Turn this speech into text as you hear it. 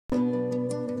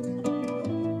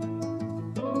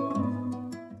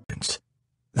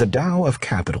The Tao of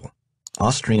Capital,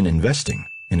 Austrian Investing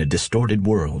in a Distorted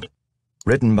World,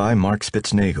 written by Mark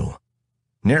Spitznagel,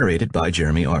 narrated by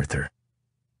Jeremy Arthur.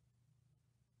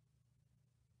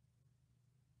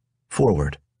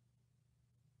 Forward.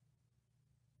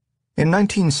 In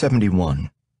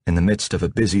 1971, in the midst of a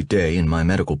busy day in my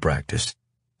medical practice,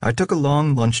 I took a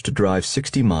long lunch to drive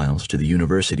 60 miles to the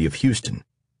University of Houston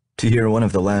to hear one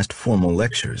of the last formal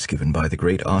lectures given by the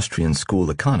great Austrian school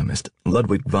economist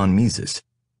Ludwig von Mises.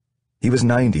 He was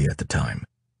 90 at the time,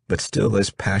 but still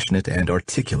as passionate and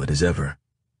articulate as ever.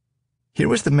 Here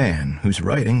was the man whose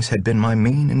writings had been my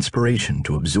main inspiration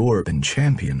to absorb and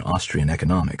champion Austrian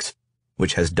economics,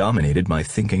 which has dominated my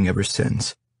thinking ever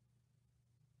since.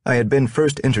 I had been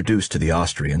first introduced to the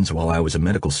Austrians while I was a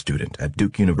medical student at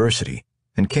Duke University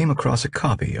and came across a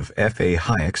copy of F.A.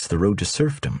 Hayek's The Road to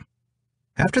Serfdom.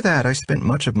 After that, I spent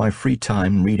much of my free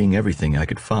time reading everything I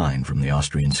could find from the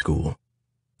Austrian school.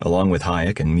 Along with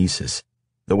Hayek and Mises,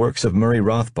 the works of Murray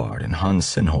Rothbard and Hans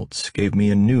Sennholz gave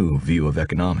me a new view of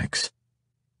economics.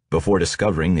 Before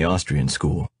discovering the Austrian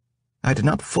school, I did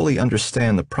not fully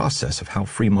understand the process of how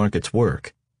free markets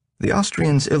work. The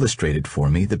Austrians illustrated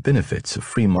for me the benefits of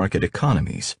free market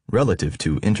economies relative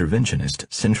to interventionist,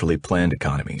 centrally planned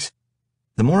economies.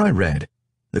 The more I read,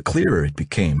 the clearer it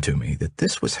became to me that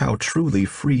this was how truly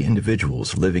free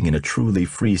individuals living in a truly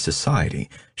free society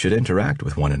should interact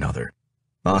with one another.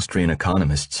 Austrian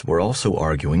economists were also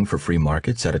arguing for free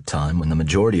markets at a time when the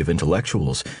majority of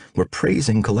intellectuals were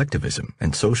praising collectivism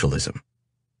and socialism.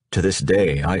 To this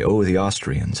day, I owe the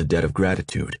Austrians a debt of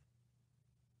gratitude.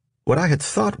 What I had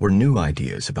thought were new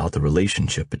ideas about the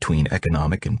relationship between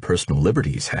economic and personal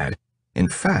liberties had, in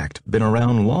fact, been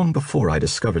around long before I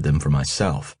discovered them for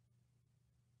myself.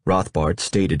 Rothbard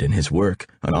stated in his work,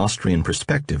 An Austrian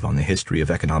Perspective on the History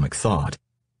of Economic Thought,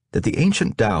 that the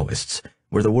ancient Daoists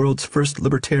were the world's first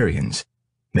libertarians,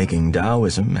 making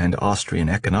Taoism and Austrian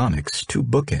economics two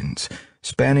bookends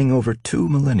spanning over 2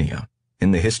 millennia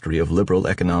in the history of liberal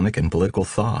economic and political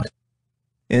thought.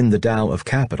 In The Tao of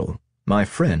Capital, my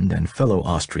friend and fellow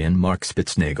Austrian Mark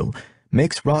Spitznagel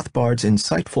makes Rothbard's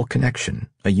insightful connection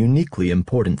a uniquely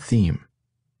important theme.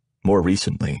 More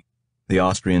recently, the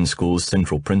Austrian school's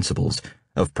central principles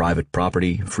of private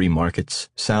property, free markets,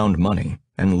 sound money,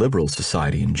 and liberal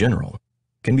society in general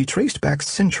can be traced back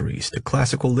centuries to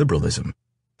classical liberalism,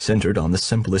 centered on the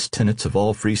simplest tenets of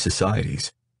all free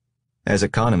societies. As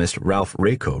economist Ralph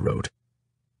Raico wrote,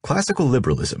 classical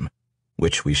liberalism,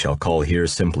 which we shall call here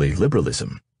simply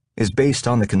liberalism, is based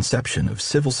on the conception of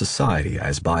civil society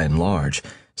as by and large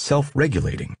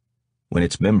self-regulating, when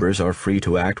its members are free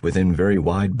to act within very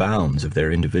wide bounds of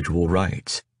their individual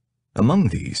rights. Among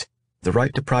these, the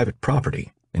right to private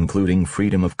property, including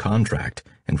freedom of contract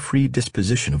and free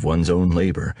disposition of one's own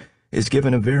labor, is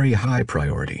given a very high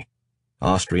priority.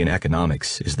 Austrian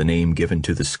economics is the name given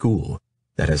to the school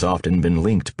that has often been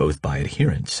linked both by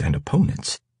adherents and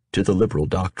opponents to the liberal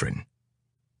doctrine.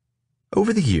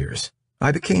 Over the years,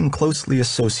 I became closely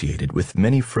associated with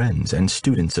many friends and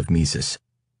students of Mises,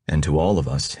 and to all of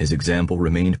us his example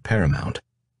remained paramount.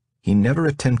 He never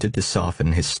attempted to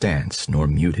soften his stance nor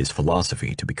mute his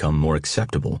philosophy to become more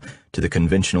acceptable to the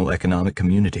conventional economic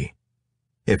community.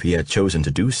 If he had chosen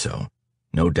to do so,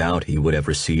 no doubt he would have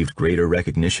received greater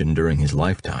recognition during his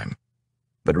lifetime.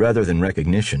 But rather than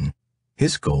recognition,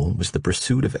 his goal was the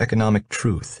pursuit of economic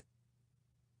truth.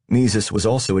 Mises was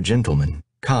also a gentleman,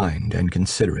 kind and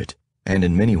considerate, and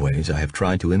in many ways I have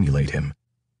tried to emulate him.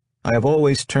 I have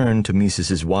always turned to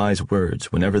Mises's wise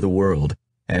words whenever the world,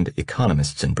 and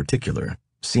economists in particular,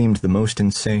 seemed the most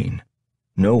insane.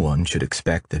 No one should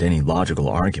expect that any logical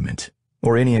argument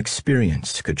or any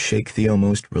experience could shake the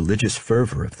almost religious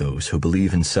fervor of those who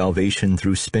believe in salvation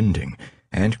through spending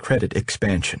and credit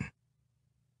expansion.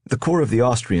 The core of the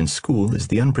Austrian school is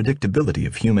the unpredictability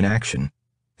of human action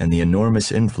and the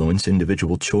enormous influence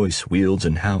individual choice wields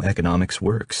in how economics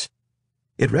works.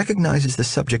 It recognizes the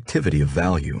subjectivity of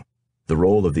value, the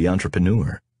role of the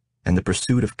entrepreneur, and the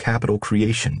pursuit of capital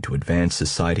creation to advance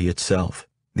society itself.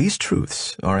 These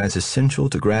truths are as essential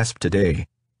to grasp today,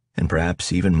 and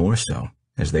perhaps even more so,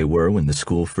 as they were when the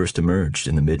school first emerged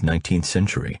in the mid-19th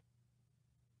century.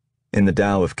 In The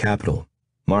Tao of Capital,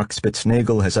 Mark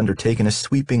Spitznagel has undertaken a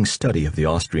sweeping study of the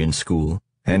Austrian school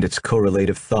and its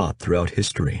correlative thought throughout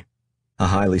history. A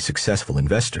highly successful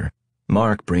investor,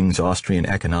 Mark brings Austrian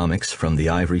economics from the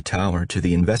ivory tower to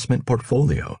the investment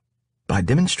portfolio by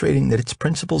demonstrating that its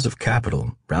principles of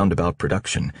capital, roundabout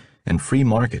production, and free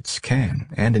markets can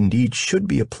and indeed should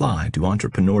be applied to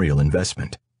entrepreneurial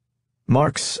investment.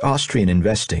 Mark's Austrian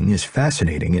investing is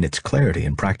fascinating in its clarity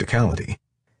and practicality,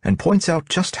 and points out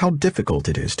just how difficult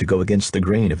it is to go against the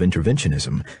grain of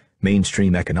interventionism,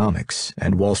 mainstream economics,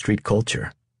 and Wall Street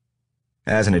culture.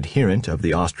 As an adherent of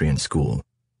the Austrian school,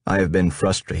 I have been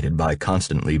frustrated by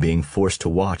constantly being forced to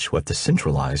watch what the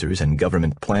centralizers and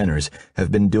government planners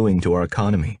have been doing to our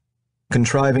economy,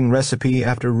 contriving recipe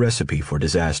after recipe for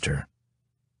disaster.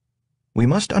 We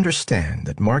must understand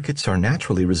that markets are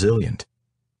naturally resilient.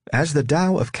 As the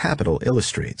Tao of Capital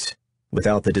illustrates,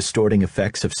 without the distorting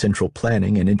effects of central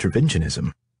planning and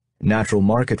interventionism, natural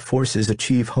market forces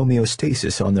achieve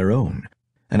homeostasis on their own,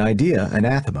 an idea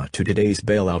anathema to today's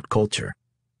bailout culture.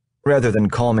 Rather than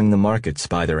calming the markets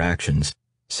by their actions,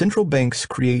 central banks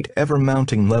create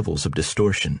ever-mounting levels of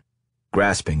distortion,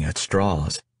 grasping at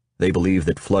straws. They believe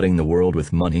that flooding the world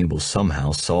with money will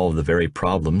somehow solve the very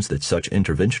problems that such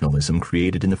interventionalism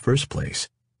created in the first place.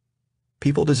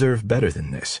 People deserve better than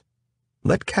this.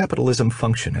 Let capitalism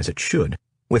function as it should,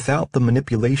 without the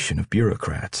manipulation of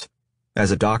bureaucrats. As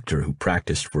a doctor who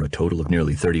practiced for a total of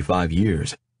nearly 35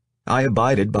 years, I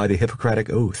abided by the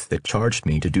Hippocratic oath that charged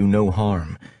me to do no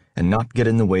harm and not get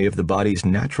in the way of the body's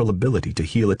natural ability to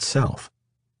heal itself.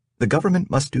 The government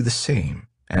must do the same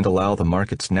and allow the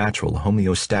market's natural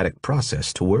homeostatic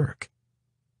process to work.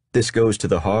 This goes to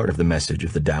the heart of the message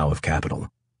of the Tao of Capital,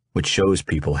 which shows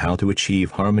people how to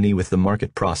achieve harmony with the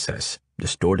market process,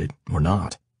 distorted or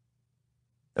not.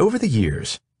 Over the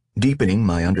years, deepening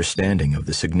my understanding of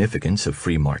the significance of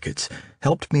free markets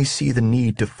helped me see the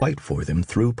need to fight for them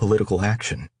through political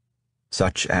action.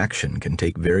 Such action can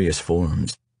take various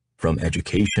forms, from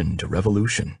education to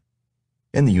revolution.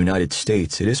 In the United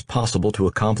States, it is possible to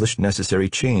accomplish necessary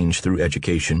change through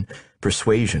education,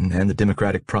 persuasion, and the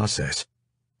democratic process.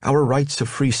 Our rights of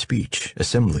free speech,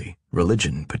 assembly,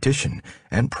 religion, petition,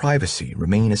 and privacy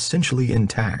remain essentially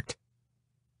intact.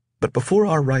 But before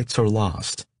our rights are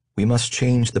lost, we must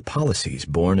change the policies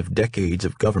born of decades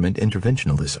of government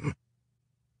interventionalism.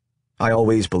 I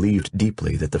always believed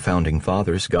deeply that the Founding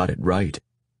Fathers got it right,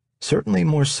 certainly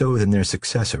more so than their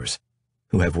successors,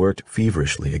 who have worked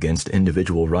feverishly against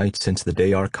individual rights since the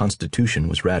day our Constitution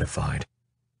was ratified.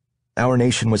 Our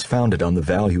nation was founded on the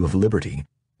value of liberty,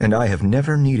 and I have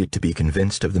never needed to be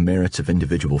convinced of the merits of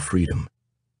individual freedom.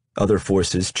 Other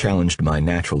forces challenged my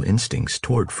natural instincts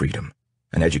toward freedom,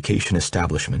 an education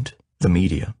establishment, the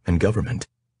media, and government.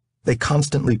 They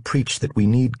constantly preach that we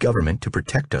need government to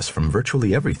protect us from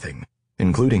virtually everything,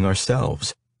 including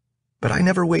ourselves. But I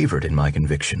never wavered in my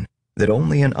conviction that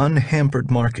only an unhampered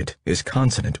market is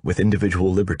consonant with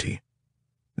individual liberty.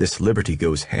 This liberty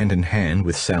goes hand in hand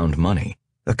with sound money,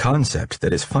 a concept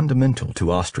that is fundamental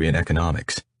to Austrian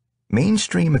economics.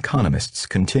 Mainstream economists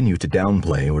continue to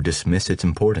downplay or dismiss its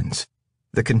importance.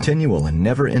 The continual and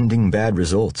never-ending bad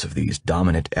results of these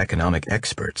dominant economic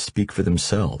experts speak for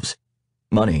themselves.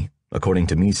 Money, according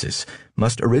to Mises,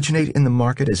 must originate in the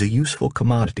market as a useful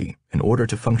commodity in order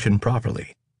to function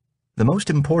properly. The most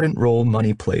important role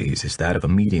money plays is that of a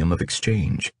medium of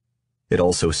exchange. It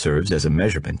also serves as a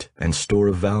measurement and store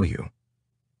of value.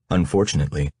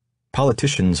 Unfortunately,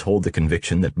 politicians hold the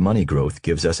conviction that money growth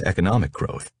gives us economic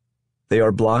growth. They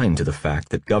are blind to the fact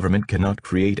that government cannot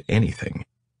create anything.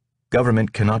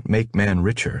 Government cannot make man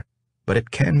richer, but it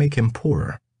can make him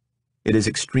poorer. It is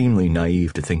extremely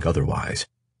naive to think otherwise.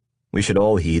 We should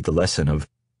all heed the lesson of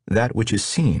that which is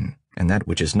seen and that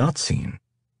which is not seen,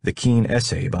 the keen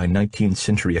essay by 19th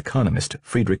century economist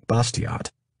Friedrich Bastiat,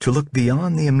 to look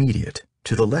beyond the immediate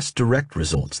to the less direct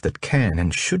results that can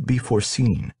and should be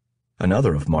foreseen,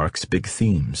 another of Marx's big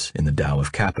themes in the Tao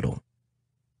of Capital.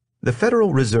 The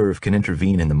Federal Reserve can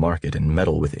intervene in the market and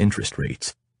meddle with interest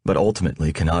rates, but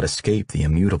ultimately cannot escape the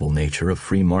immutable nature of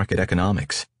free market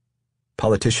economics.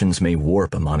 Politicians may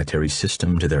warp a monetary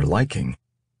system to their liking,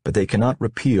 but they cannot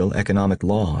repeal economic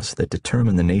laws that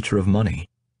determine the nature of money.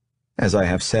 As I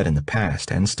have said in the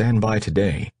past and stand by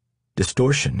today,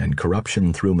 distortion and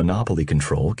corruption through monopoly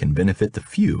control can benefit the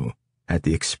few at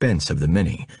the expense of the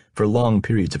many for long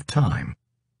periods of time,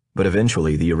 but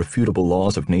eventually the irrefutable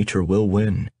laws of nature will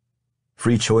win.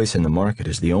 Free choice in the market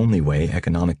is the only way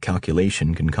economic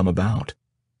calculation can come about.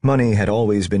 Money had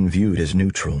always been viewed as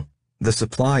neutral. The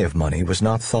supply of money was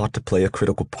not thought to play a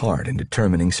critical part in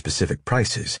determining specific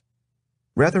prices.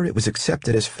 Rather, it was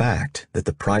accepted as fact that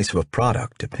the price of a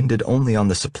product depended only on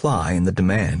the supply and the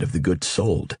demand of the goods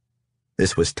sold.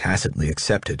 This was tacitly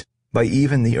accepted by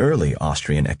even the early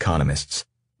Austrian economists,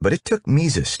 but it took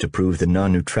Mises to prove the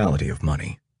non-neutrality of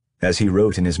money, as he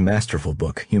wrote in his masterful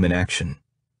book, Human Action.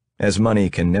 As money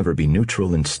can never be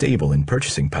neutral and stable in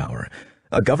purchasing power,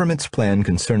 a government's plan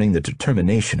concerning the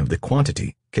determination of the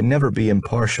quantity can never be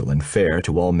impartial and fair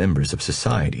to all members of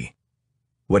society.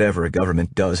 Whatever a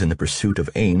government does in the pursuit of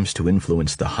aims to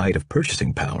influence the height of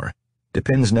purchasing power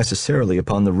depends necessarily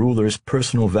upon the ruler's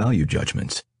personal value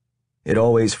judgments. It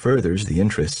always furthers the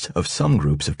interests of some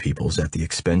groups of peoples at the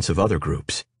expense of other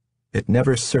groups. It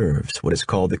never serves what is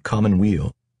called the common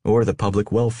weal or the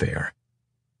public welfare.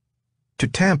 To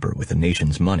tamper with a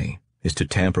nation's money is to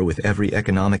tamper with every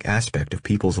economic aspect of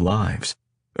people's lives,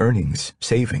 earnings,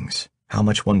 savings, how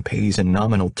much one pays in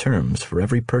nominal terms for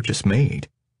every purchase made.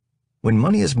 When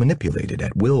money is manipulated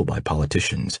at will by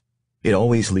politicians, it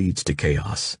always leads to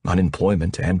chaos,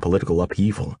 unemployment, and political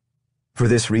upheaval. For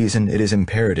this reason, it is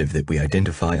imperative that we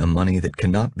identify a money that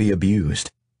cannot be abused,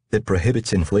 that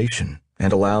prohibits inflation,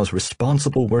 and allows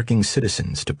responsible working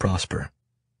citizens to prosper.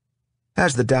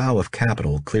 As the Tao of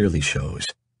capital clearly shows,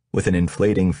 with an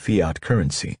inflating fiat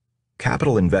currency,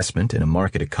 capital investment in a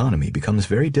market economy becomes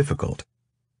very difficult.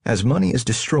 As money is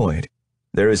destroyed,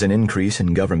 there is an increase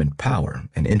in government power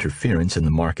and interference in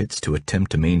the markets to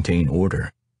attempt to maintain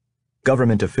order.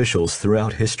 Government officials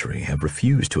throughout history have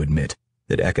refused to admit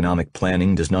that economic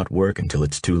planning does not work until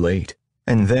it's too late.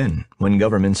 And then, when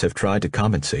governments have tried to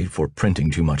compensate for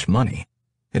printing too much money,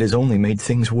 it has only made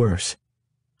things worse.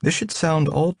 This should sound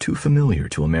all too familiar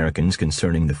to Americans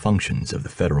concerning the functions of the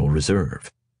Federal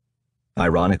Reserve.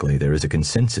 Ironically, there is a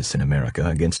consensus in America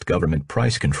against government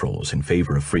price controls in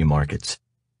favor of free markets,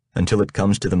 until it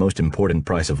comes to the most important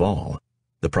price of all,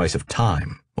 the price of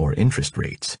time, or interest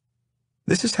rates.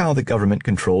 This is how the government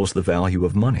controls the value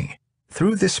of money.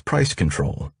 Through this price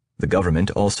control, the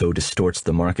government also distorts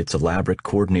the market's elaborate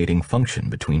coordinating function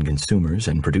between consumers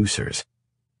and producers.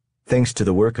 Thanks to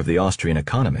the work of the Austrian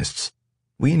economists,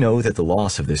 we know that the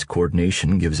loss of this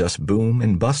coordination gives us boom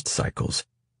and bust cycles,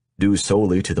 due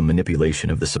solely to the manipulation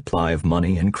of the supply of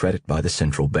money and credit by the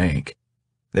central bank.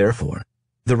 Therefore,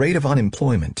 the rate of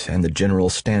unemployment and the general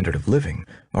standard of living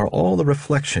are all a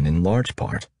reflection in large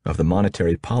part of the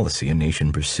monetary policy a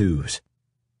nation pursues.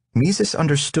 Mises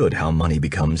understood how money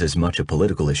becomes as much a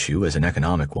political issue as an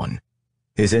economic one.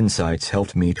 His insights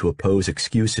helped me to oppose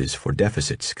excuses for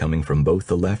deficits coming from both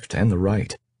the left and the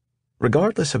right.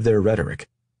 Regardless of their rhetoric,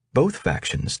 both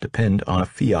factions depend on a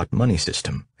fiat money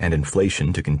system and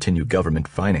inflation to continue government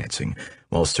financing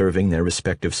while serving their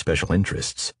respective special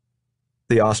interests.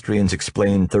 The Austrians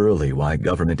explained thoroughly why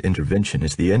government intervention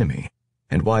is the enemy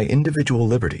and why individual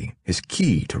liberty is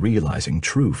key to realizing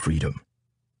true freedom.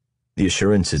 The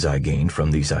assurances I gained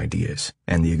from these ideas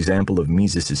and the example of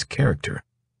Mises's character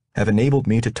have enabled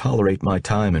me to tolerate my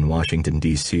time in Washington,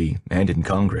 D.C. and in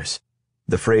Congress.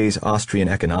 The phrase Austrian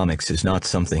economics is not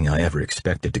something I ever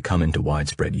expected to come into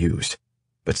widespread use,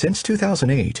 but since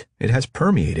 2008, it has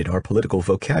permeated our political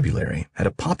vocabulary at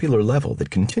a popular level that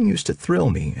continues to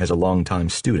thrill me as a longtime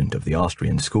student of the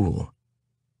Austrian school.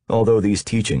 Although these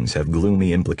teachings have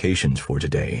gloomy implications for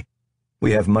today,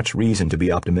 we have much reason to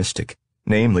be optimistic,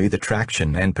 namely the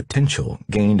traction and potential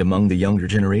gained among the younger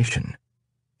generation.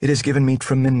 It has given me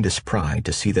tremendous pride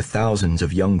to see the thousands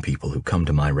of young people who come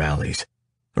to my rallies,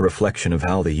 a reflection of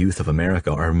how the youth of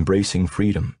America are embracing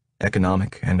freedom,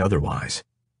 economic and otherwise.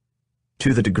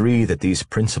 To the degree that these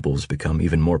principles become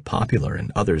even more popular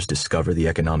and others discover the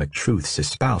economic truths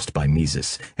espoused by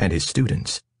Mises and his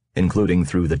students, including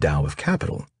through the Tao of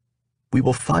Capital, we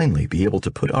will finally be able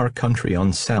to put our country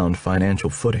on sound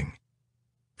financial footing.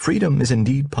 Freedom is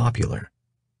indeed popular,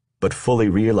 but fully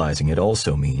realizing it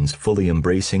also means fully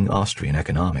embracing Austrian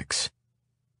economics.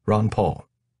 Ron Paul.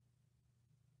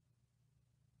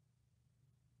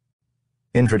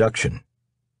 Introduction.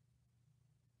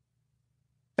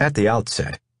 At the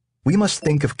outset, we must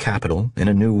think of capital in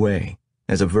a new way,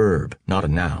 as a verb, not a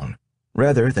noun.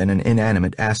 Rather than an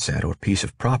inanimate asset or piece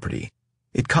of property,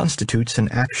 it constitutes an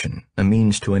action, a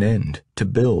means to an end, to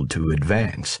build, to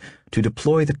advance, to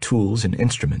deploy the tools and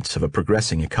instruments of a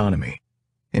progressing economy.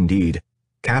 Indeed,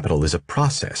 capital is a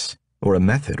process, or a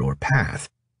method or path,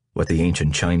 what the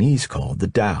ancient Chinese called the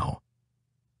Tao.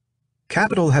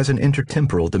 Capital has an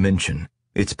intertemporal dimension.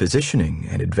 Its positioning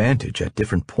and advantage at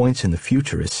different points in the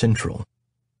future is central.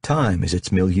 Time is its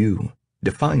milieu,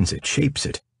 defines it, shapes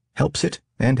it, helps it,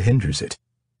 and hinders it.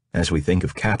 As we think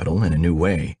of capital in a new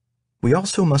way, we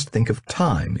also must think of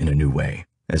time in a new way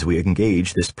as we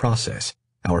engage this process,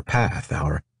 our path,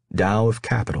 our Tao of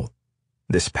capital.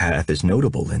 This path is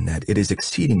notable in that it is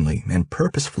exceedingly and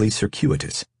purposefully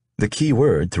circuitous. The key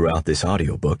word throughout this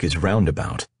audiobook is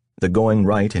roundabout, the going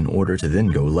right in order to then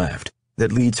go left,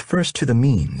 that leads first to the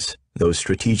means, those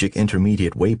strategic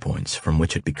intermediate waypoints from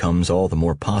which it becomes all the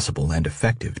more possible and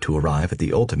effective to arrive at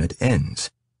the ultimate ends.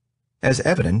 As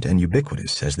evident and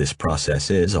ubiquitous as this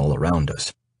process is all around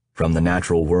us, from the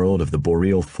natural world of the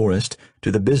boreal forest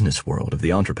to the business world of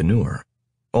the entrepreneur,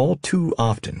 All too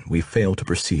often we fail to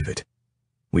perceive it.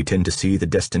 We tend to see the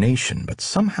destination, but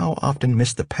somehow often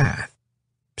miss the path.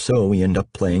 So we end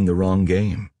up playing the wrong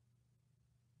game.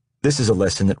 This is a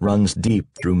lesson that runs deep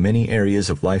through many areas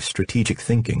of life's strategic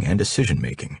thinking and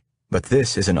decision-making. But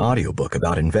this is an audiobook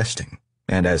about investing,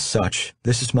 and as such,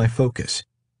 this is my focus.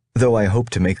 Though I hope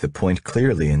to make the point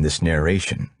clearly in this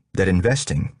narration that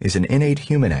investing is an innate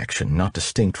human action not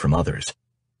distinct from others.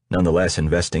 Nonetheless,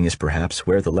 investing is perhaps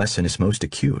where the lesson is most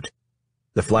acute.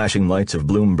 The flashing lights of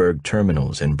Bloomberg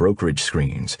terminals and brokerage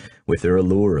screens, with their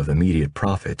allure of immediate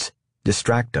profits,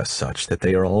 distract us such that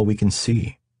they are all we can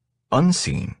see.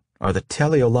 Unseen are the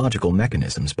teleological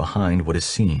mechanisms behind what is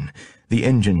seen, the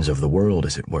engines of the world,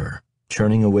 as it were,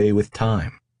 churning away with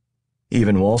time.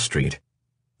 Even Wall Street,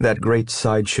 that great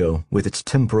sideshow with its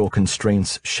temporal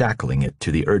constraints shackling it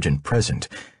to the urgent present,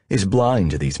 is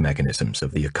blind to these mechanisms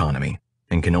of the economy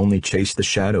and can only chase the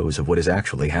shadows of what is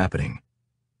actually happening.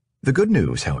 The good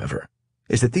news, however,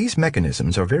 is that these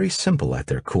mechanisms are very simple at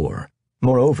their core.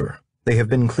 Moreover, they have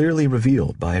been clearly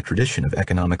revealed by a tradition of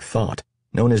economic thought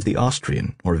known as the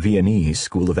Austrian or Viennese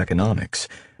School of Economics,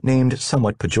 named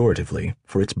somewhat pejoratively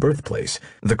for its birthplace,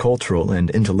 the cultural and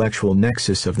intellectual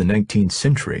nexus of the 19th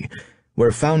century,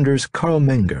 where founders Karl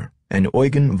Menger and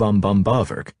Eugen von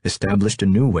Bombawerk established a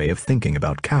new way of thinking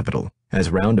about capital as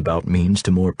roundabout means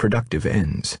to more productive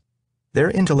ends. Their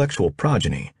intellectual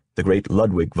progeny, the great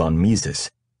Ludwig von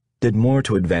Mises, did more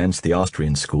to advance the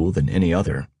Austrian school than any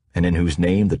other, and in whose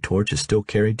name the torch is still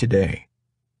carried today.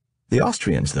 The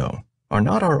Austrians, though, are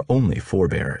not our only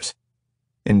forebears.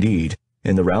 Indeed,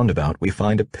 in the roundabout we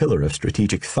find a pillar of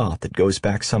strategic thought that goes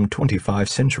back some 25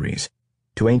 centuries,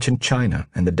 to ancient China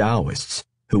and the Daoists,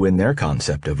 who in their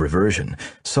concept of reversion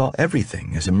saw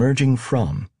everything as emerging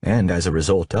from, and as a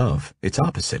result of, its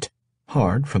opposite,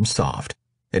 hard from soft,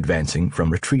 advancing from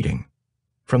retreating.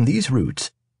 From these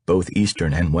roots, both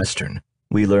Eastern and Western,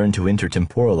 we learn to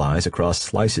intertemporalize across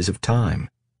slices of time,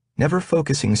 never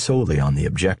focusing solely on the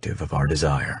objective of our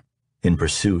desire. In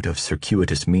pursuit of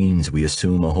circuitous means, we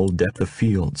assume a whole depth of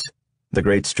fields. The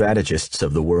great strategists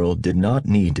of the world did not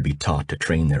need to be taught to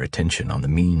train their attention on the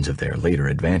means of their later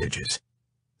advantages.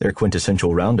 Their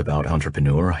quintessential roundabout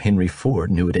entrepreneur, Henry Ford,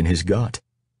 knew it in his gut.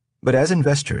 But as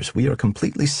investors, we are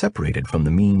completely separated from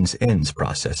the means-ends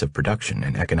process of production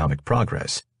and economic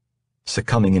progress,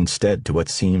 succumbing instead to what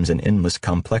seems an endless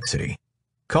complexity.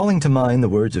 Calling to mind the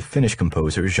words of Finnish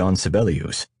composer Jean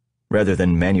Sibelius, rather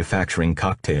than manufacturing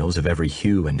cocktails of every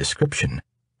hue and description,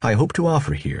 I hope to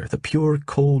offer here the pure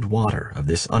cold water of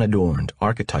this unadorned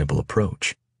archetypal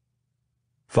approach.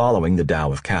 Following the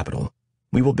Tao of capital,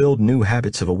 we will build new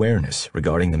habits of awareness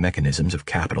regarding the mechanisms of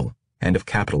capital and of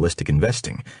capitalistic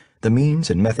investing, the means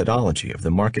and methodology of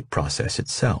the market process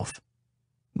itself.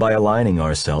 By aligning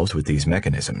ourselves with these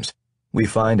mechanisms, we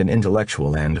find an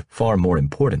intellectual and, far more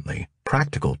importantly,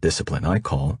 practical discipline I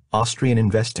call Austrian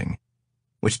investing,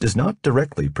 which does not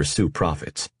directly pursue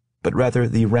profits, but rather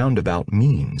the roundabout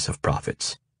means of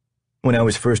profits. When I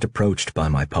was first approached by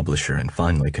my publisher and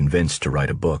finally convinced to write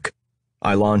a book,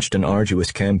 I launched an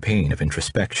arduous campaign of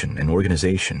introspection and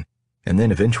organization, and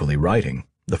then eventually writing.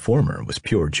 The former was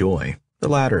pure joy, the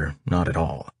latter not at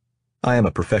all. I am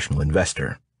a professional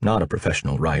investor, not a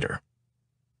professional writer.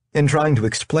 In trying to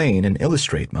explain and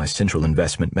illustrate my central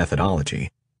investment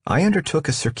methodology, I undertook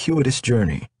a circuitous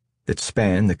journey that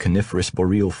spanned the coniferous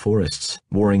boreal forests,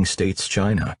 warring states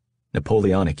China,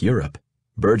 Napoleonic Europe,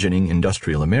 burgeoning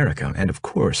industrial America, and of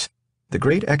course, the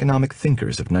great economic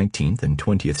thinkers of 19th and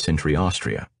 20th century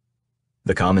Austria.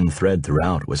 The common thread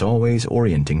throughout was always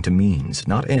orienting to means,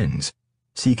 not ends,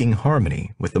 seeking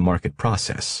harmony with the market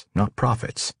process, not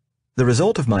profits. The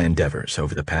result of my endeavors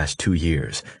over the past 2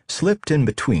 years, slipped in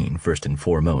between, first and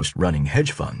foremost, running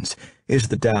hedge funds, is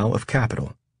the Tao of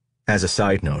capital. As a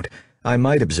side note, I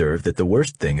might observe that the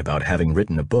worst thing about having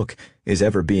written a book is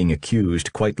ever being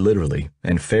accused quite literally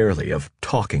and fairly of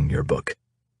talking your book.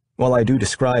 While I do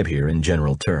describe here in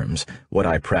general terms what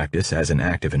I practice as an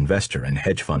active investor and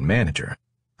hedge fund manager,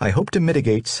 I hope to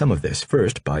mitigate some of this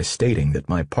first by stating that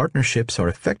my partnerships are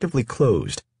effectively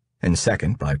closed, and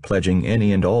second by pledging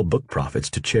any and all book profits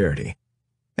to charity.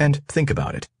 And think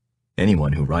about it.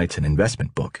 Anyone who writes an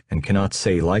investment book and cannot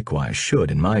say likewise should,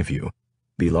 in my view,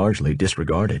 be largely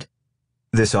disregarded.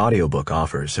 This audiobook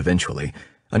offers, eventually,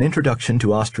 an introduction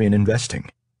to Austrian investing.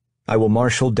 I will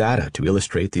marshal data to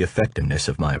illustrate the effectiveness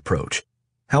of my approach.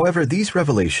 However, these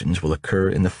revelations will occur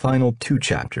in the final 2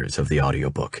 chapters of the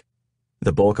audiobook.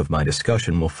 The bulk of my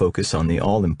discussion will focus on the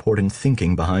all-important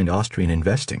thinking behind Austrian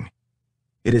investing.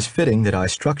 It is fitting that I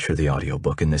structure the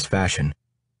audiobook in this fashion,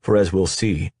 for as we'll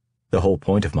see, the whole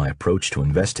point of my approach to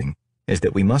investing is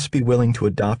that we must be willing to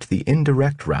adopt the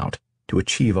indirect route to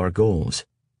achieve our goals.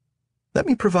 Let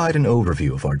me provide an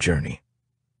overview of our journey.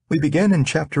 We begin in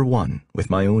Chapter 1 with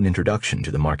my own introduction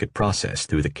to the market process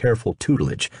through the careful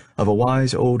tutelage of a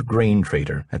wise old grain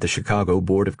trader at the Chicago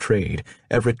Board of Trade,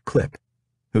 Everett Klipp,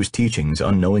 whose teachings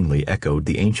unknowingly echoed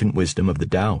the ancient wisdom of the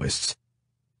Daoists,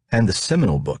 and the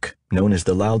seminal book known as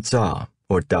the Lao Tzu,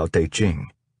 or Tao Te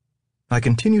Ching. I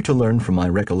continue to learn from my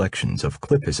recollections of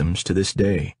Klippisms to this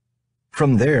day.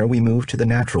 From there we move to the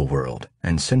natural world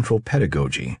and central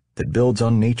pedagogy that builds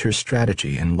on nature's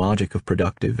strategy and logic of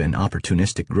productive and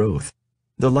opportunistic growth,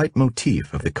 the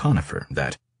leitmotif of the conifer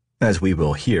that, as we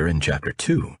will hear in Chapter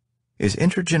 2, is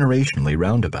intergenerationally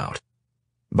roundabout.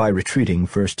 By retreating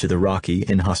first to the rocky,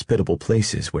 inhospitable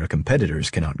places where competitors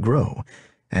cannot grow,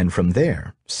 and from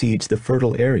there seeds the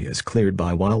fertile areas cleared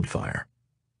by wildfire.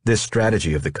 This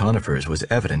strategy of the conifers was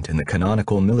evident in the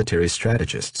canonical military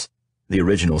strategists, the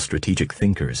original strategic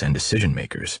thinkers and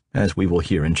decision-makers, as we will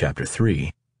hear in Chapter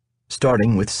 3,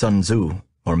 starting with Sun Tzu,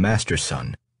 or Master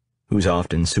Sun, whose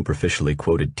often superficially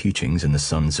quoted teachings in the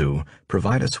Sun Tzu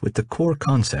provide us with the core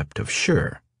concept of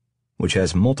sure, which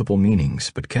has multiple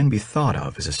meanings but can be thought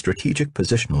of as a strategic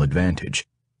positional advantage.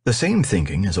 The same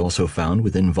thinking is also found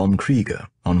within von Kriege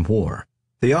on war,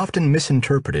 the often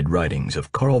misinterpreted writings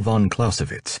of Karl von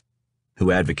Clausewitz,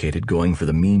 who advocated going for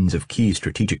the means of key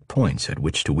strategic points at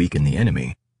which to weaken the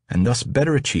enemy, and thus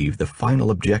better achieve the final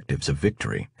objectives of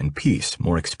victory and peace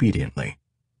more expediently.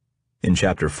 In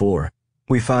Chapter 4,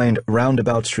 we find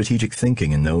roundabout strategic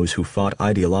thinking in those who fought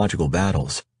ideological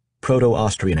battles,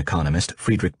 Proto-Austrian economist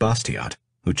Friedrich Bastiat,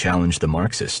 who challenged the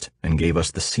Marxist and gave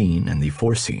us the seen and the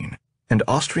foreseen, and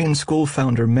Austrian school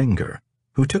founder Menger,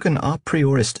 who took an a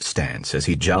priorist stance as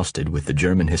he jousted with the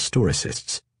German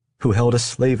historicists, who held a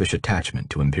slavish attachment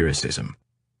to empiricism.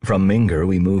 From Menger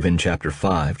we move in Chapter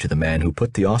 5 to the man who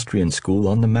put the Austrian school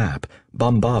on the map,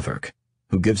 Baumbawerk,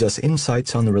 who gives us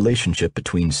insights on the relationship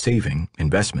between saving,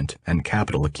 investment, and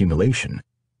capital accumulation,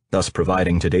 thus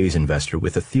providing today's investor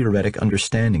with a theoretic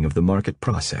understanding of the market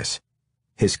process.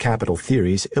 His capital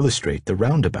theories illustrate the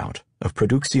roundabout of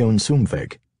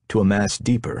Produktionsumweg to amass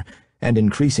deeper and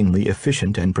increasingly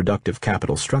efficient and productive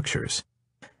capital structures,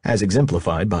 as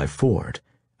exemplified by Ford,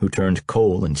 who turned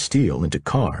coal and steel into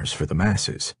cars for the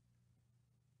masses.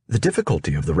 The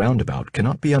difficulty of the roundabout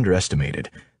cannot be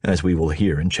underestimated, as we will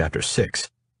hear in Chapter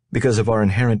 6, because of our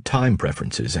inherent time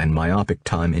preferences and myopic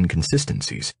time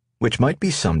inconsistencies, which might be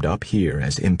summed up here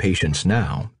as impatience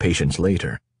now, patience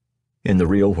later. In the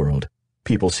real world,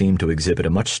 people seem to exhibit a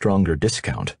much stronger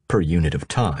discount per unit of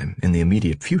time in the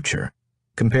immediate future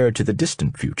compared to the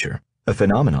distant future, a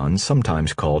phenomenon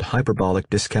sometimes called hyperbolic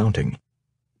discounting.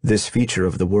 This feature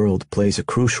of the world plays a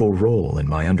crucial role in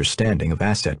my understanding of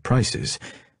asset prices,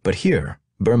 but here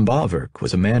Baumbawerk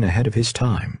was a man ahead of his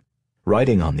time,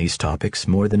 writing on these topics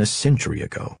more than a century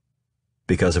ago.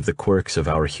 Because of the quirks of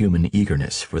our human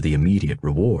eagerness for the immediate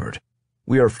reward,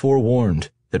 we are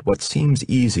forewarned that what seems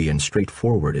easy and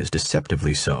straightforward is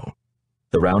deceptively so.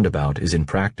 The roundabout is in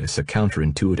practice a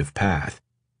counterintuitive path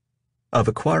of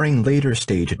acquiring later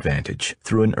stage advantage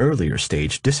through an earlier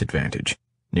stage disadvantage,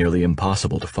 nearly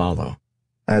impossible to follow.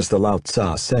 As the Lao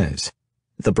Tzu says,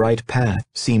 the bright path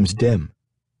seems dim,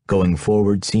 going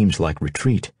forward seems like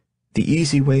retreat, the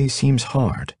easy way seems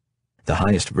hard, the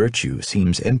highest virtue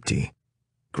seems empty,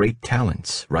 great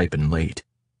talents ripen late.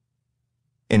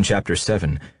 In Chapter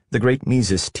 7, the great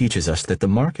Mises teaches us that the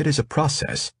market is a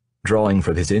process, drawing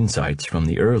from his insights from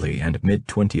the early and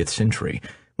mid-20th century,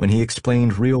 when he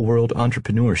explained real-world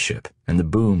entrepreneurship and the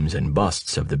booms and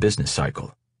busts of the business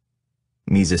cycle.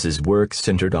 Mises's work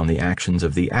centered on the actions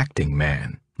of the acting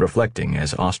man, reflecting,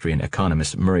 as Austrian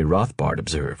economist Murray Rothbard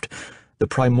observed, the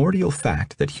primordial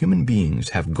fact that human beings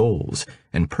have goals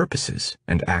and purposes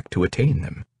and act to attain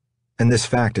them. And this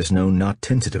fact is known not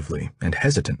tentatively and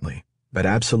hesitantly, but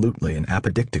absolutely and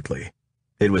apodictically.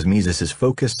 It was Mises's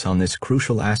focus on this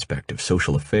crucial aspect of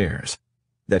social affairs,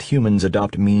 that humans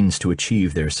adopt means to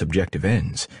achieve their subjective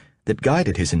ends, that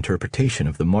guided his interpretation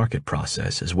of the market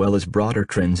process as well as broader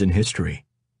trends in history.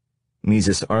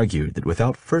 Mises argued that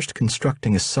without first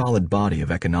constructing a solid body of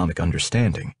economic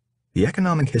understanding, the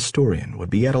economic historian would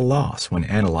be at a loss when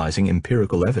analyzing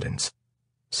empirical evidence,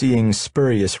 seeing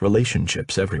spurious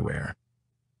relationships everywhere.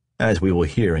 As we will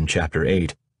hear in Chapter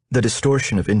 8, the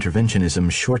distortion of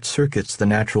interventionism short-circuits the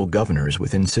natural governors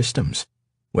within systems,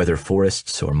 whether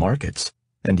forests or markets,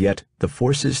 and yet the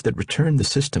forces that return the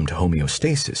system to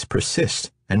homeostasis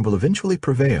persist and will eventually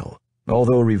prevail,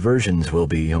 although reversions will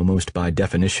be, almost by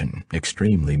definition,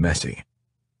 extremely messy.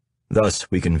 Thus,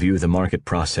 we can view the market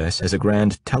process as a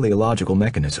grand teleological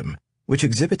mechanism, which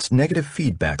exhibits negative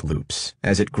feedback loops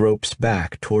as it gropes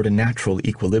back toward a natural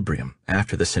equilibrium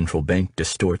after the central bank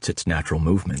distorts its natural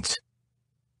movements.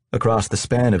 Across the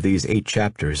span of these 8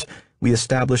 chapters, we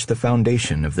establish the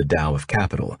foundation of the Tao of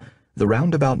Capital, the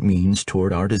roundabout means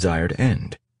toward our desired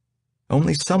end.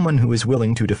 Only someone who is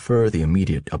willing to defer the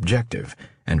immediate objective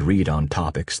and read on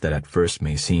topics that at first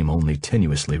may seem only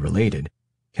tenuously related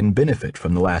can benefit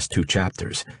from the last 2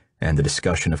 chapters and the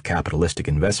discussion of capitalistic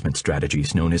investment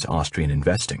strategies known as Austrian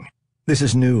investing. This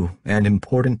is new and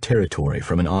important territory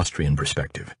from an Austrian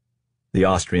perspective. The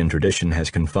Austrian tradition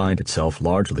has confined itself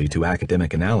largely to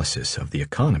academic analysis of the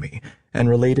economy and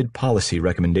related policy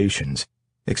recommendations,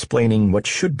 explaining what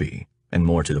should be, and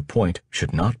more to the point,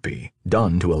 should not be,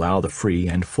 done to allow the free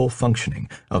and full functioning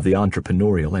of the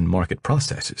entrepreneurial and market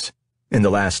processes. In the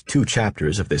last 2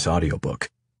 chapters of this audiobook,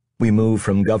 we move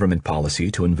from government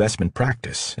policy to investment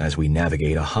practice as we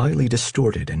navigate a highly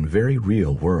distorted and very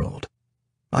real world.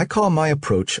 I call my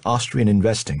approach Austrian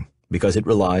investing because it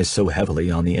relies so heavily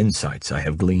on the insights I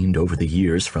have gleaned over the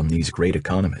years from these great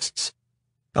economists.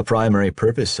 A primary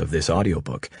purpose of this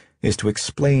audiobook is to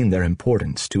explain their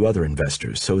importance to other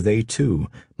investors so they, too,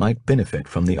 might benefit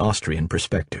from the Austrian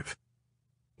perspective.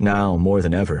 Now, more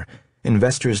than ever,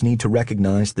 investors need to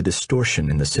recognize the distortion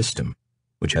in the system,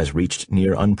 which has reached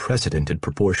near unprecedented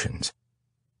proportions.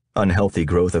 Unhealthy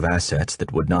growth of assets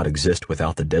that would not exist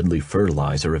without the deadly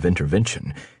fertilizer of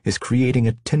intervention is creating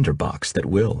a tinderbox that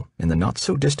will, in the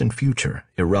not-so-distant future,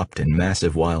 erupt in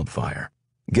massive wildfire.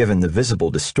 Given the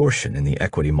visible distortion in the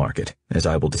equity market, as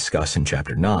I will discuss in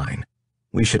Chapter 9,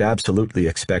 we should absolutely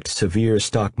expect severe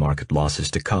stock market losses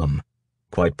to come,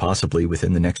 quite possibly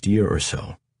within the next year or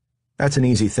so. That's an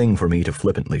easy thing for me to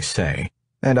flippantly say,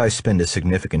 and I spend a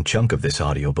significant chunk of this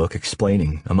audiobook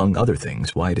explaining, among other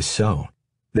things, why it is so.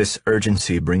 This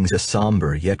urgency brings a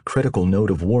somber yet critical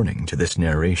note of warning to this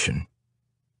narration.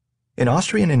 In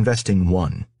Austrian Investing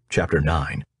 1, Chapter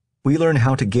 9, we learn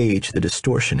how to gauge the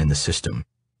distortion in the system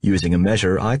using a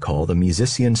measure I call the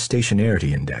Misesian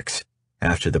Stationarity Index,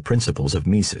 after the principles of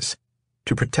Mises,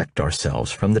 to protect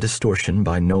ourselves from the distortion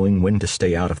by knowing when to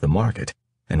stay out of the market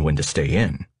and when to stay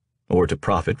in, or to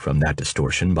profit from that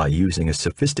distortion by using a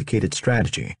sophisticated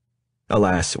strategy,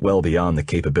 alas, well beyond the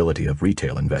capability of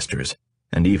retail investors,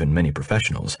 and even many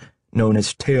professionals, known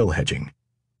as tail hedging.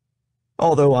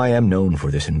 Although I am known for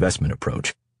this investment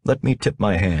approach, let me tip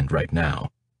my hand right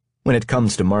now. When it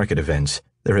comes to market events,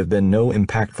 there have been no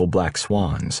impactful black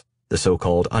swans, the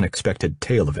so-called unexpected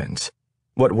tail events.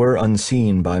 What were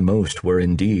unseen by most were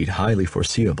indeed highly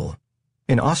foreseeable.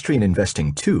 In Austrian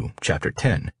Investing 2, Chapter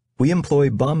 10, we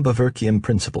employ Baum-Bawerkian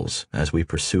principles as we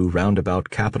pursue roundabout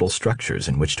capital structures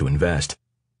in which to invest,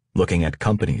 looking at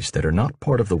companies that are not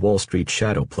part of the Wall Street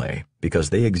shadow play because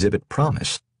they exhibit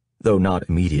promise, though not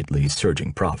immediately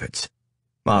surging profits.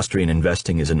 Austrian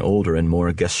investing is an older and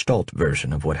more gestalt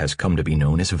version of what has come to be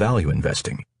known as value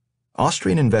investing.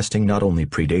 Austrian investing not only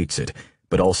predates it,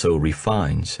 but also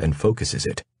refines and focuses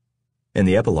it. In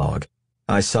the epilogue,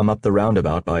 I sum up the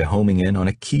roundabout by homing in on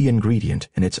a key ingredient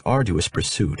in its arduous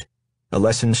pursuit, a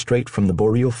lesson straight from the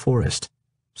boreal forest,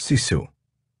 sisu.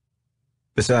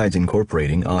 Besides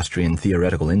incorporating Austrian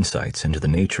theoretical insights into the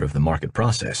nature of the market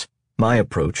process, my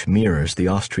approach mirrors the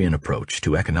Austrian approach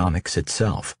to economics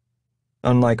itself.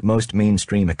 Unlike most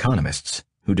mainstream economists,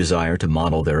 who desire to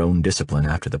model their own discipline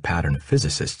after the pattern of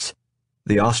physicists,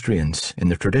 the Austrians, in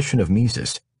the tradition of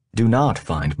Mises, do not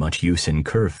find much use in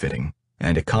curve fitting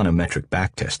and econometric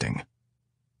backtesting.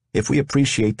 If we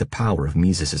appreciate the power of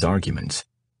Mises's arguments,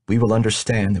 we will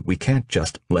understand that we can't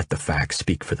just let the facts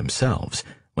speak for themselves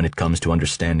when it comes to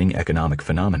understanding economic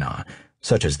phenomena,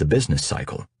 such as the business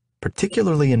cycle,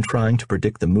 particularly in trying to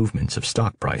predict the movements of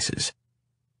stock prices.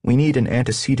 We need an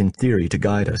antecedent theory to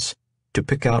guide us, to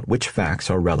pick out which facts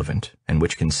are relevant and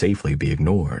which can safely be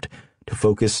ignored, to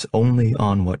focus only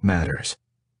on what matters.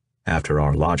 After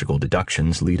our logical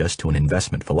deductions lead us to an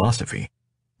investment philosophy,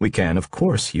 we can, of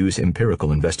course, use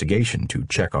empirical investigation to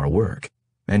check our work,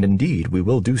 and indeed we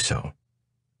will do so.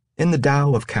 In the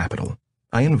Tao of Capital,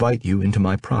 I invite you into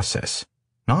my process,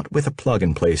 not with a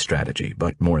plug-and-play strategy,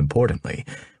 but more importantly,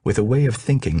 with a way of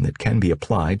thinking that can be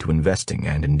applied to investing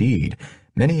and, indeed,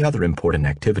 many other important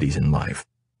activities in life,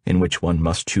 in which one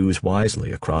must choose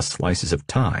wisely across slices of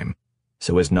time,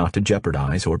 so as not to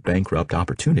jeopardize or bankrupt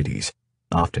opportunities,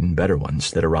 often better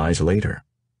ones that arise later.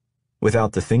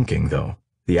 Without the thinking, though,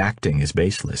 the acting is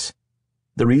baseless.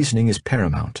 The reasoning is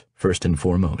paramount, first and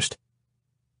foremost.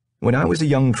 When I was a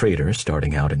young trader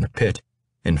starting out in the pit,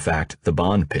 in fact, the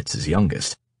bond pit's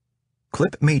youngest,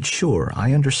 Klipp made sure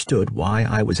I understood why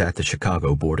I was at the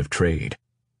Chicago Board of Trade,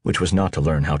 which was not to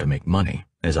learn how to make money,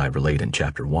 as I relate in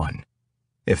Chapter 1,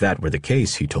 If that were the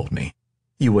case, he told me,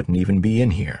 you wouldn't even be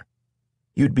in here.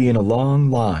 You'd be in a long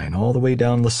line all the way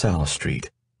down LaSalle Street,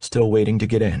 still waiting to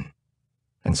get in.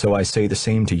 And so I say the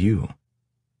same to you.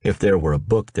 If there were a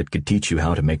book that could teach you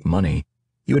how to make money,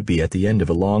 you would be at the end of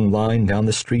a long line down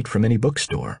the street from any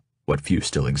bookstore, what few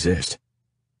still exist.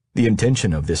 The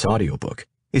intention of this audiobook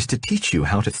is to teach you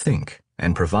how to think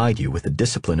and provide you with the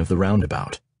discipline of the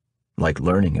roundabout. Like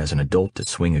learning as an adult to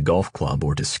swing a golf club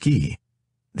or to ski,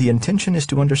 the intention is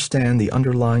to understand the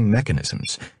underlying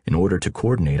mechanisms in order to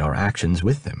coordinate our actions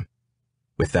with them.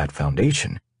 With that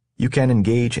foundation, you can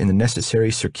engage in the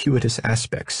necessary circuitous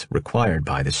aspects required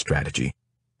by this strategy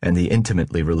and the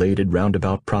intimately related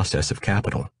roundabout process of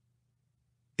capital.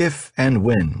 If and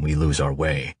when we lose our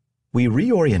way, we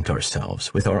reorient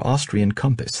ourselves with our Austrian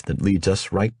compass that leads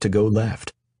us right to go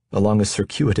left, along a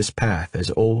circuitous path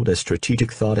as old as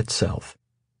strategic thought itself.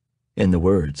 In the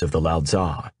words of the Lao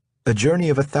Tzu, a journey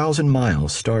of 1,000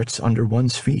 miles starts under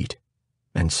one's feet,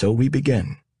 and so we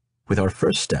begin, with our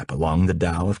first step along the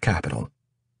Tao of Capital.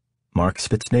 Mark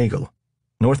Spitznagel,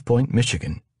 North Point,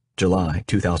 Michigan, July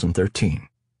 2013.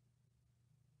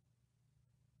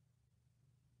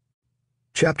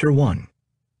 Chapter 1.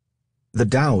 The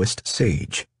Daoist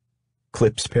Sage,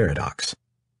 Klipp's Paradox.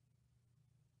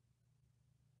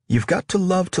 You've got to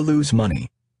love to lose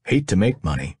money, hate to make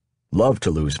money, love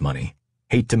to lose money,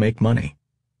 hate to make money.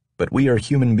 But we are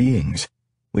human beings.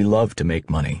 We love to make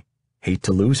money, hate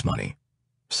to lose money.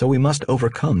 So we must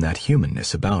overcome that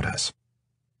humanness about us.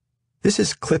 This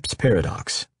is Klipp's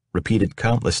paradox, repeated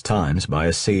countless times by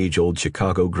a sage old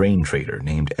Chicago grain trader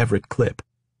named Everett Klipp,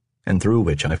 and through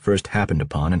which I first happened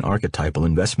upon an archetypal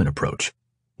investment approach,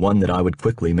 one that I would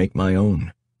quickly make my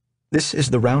own. This is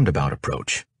the roundabout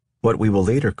approach, what we will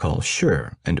later call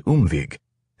Schur and Umweg,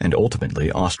 and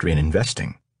ultimately Austrian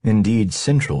investing, indeed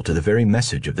central to the very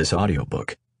message of this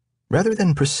audiobook. Rather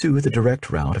than pursue the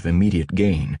direct route of immediate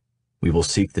gain, we will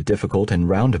seek the difficult and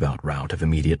roundabout route of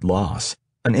immediate loss,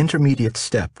 an intermediate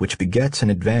step which begets an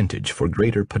advantage for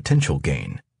greater potential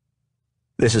gain.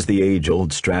 This is the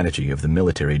age-old strategy of the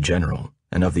military general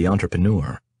and of the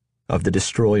entrepreneur, of the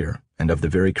destroyer and of the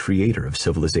very creator of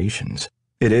civilizations.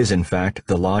 It is, in fact,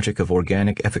 the logic of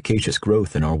organic efficacious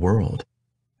growth in our world.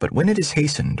 But when it is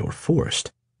hastened or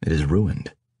forced, it is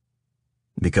ruined.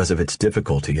 Because of its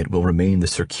difficulty, it will remain the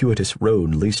circuitous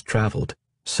road least traveled,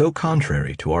 so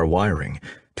contrary to our wiring,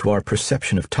 to our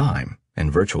perception of time,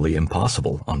 and virtually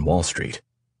impossible on Wall Street.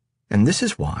 And this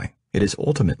is why it is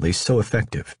ultimately so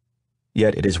effective.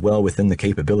 Yet it is well within the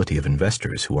capability of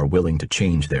investors who are willing to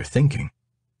change their thinking,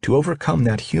 to overcome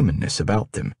that humanness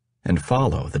about them and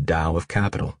follow the Tao of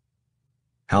capital.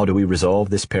 How do we resolve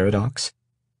this paradox?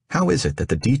 How is it that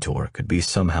the detour could be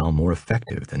somehow more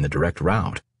effective than the direct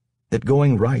route, that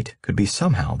going right could be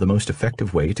somehow the most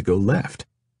effective way to go left?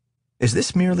 Is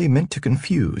this merely meant to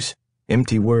confuse,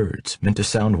 empty words meant to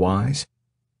sound wise?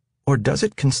 Or does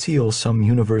it conceal some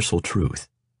universal truth?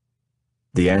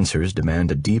 The answers demand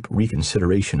a deep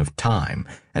reconsideration of time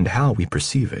and how we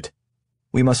perceive it.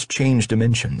 We must change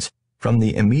dimensions, from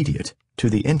the immediate to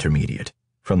the intermediate,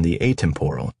 from the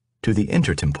atemporal to the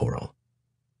intertemporal.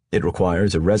 It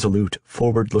requires a resolute,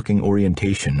 forward-looking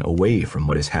orientation away from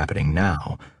what is happening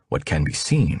now, what can be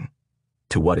seen,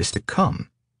 to what is to come,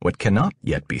 what cannot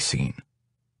yet be seen.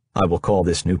 I will call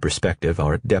this new perspective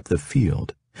our depth of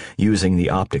field, using the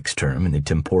optics term in the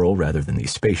temporal rather than the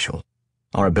spatial,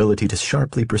 our ability to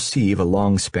sharply perceive a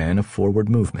long span of forward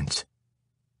movements.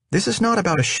 This is not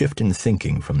about a shift in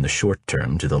thinking from the short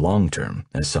term to the long term,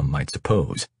 as some might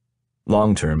suppose.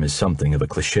 Long term is something of a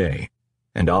cliché,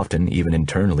 and often even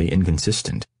internally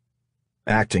inconsistent.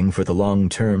 Acting for the long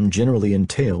term generally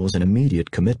entails an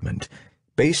immediate commitment,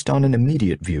 based on an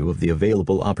immediate view of the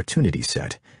available opportunity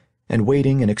set, and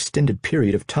waiting an extended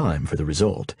period of time for the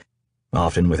result,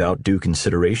 often without due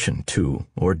consideration to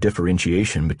or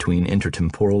differentiation between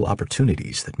intertemporal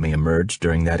opportunities that may emerge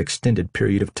during that extended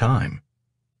period of time.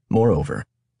 Moreover,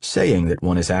 saying that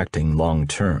one is acting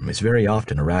long-term is very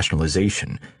often a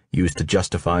rationalization used to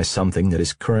justify something that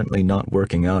is currently not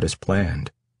working out as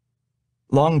planned.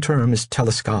 Long-term is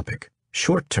telescopic,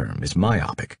 short-term is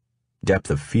myopic.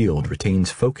 Depth of field retains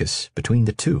focus between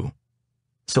the two.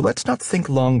 So let's not think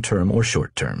long-term or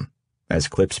short-term. As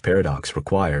Klipp's paradox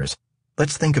requires,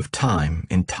 let's think of time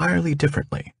entirely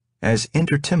differently, as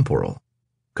intertemporal,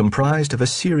 comprised of a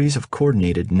series of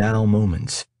coordinated now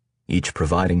moments, each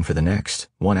providing for the next,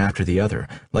 one after the other,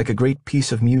 like a great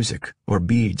piece of music or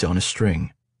beads on a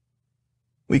string.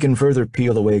 We can further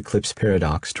peel away Klipp's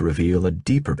paradox to reveal a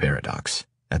deeper paradox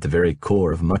at the very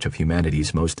core of much of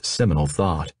humanity's most seminal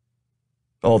thought.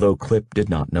 Although Klipp did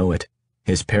not know it,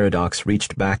 his paradox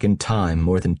reached back in time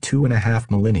more than 2.5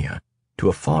 millennia to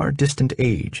a far distant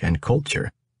age and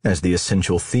culture as the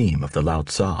essential theme of the Lao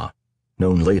Tzu,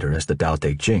 known later as the Tao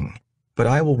Te Ching, but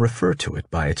I will refer to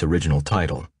it by its original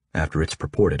title after its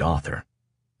purported author,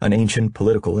 an ancient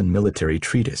political and military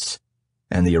treatise,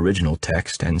 and the original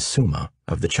text and summa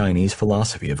of the Chinese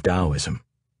philosophy of Taoism.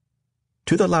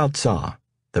 To the Lao Tzu,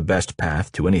 the best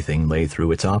path to anything lay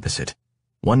through its opposite.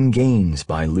 One gains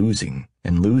by losing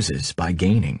and loses by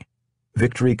gaining.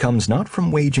 Victory comes not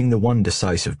from waging the one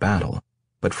decisive battle,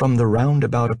 but from the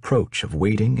roundabout approach of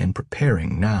waiting and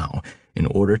preparing now in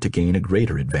order to gain a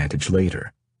greater advantage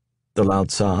later. The Lao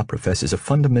Tzu professes a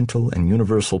fundamental and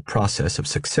universal process of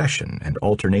succession and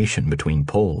alternation between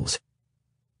poles.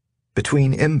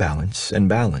 Between imbalance and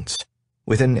balance,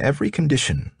 within every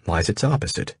condition lies its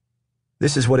opposite.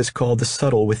 This is what is called the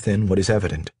subtle within what is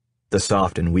evident. The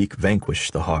soft and weak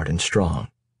vanquish the hard and strong.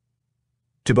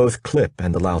 To both Klipp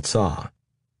and the Lao Tzu,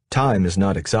 time is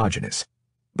not exogenous,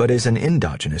 but is an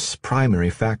endogenous primary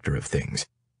factor of things,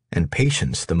 and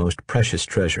patience the most precious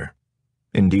treasure.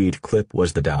 Indeed, Klipp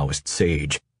was the Daoist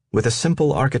sage, with a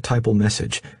simple archetypal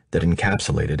message that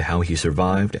encapsulated how he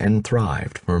survived and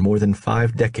thrived for more than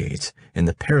 5 decades in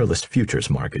the perilous futures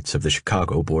markets of the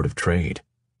Chicago Board of Trade.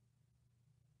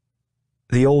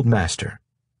 The Old Master.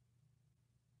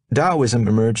 Taoism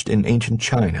emerged in ancient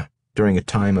China during a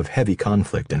time of heavy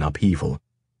conflict and upheaval.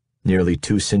 Nearly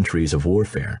 2 centuries of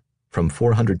warfare, from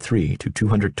 403 to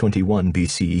 221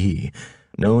 BCE,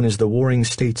 known as the Warring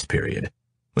States period,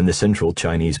 when the central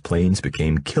Chinese plains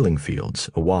became killing fields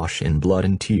awash in blood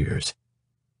and tears.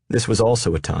 This was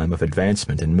also a time of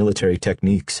advancement in military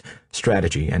techniques,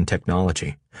 strategy, and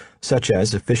technology, such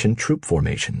as efficient troop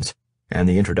formations and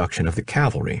the introduction of the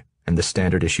cavalry and the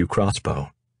standard-issue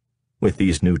crossbow. With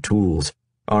these new tools,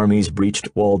 armies breached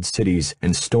walled cities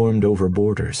and stormed over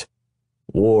borders.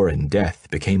 War and death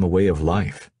became a way of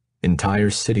life. Entire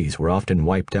cities were often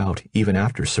wiped out even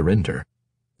after surrender,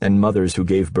 and mothers who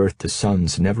gave birth to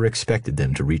sons never expected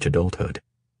them to reach adulthood.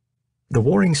 The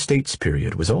Warring States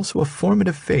period was also a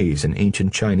formative phase in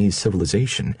ancient Chinese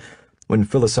civilization, when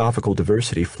philosophical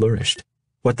diversity flourished,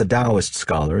 what the Daoist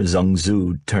scholar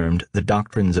Zhengzhu termed the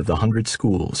doctrines of the 100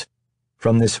 schools.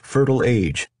 From this fertile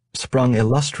age sprung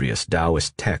illustrious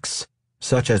Daoist texts,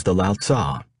 such as the Lao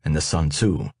Tzu and the Sun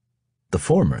Tzu, the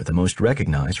former the most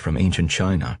recognized from ancient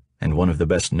China and one of the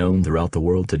best known throughout the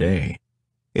world today.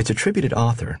 Its attributed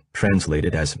author,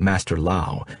 translated as Master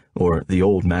Lao, or the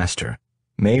Old Master,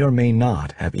 may or may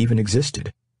not have even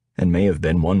existed, and may have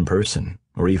been one person,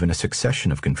 or even a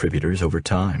succession of contributors over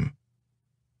time.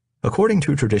 According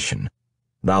to tradition,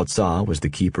 Lao Tzu was the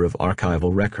keeper of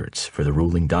archival records for the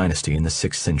ruling dynasty in the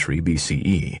 6th century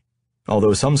BCE,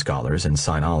 although some scholars and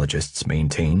sinologists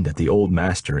maintain that the Old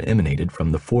Master emanated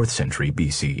from the 4th century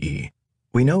BCE.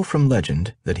 We know from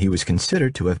legend that he was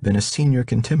considered to have been a senior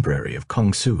contemporary of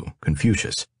Kongsu,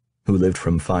 Confucius, who lived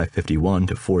from 551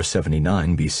 to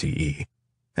 479 BCE,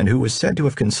 and who was said to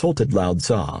have consulted Lao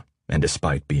Tzu, and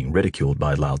despite being ridiculed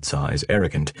by Lao Tzu as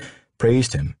arrogant,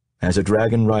 praised him as a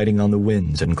dragon riding on the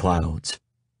winds and clouds.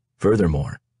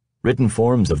 Furthermore, written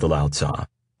forms of the Lao Tzu,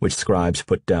 which scribes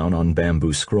put down on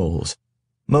bamboo scrolls,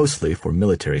 mostly for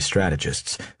military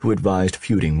strategists who advised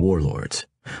feuding warlords,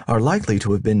 are likely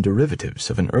to have been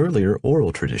derivatives of an earlier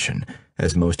oral tradition,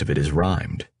 as most of it is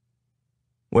rhymed.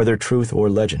 Whether truth or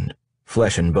legend,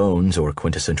 flesh and bones or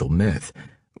quintessential myth,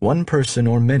 one person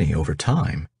or many over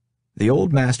time, the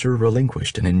Old Master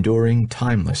relinquished an enduring,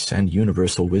 timeless, and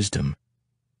universal wisdom.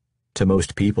 To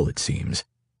most people, it seems,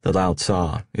 the Lao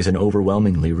Tzu is an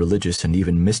overwhelmingly religious and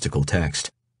even mystical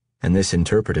text, and this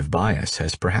interpretive bias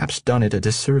has perhaps done it a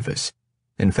disservice.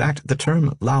 In fact, the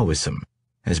term Laoism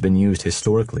has been used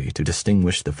historically to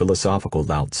distinguish the philosophical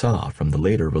Lao Tzu from the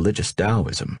later religious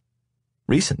Taoism.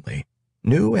 Recently,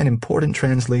 new and important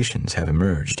translations have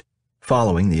emerged,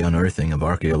 following the unearthing of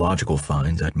archaeological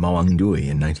finds at Maungdui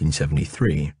in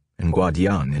 1973 and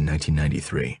Guadian in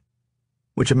 1993.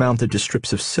 Which amounted to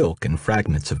strips of silk and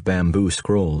fragments of bamboo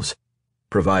scrolls,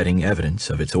 providing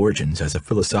evidence of its origins as a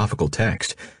philosophical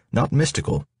text, not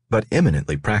mystical, but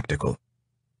eminently practical.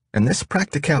 And this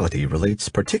practicality relates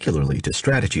particularly to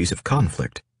strategies of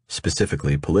conflict,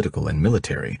 specifically political and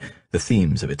military, the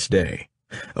themes of its day,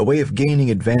 a way of gaining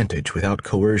advantage without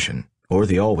coercion, or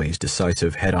the always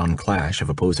decisive head-on clash of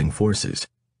opposing forces.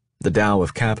 The Tao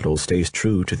of Capital stays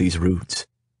true to these roots.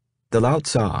 The Lao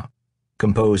Tzu,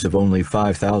 composed of only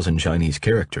 5,000 Chinese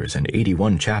characters and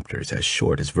 81 chapters as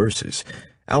short as verses,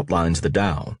 outlines the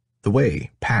Tao, the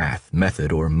way, path,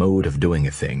 method, or mode of doing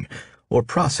a thing, or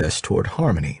process toward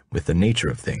harmony with the nature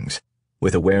of things,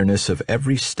 with awareness of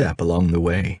every step along the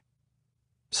way.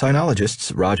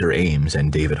 Sinologists Roger Ames and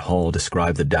David Hall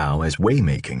describe the Tao as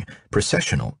waymaking,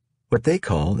 processional, what they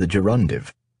call the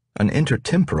gerundive, an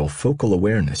intertemporal focal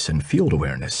awareness and field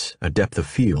awareness, a depth of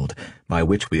field by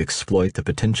which we exploit the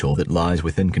potential that lies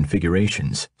within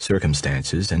configurations,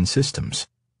 circumstances, and systems.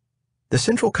 The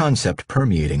central concept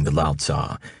permeating the Lao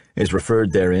Tzu is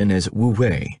referred therein as wu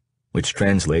wei, which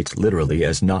translates literally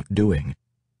as not doing,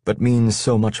 but means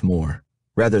so much more.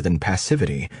 Rather than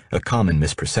passivity, a common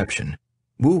misperception,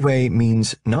 wu wei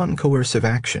means non-coercive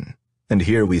action, and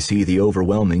here we see the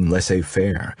overwhelming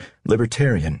laissez-faire,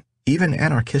 libertarian, even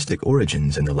anarchistic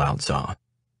origins in the Lao Tzu,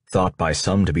 thought by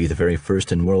some to be the very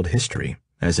first in world history,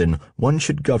 as in one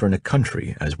should govern a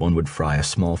country as one would fry a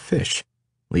small fish,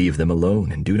 leave them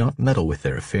alone and do not meddle with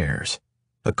their affairs,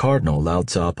 a cardinal Lao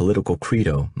Tzu political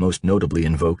credo most notably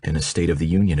invoked in a State of the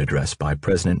Union address by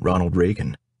President Ronald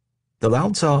Reagan. The Lao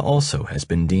Tzu also has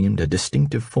been deemed a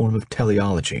distinctive form of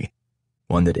teleology,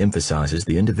 one that emphasizes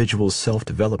the individual's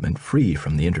self-development free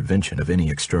from the intervention of any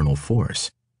external force.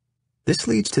 This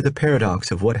leads to the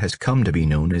paradox of what has come to be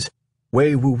known as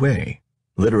wei wu wei,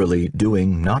 literally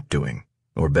doing not doing,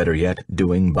 or better yet,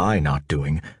 doing by not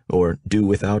doing, or do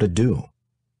without a do.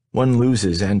 One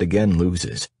loses and again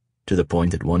loses, to the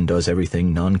point that one does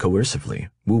everything non-coercively,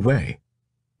 wu wei.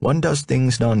 One does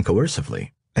things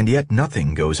non-coercively, and yet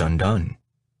nothing goes undone.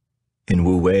 In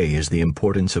wu wei is the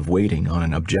importance of waiting on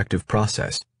an objective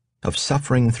process, of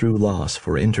suffering through loss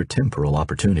for intertemporal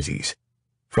opportunities.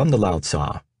 From the Lao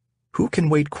Tzu, who can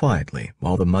wait quietly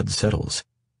while the mud settles?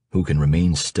 Who can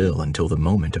remain still until the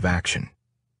moment of action?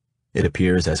 It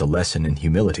appears as a lesson in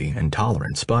humility and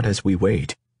tolerance, but as we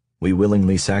wait, we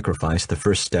willingly sacrifice the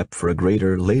first step for a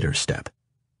greater later step.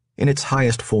 In its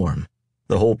highest form,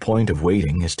 the whole point of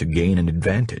waiting is to gain an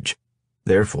advantage.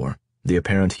 Therefore, the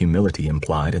apparent humility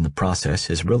implied in the process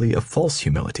is really a false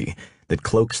humility that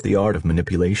cloaks the art of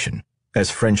manipulation.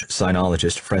 As French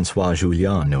sinologist François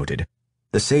Julian noted,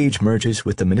 the sage merges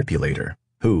with the manipulator,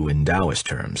 who, in Daoist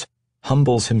terms,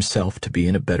 humbles himself to be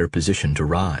in a better position to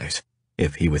rise.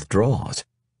 If he withdraws,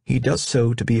 he does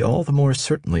so to be all the more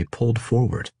certainly pulled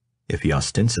forward. If he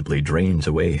ostensibly drains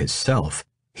away his self,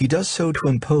 he does so to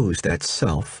impose that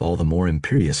self all the more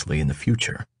imperiously in the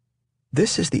future.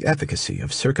 This is the efficacy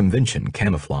of circumvention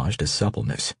camouflaged as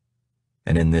suppleness.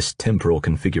 And in this temporal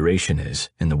configuration is,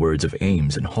 in the words of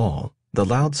Ames and Hall, the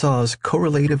Lao Tzu's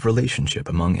correlative relationship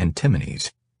among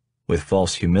antinomies. With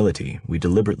false humility, we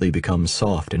deliberately become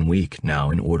soft and weak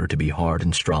now in order to be hard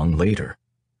and strong later.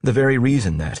 The very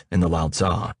reason that, in the Lao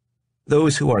Tzu,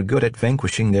 those who are good at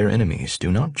vanquishing their enemies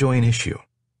do not join issue.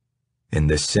 In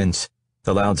this sense,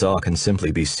 the Lao Tzu can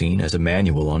simply be seen as a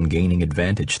manual on gaining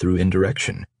advantage through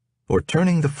indirection, or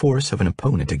turning the force of an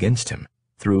opponent against him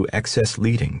through excess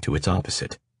leading to its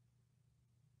opposite.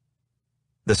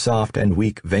 The soft and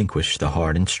weak vanquish the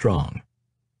hard and strong.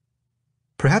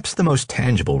 Perhaps the most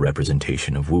tangible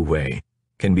representation of wu wei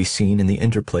can be seen in the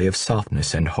interplay of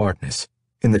softness and hardness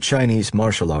in the Chinese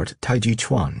martial art Taiji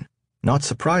Chuan, not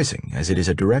surprising as it is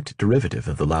a direct derivative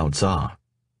of the Lao Tzu.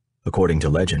 According to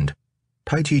legend,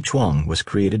 Taiji Chuan was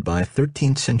created by a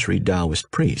 13th century Daoist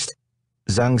priest,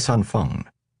 Zhang Sanfeng.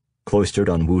 Cloistered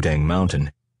on Wudang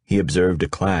Mountain, he observed a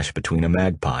clash between a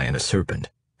magpie and a serpent,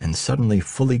 and suddenly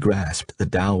fully grasped the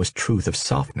Daoist truth of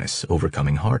softness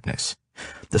overcoming hardness.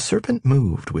 The serpent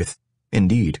moved with,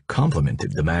 indeed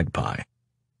complimented the magpie,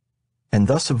 and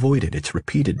thus avoided its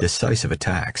repeated decisive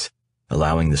attacks,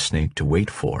 allowing the snake to wait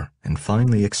for and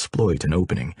finally exploit an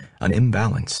opening, an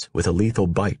imbalance, with a lethal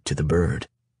bite to the bird.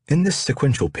 In this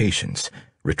sequential patience,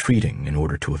 retreating in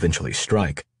order to eventually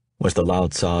strike, was the Lao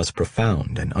Tzu's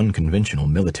profound and unconventional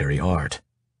military art.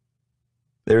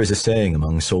 There is a saying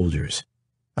among soldiers,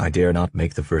 I dare not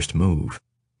make the first move,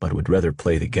 but would rather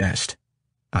play the guest.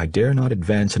 I dare not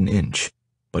advance an inch,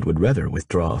 but would rather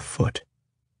withdraw a foot.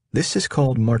 This is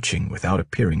called marching without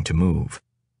appearing to move,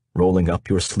 rolling up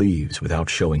your sleeves without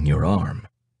showing your arm,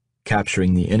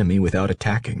 capturing the enemy without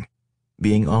attacking,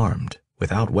 being armed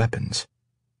without weapons.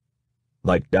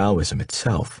 Like Taoism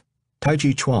itself,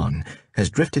 Taiji Chuan has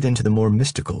drifted into the more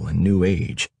mystical and New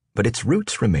Age, but its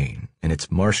roots remain in its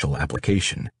martial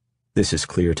application. This is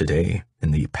clear today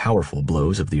in the powerful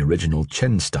blows of the original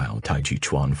Chen-style Taiji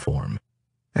Chuan form,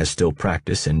 as still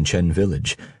practiced in Chen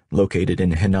Village, located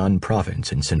in Henan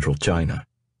Province in central China.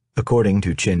 According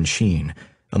to Chen Xin,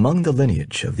 among the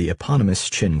lineage of the eponymous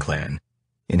Chen clan,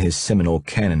 in his seminal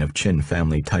canon of Chen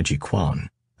family Taiji Quan,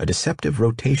 a deceptive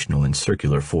rotational and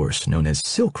circular force known as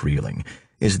silk reeling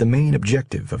is the main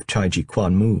objective of Taiji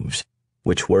Quan moves,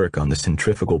 which work on the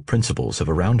centrifugal principles of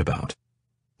a roundabout.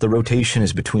 The rotation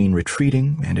is between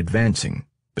retreating and advancing,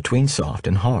 between soft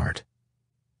and hard.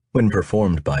 When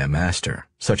performed by a master,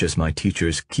 such as my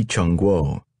teachers Qi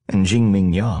Cheng-guo and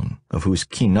Jingming Yang, of whose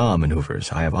Qi-na maneuvers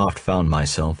I have oft found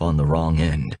myself on the wrong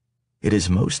end, it is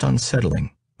most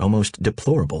unsettling, almost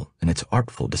deplorable in its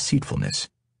artful deceitfulness.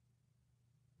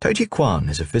 Taiji Quan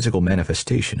is a physical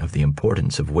manifestation of the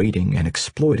importance of waiting and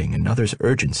exploiting another's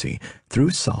urgency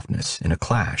through softness in a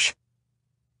clash.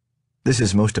 This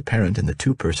is most apparent in the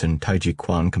two-person Taiji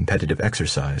Quan competitive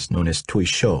exercise known as Tui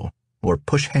Shou, or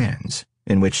push hands,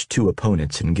 in which two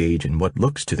opponents engage in what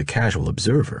looks to the casual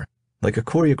observer like a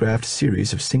choreographed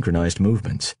series of synchronized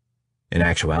movements. In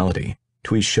actuality,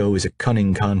 Tui Shou is a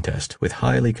cunning contest with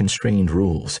highly constrained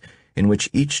rules, in which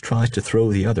each tries to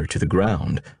throw the other to the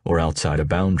ground or outside a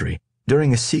boundary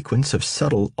during a sequence of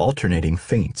subtle alternating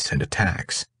feints and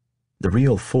attacks. The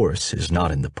real force is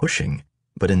not in the pushing,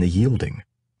 but in the yielding.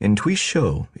 In Tui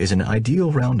Shou is an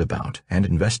ideal roundabout and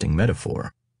investing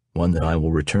metaphor, one that I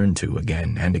will return to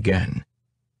again and again.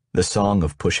 The Song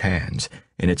of Push Hands,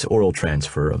 in its oral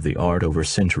transfer of the art over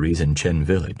centuries in Chen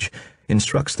Village,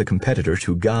 instructs the competitor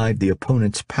to guide the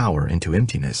opponent's power into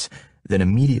emptiness, then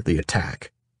immediately attack.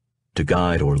 To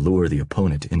guide or lure the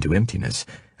opponent into emptiness,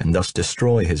 and thus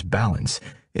destroy his balance,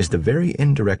 is the very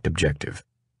indirect objective,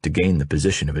 to gain the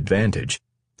position of advantage,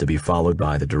 to be followed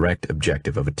by the direct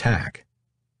objective of attack.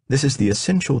 This is the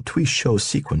essential Tui Shou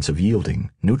sequence of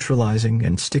yielding, neutralizing,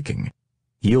 and sticking.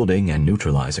 Yielding and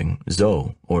neutralizing,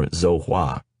 Zhou, or Zhou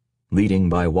Hua, leading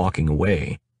by walking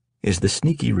away, is the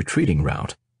sneaky retreating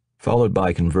route, followed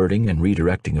by converting and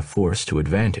redirecting a force to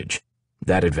advantage.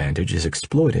 That advantage is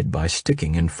exploited by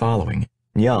sticking and following,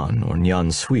 Nian or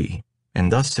Nian Sui,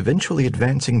 and thus eventually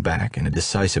advancing back in a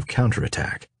decisive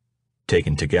counterattack.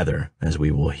 Taken together, as we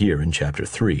will hear in Chapter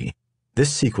 3,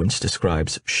 this sequence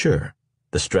describes Shi,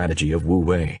 the strategy of Wu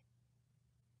Wei.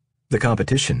 The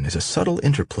competition is a subtle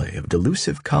interplay of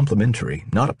delusive complementary,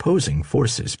 not opposing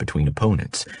forces between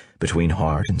opponents, between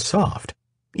hard and soft,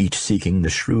 each seeking the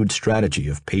shrewd strategy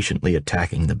of patiently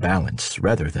attacking the balance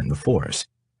rather than the force,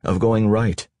 of going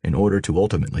right in order to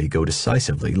ultimately go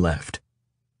decisively left.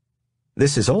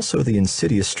 This is also the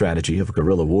insidious strategy of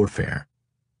guerrilla warfare.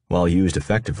 While used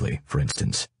effectively, for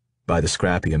instance, by the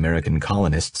scrappy American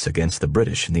colonists against the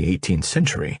British in the 18th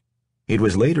century, it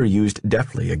was later used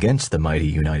deftly against the mighty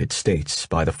United States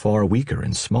by the far weaker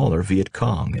and smaller Viet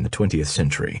Cong in the 20th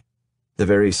century. The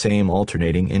very same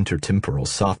alternating intertemporal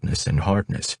softness and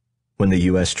hardness. When the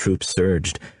U.S. troops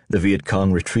surged, the Viet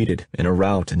Cong retreated in a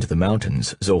rout into the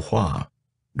mountains, Zhou Hua,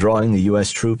 drawing the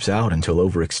U.S. troops out until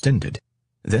overextended.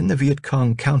 Then the Viet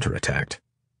Cong counterattacked,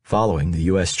 following the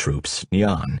U.S. troops,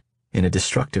 Nian, in a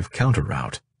destructive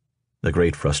counter-rout. The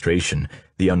great frustration,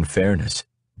 the unfairness,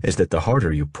 is that the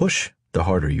harder you push, the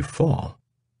harder you fall.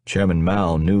 Chairman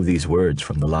Mao knew these words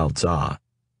from the Lao Tzu.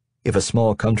 If a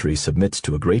small country submits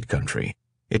to a great country,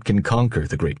 it can conquer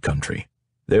the great country.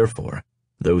 Therefore,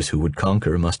 those who would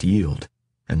conquer must yield,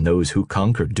 and those who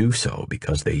conquer do so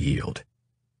because they yield.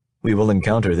 We will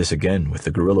encounter this again with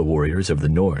the guerrilla warriors of the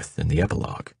North in the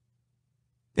epilogue.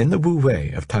 In the Wu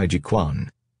Wei of Taiji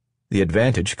Quan, the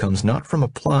advantage comes not from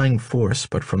applying force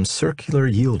but from circular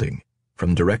yielding,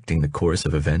 from directing the course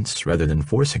of events rather than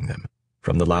forcing them,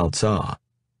 from the Lao Tzu.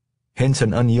 Hence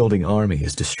an unyielding army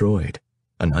is destroyed,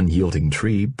 an unyielding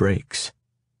tree breaks.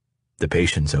 The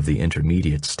patience of the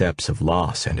intermediate steps of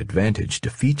loss and advantage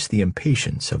defeats the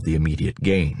impatience of the immediate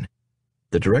gain.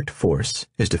 The direct force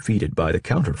is defeated by the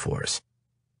counterforce.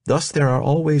 Thus there are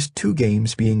always two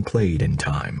games being played in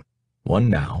time, one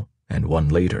now and one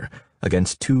later,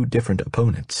 against two different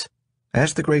opponents.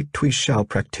 As the great Tui Shou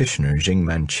practitioner Jing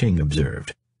Manqing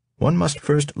observed, one must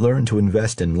first learn to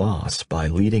invest in loss by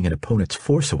leading an opponent's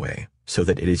force away so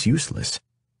that it is useless,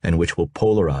 and which will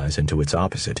polarize into its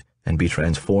opposite and be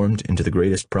transformed into the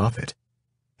greatest profit.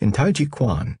 In Taiji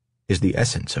Quan is the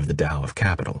essence of the Tao of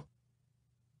capital.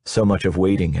 So much of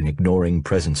waiting and ignoring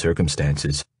present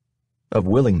circumstances, of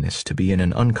willingness to be in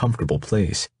an uncomfortable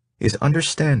place, is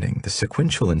understanding the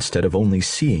sequential instead of only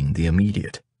seeing the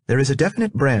immediate. There is a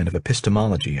definite brand of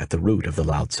epistemology at the root of the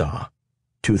Lao Tzu.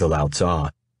 To the Lao Tzu,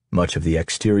 much of the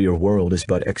exterior world is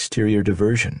but exterior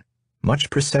diversion. Much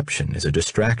perception is a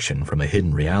distraction from a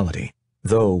hidden reality,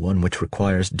 though one which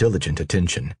requires diligent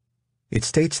attention. It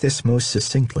states this most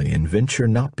succinctly in Venture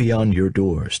not beyond your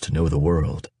doors to know the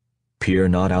world. Peer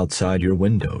not outside your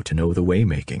window to know the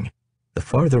way-making. The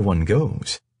farther one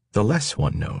goes, the less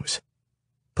one knows.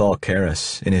 Paul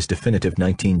Carus, in his definitive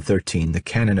 1913 The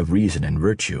Canon of Reason and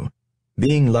Virtue,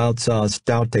 being Lao Tzu's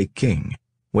Tao Te King,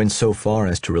 went so far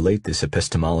as to relate this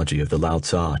epistemology of the Lao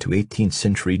Tzu to 18th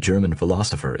century German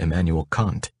philosopher Immanuel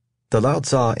Kant. The Lao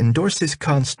Tzu endorses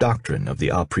Kant's doctrine of the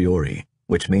a priori,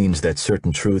 which means that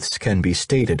certain truths can be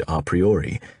stated a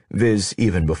priori, viz.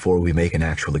 Even before we make an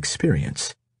actual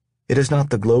experience. It is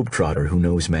not the globetrotter who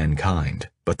knows mankind,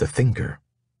 but the thinker.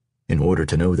 In order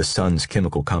to know the sun's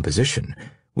chemical composition,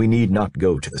 we need not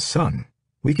go to the sun.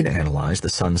 We can analyze the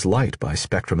sun's light by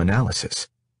spectrum analysis.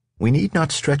 We need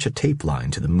not stretch a tape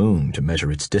line to the moon to measure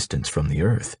its distance from the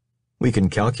Earth. We can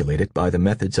calculate it by the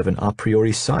methods of an a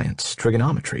priori science,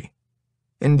 trigonometry.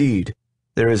 Indeed,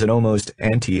 there is an almost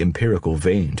anti-empirical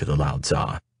vein to the Lao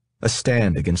Tzu, a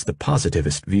stand against the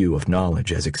positivist view of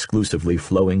knowledge as exclusively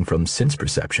flowing from sense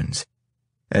perceptions.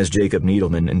 As Jacob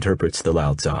Needleman interprets the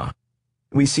Lao Tzu,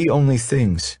 we see only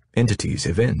things, entities,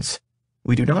 events.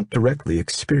 We do not directly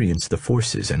experience the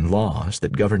forces and laws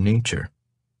that govern nature.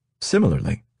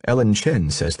 Similarly, Ellen Chen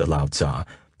says the Lao Tzu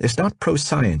is not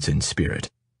pro-science in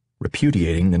spirit.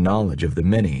 Repudiating the knowledge of the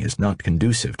many is not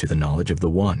conducive to the knowledge of the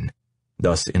one,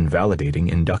 thus invalidating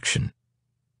induction.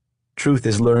 Truth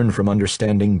is learned from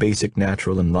understanding basic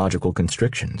natural and logical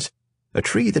constrictions. A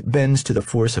tree that bends to the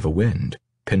force of a wind,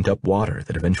 pent-up water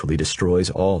that eventually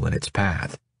destroys all in its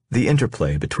path. The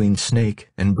interplay between snake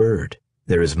and bird.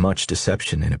 There is much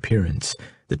deception in appearance,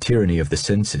 the tyranny of the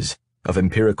senses, of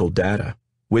empirical data,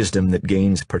 wisdom that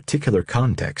gains particular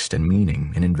context and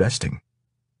meaning in investing.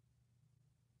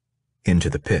 Into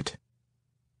the pit.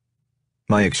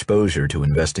 My exposure to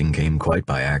investing came quite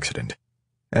by accident.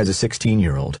 As a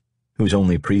 16-year-old, whose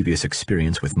only previous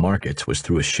experience with markets was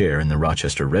through a share in the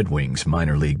Rochester Red Wings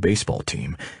minor league baseball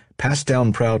team, passed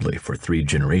down proudly for 3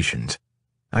 generations,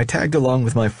 I tagged along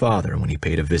with my father when he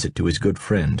paid a visit to his good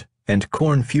friend and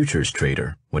corn futures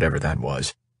trader, whatever that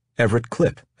was, Everett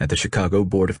Klipp at the Chicago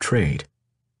Board of Trade.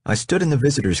 I stood in the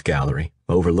visitors' gallery,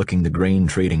 overlooking the grain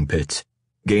trading pits,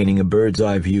 gaining a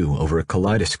bird's-eye view over a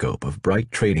kaleidoscope of bright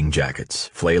trading jackets,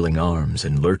 flailing arms,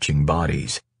 and lurching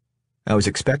bodies. I was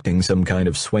expecting some kind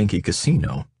of swanky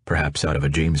casino, perhaps out of a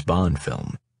James Bond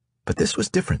film. But this was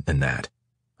different than that.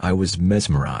 I was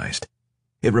mesmerized.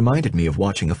 It reminded me of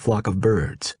watching a flock of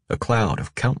birds, a cloud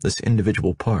of countless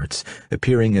individual parts,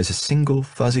 appearing as a single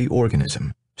fuzzy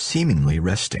organism, seemingly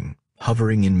resting,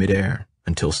 hovering in midair,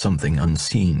 until something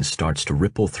unseen starts to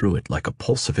ripple through it like a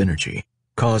pulse of energy,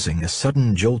 causing a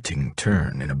sudden jolting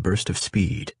turn in a burst of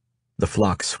speed. The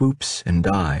flock swoops and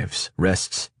dives,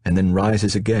 rests, and then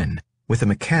rises again, with a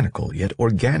mechanical yet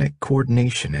organic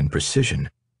coordination and precision,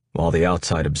 while the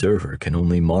outside observer can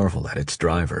only marvel at its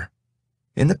driver.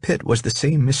 In the pit was the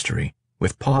same mystery,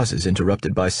 with pauses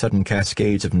interrupted by sudden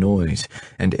cascades of noise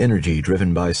and energy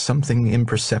driven by something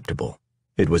imperceptible.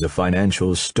 It was a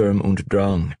financial Sturm und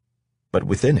Drang, but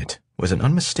within it was an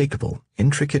unmistakable,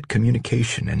 intricate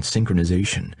communication and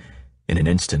synchronization. In an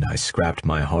instant I scrapped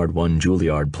my hard-won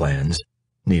Juilliard plans.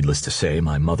 Needless to say,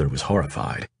 my mother was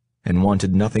horrified, and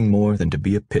wanted nothing more than to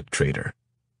be a pit trader.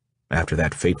 After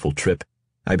that fateful trip,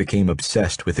 I became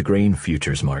obsessed with the grain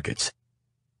futures markets.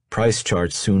 Price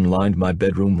charts soon lined my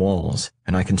bedroom walls,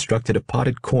 and I constructed a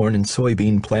potted corn and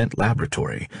soybean plant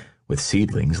laboratory, with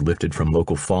seedlings lifted from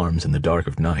local farms in the dark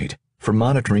of night, for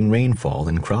monitoring rainfall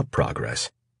and crop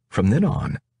progress. From then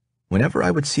on, whenever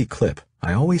I would see Klipp,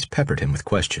 I always peppered him with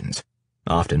questions,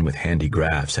 often with handy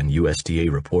graphs and USDA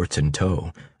reports in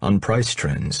tow, on price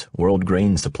trends, world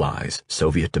grain supplies,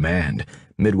 Soviet demand,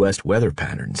 Midwest weather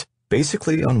patterns,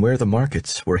 basically on where the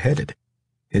markets were headed.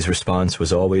 His response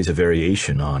was always a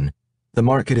variation on, "The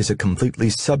market is a completely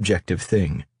subjective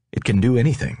thing. It can do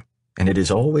anything, and it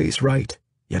is always right,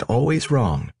 yet always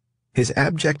wrong." His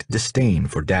abject disdain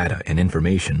for data and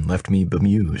information left me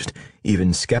bemused,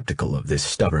 even skeptical of this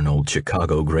stubborn old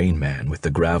Chicago grain man with the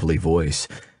gravelly voice,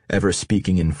 ever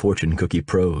speaking in fortune cookie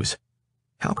prose.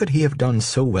 How could he have done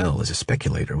so well as a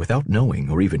speculator without knowing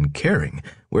or even caring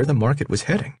where the market was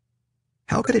heading?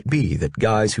 How could it be that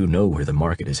guys who know where the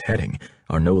market is heading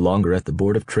are no longer at the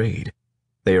Board of Trade?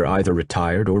 They are either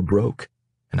retired or broke,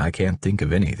 and I can't think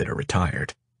of any that are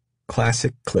retired.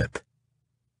 Classic Klipp.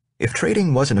 If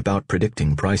trading wasn't about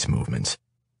predicting price movements,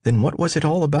 then what was it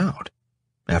all about?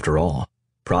 After all,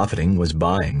 profiting was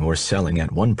buying or selling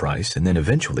at one price and then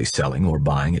eventually selling or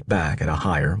buying it back at a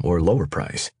higher or lower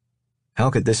price. How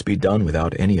could this be done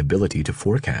without any ability to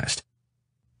forecast?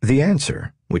 The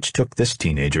answer, which took this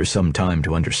teenager some time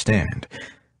to understand,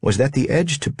 was that the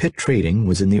edge to pit trading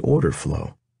was in the order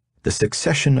flow, the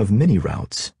succession of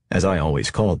mini-routes, as I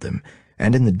always called them,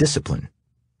 and in the discipline.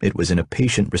 It was in a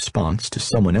patient response to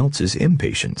someone else's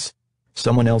impatience,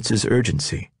 someone else's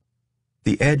urgency.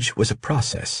 The edge was a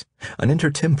process, an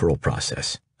intertemporal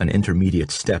process, an intermediate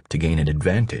step to gain an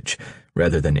advantage,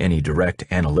 rather than any direct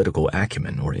analytical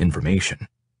acumen or information.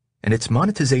 And its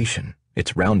monetization,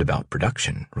 its roundabout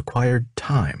production, required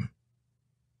time.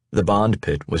 The bond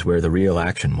pit was where the real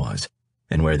action was,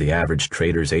 and where the average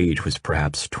trader's age was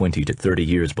perhaps 20 to 30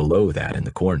 years below that in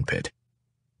the corn pit.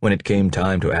 When it came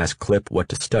time to ask Klipp what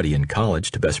to study in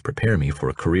college to best prepare me for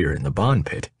a career in the bond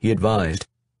pit, he advised,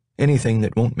 anything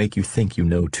that won't make you think you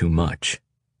know too much.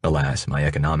 Alas, my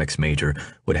economics major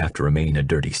would have to remain a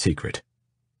dirty secret.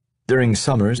 During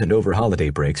summers and over holiday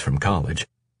breaks from college,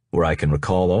 where I can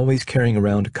recall always carrying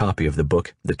around a copy of the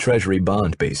book The Treasury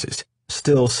Bond Basis,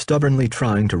 still stubbornly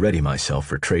trying to ready myself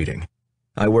for trading,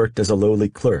 I worked as a lowly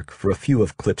clerk for a few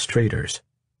of Klipp's traders.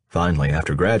 Finally,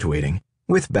 after graduating,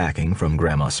 with backing from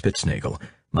Grandma Spitznagel,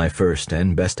 my first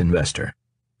and best investor,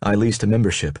 I leased a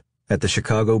membership at the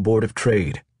Chicago Board of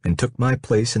Trade and took my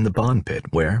place in the bond pit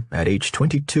where, at age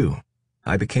 22,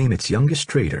 I became its youngest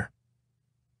trader.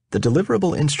 The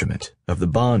deliverable instrument of the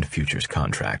bond futures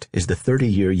contract is the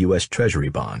 30-year U.S. Treasury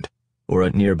bond, or a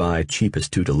nearby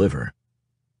cheapest to deliver.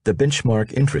 The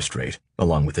benchmark interest rate,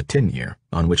 along with the 10-year,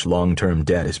 on which long-term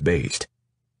debt is based.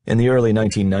 In the early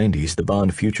 1990s, the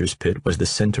bond futures pit was the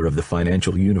center of the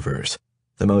financial universe,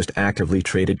 the most actively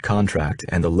traded contract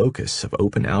and the locus of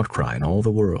open outcry in all the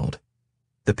world.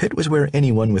 The pit was where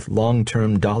anyone with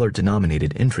long-term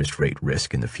dollar-denominated interest rate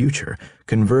risk in the future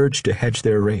converged to hedge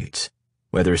their rates,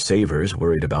 whether savers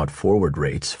worried about forward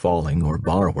rates falling or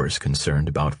borrowers concerned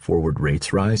about forward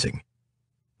rates rising.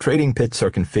 Trading pits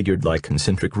are configured like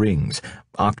concentric rings,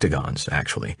 octagons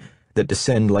actually, that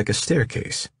descend like a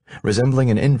staircase,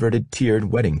 resembling an inverted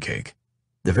tiered wedding cake.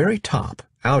 The very top,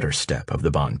 outer step of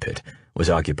the bond pit was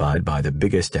occupied by the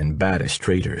biggest and baddest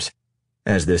traders,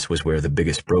 as this was where the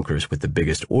biggest brokers with the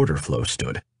biggest order flow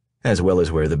stood, as well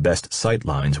as where the best sight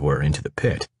lines were into the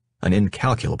pit, an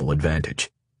incalculable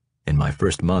advantage. In my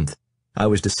first month, I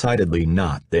was decidedly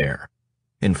not there.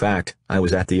 In fact, I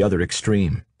was at the other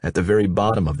extreme, at the very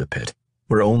bottom of the pit,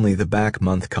 where only the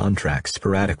back-month contracts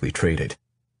sporadically traded.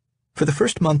 For the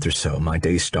first month or so, my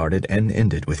day started and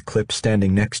ended with Klipp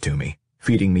standing next to me,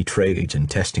 feeding me trades and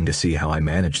testing to see how I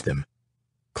managed them.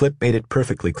 Klipp made it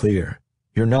perfectly clear,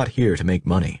 you're not here to make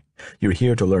money, you're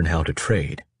here to learn how to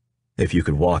trade. If you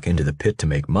could walk into the pit to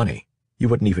make money, you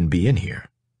wouldn't even be in here.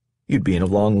 You'd be in a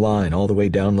long line all the way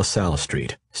down LaSalle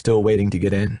Street, still waiting to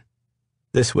get in.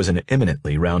 This was an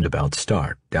eminently roundabout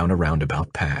start down a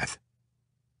roundabout path.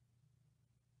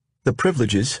 The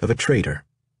privileges of a trader.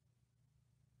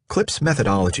 Klipp's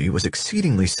methodology was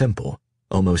exceedingly simple,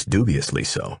 almost dubiously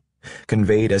so,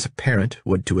 conveyed as a parent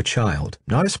would to a child,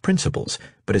 not as principles,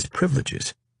 but as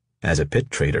privileges. As a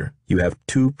pit trader, you have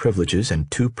two privileges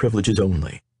and two privileges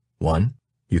only. One,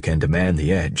 you can demand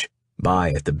the edge,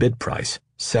 buy at the bid price,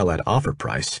 sell at offer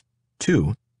price.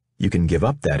 Two, you can give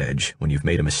up that edge when you've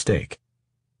made a mistake.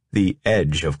 The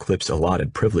edge of Klipp's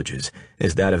allotted privileges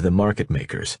is that of the market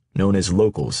makers, known as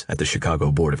locals at the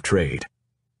Chicago Board of Trade.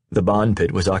 The bond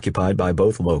pit was occupied by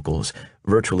both locals,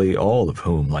 virtually all of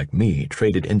whom, like me,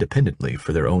 traded independently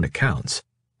for their own accounts,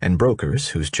 and brokers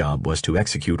whose job was to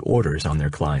execute orders on their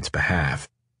clients' behalf.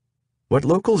 What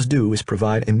locals do is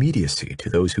provide immediacy to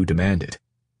those who demand it,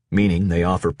 meaning they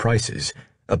offer prices,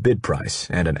 a bid price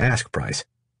and an ask price,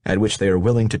 at which they are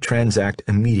willing to transact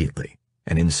immediately,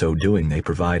 and in so doing they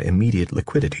provide immediate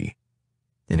liquidity.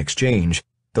 In exchange,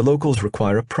 the locals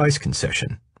require a price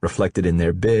concession, reflected in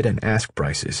their bid and ask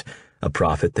prices, a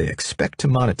profit they expect to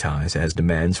monetize as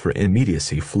demands for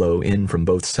immediacy flow in from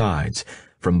both sides,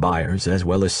 from buyers as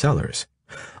well as sellers.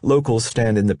 Locals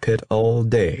stand in the pit all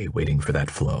day waiting for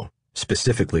that flow,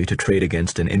 specifically to trade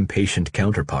against an impatient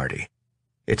counterparty.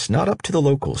 It's not up to the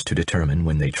locals to determine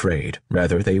when they trade,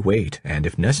 rather they wait and,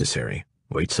 if necessary,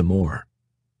 wait some more.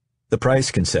 The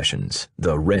price concessions,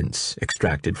 the rents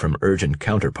extracted from urgent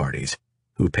counterparties,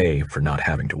 who pay for not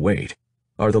having to wait,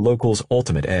 are the local's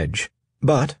ultimate edge.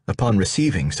 But, upon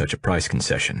receiving such a price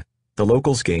concession, the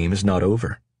local's game is not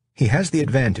over. He has the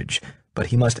advantage, but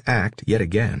he must act yet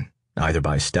again, either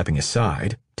by stepping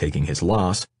aside, taking his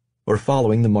loss, or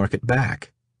following the market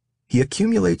back. He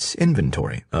accumulates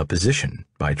inventory, a position,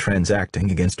 by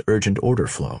transacting against urgent order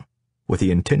flow, with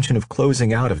the intention of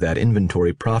closing out of that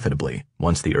inventory profitably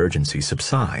once the urgency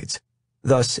subsides.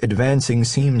 Thus, advancing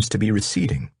seems to be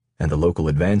receding, and the local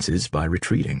advances by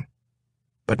retreating.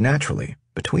 But naturally,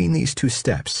 between these two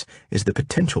steps is the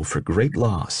potential for great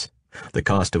loss, the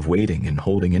cost of waiting and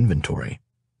holding inventory.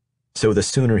 So the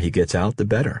sooner he gets out, the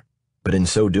better. But in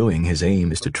so doing, his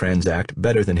aim is to transact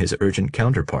better than his urgent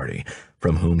counterparty,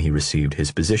 from whom he received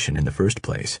his position in the first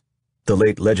place. The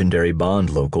late legendary bond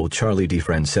local Charlie D.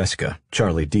 Francesca,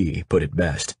 Charlie D., put it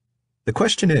best. The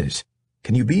question is,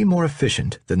 can you be more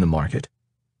efficient than the market?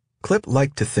 Klipp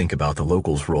liked to think about the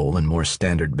local's role in more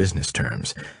standard business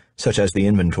terms, such as the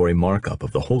inventory markup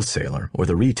of the wholesaler or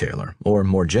the retailer, or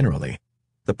more generally,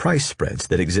 the price spreads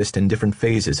that exist in different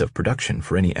phases of production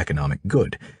for any economic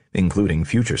good, including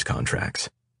futures contracts.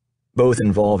 Both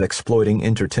involve exploiting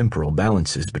intertemporal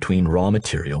balances between raw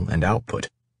material and output,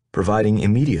 providing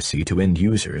immediacy to end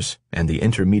users and the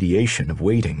intermediation of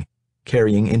waiting,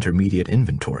 carrying intermediate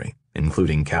inventory,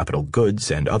 including capital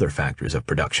goods and other factors of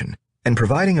production, and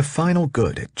providing a final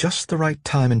good at just the right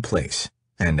time and place.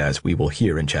 And as we will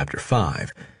hear in Chapter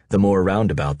 5, the more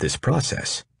roundabout this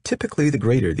process, typically the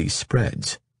greater these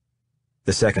spreads.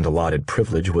 The second allotted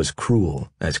privilege was cruel,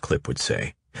 as Klipp would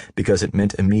say, because it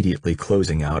meant immediately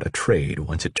closing out a trade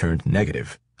once it turned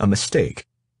negative, a mistake,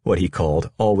 what he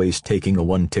called always taking a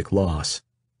one-tick loss.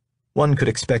 One could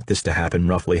expect this to happen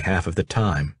roughly half of the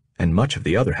time, and much of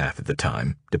the other half of the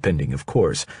time, depending, of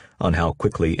course, on how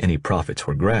quickly any profits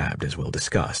were grabbed, as we'll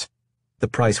discuss. The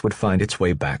price would find its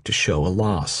way back to show a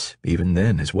loss, even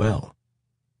then as well.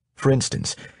 For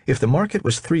instance, if the market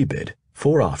was 3-bid,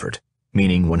 4 offered,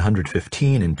 meaning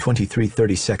 115 and 23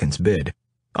 30-seconds bid,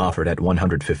 offered at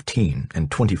 115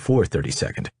 and 24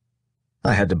 30-second.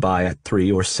 I had to buy at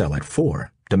 3 or sell at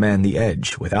 4, demand the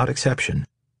edge without exception.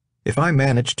 If I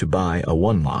managed to buy a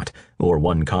 1 lot or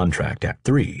 1 contract at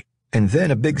 3, and then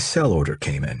a big sell order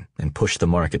came in and pushed the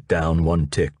market down 1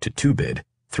 tick to 2-bid,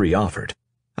 3 offered,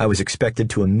 I was expected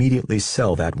to immediately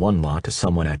sell that 1 lot to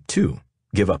someone at 2,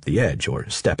 give up the edge or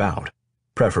step out,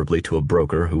 preferably to a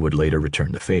broker who would later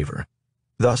return the favor,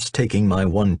 thus taking my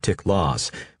 1-tick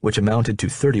loss, which amounted to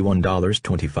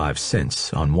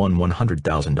 $31.25 on one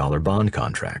 $100,000 bond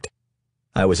contract.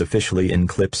 I was officially in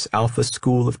Klipp's Alpha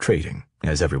School of Trading,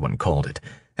 as everyone called it,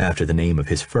 after the name of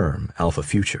his firm, Alpha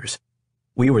Futures.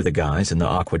 We were the guys in the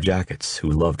aqua jackets who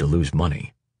loved to lose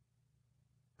money.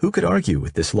 Who could argue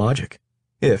with this logic?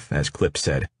 If, as Klipp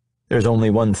said, there's only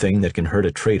one thing that can hurt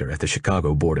a trader at the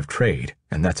Chicago Board of Trade,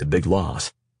 and that's a big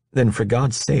loss, then for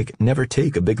God's sake, never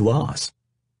take a big loss.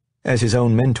 As his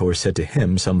own mentor said to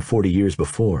him some 40 years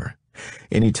before,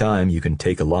 any time you can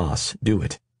take a loss, do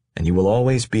it, and you will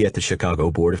always be at the Chicago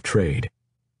Board of Trade.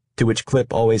 To which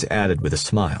Klipp always added with a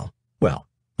smile, well,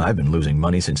 I've been losing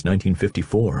money since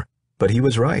 1954, but he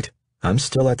was right, I'm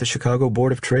still at the Chicago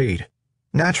Board of Trade.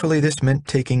 Naturally, this meant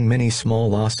taking many small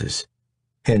losses.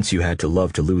 Hence, you had to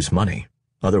love to lose money,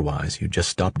 otherwise you'd just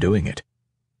stop doing it.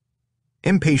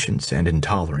 Impatience and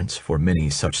intolerance for many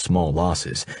such small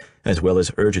losses, as well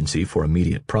as urgency for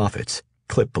immediate profits,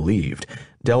 Klipp believed,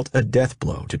 dealt a death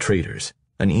blow to traders,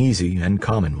 an easy and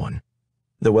common one.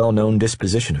 The well-known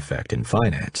disposition effect in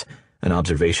finance, an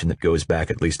observation that goes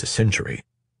back at least a century,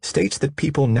 states that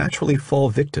people naturally fall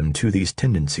victim to these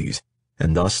tendencies,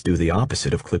 and thus do the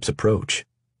opposite of Klipp's approach.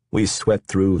 We sweat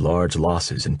through large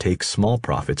losses and take small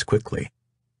profits quickly.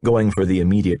 Going for the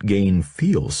immediate gain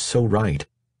feels so right,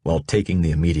 while taking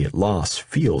the immediate loss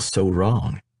feels so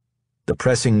wrong. The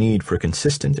pressing need for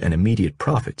consistent and immediate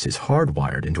profits is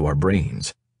hardwired into our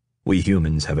brains. We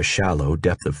humans have a shallow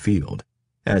depth of field,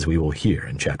 as we will hear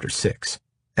in Chapter 6,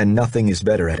 and nothing is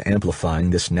better at amplifying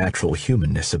this natural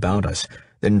humanness about us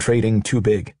than trading too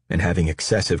big and having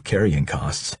excessive carrying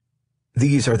costs.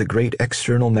 These are the great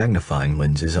external magnifying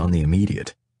lenses on the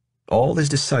immediate. All is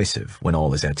decisive when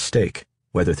all is at stake,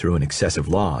 whether through an excessive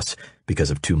loss because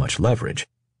of too much leverage,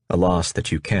 a loss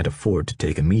that you can't afford to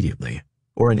take immediately,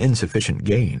 or an insufficient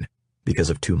gain because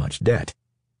of too much debt.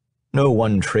 No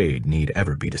one trade need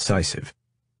ever be decisive.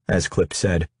 As Klipp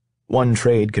said, one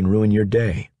trade can ruin your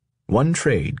day, one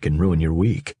trade can ruin your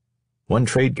week, one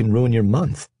trade can ruin your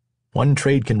month, one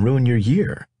trade can ruin your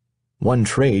year, one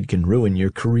trade can ruin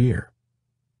your career.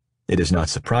 It is not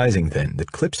surprising, then,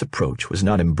 that Klipp's approach was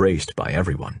not embraced by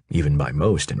everyone, even by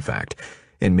most, in fact.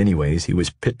 In many ways, he was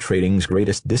pit trading's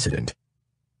greatest dissident.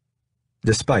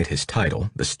 Despite his title,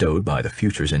 bestowed by the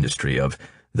futures industry, of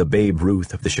the Babe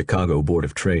Ruth of the Chicago Board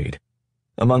of Trade,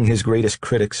 among his greatest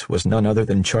critics was none other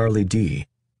than Charlie D.,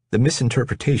 the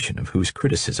misinterpretation of whose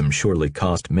criticism surely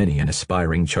cost many an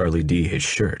aspiring Charlie D. his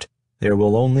shirt. There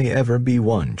will only ever be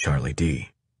one Charlie D.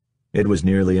 It was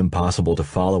nearly impossible to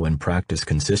follow and practice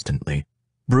consistently.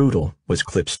 Brutal was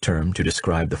Klipp's term to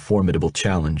describe the formidable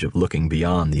challenge of looking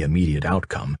beyond the immediate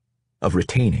outcome, of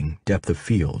retaining depth of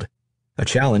field, a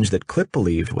challenge that Klipp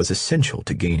believed was essential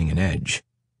to gaining an edge.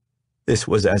 This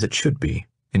was as it should be.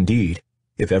 Indeed,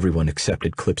 if everyone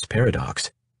accepted Klipp's paradox,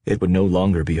 it would no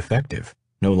longer be effective,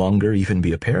 no longer even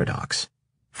be a paradox.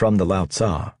 From the Lao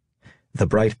Tzu, the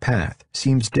bright path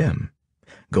seems dim.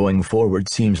 Going forward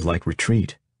seems like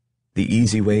retreat. The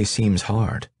easy way seems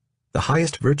hard. The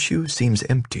highest virtue seems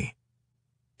empty.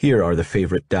 Here are the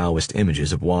favorite Daoist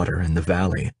images of water in the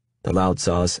valley, the Lao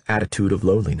Tzu's attitude of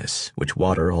lowliness, which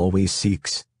water always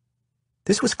seeks.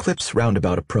 This was Klipp's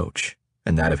roundabout approach,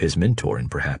 and that of his mentor and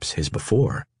perhaps his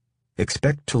before.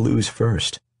 Expect to lose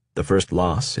first. The first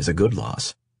loss is a good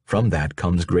loss. From that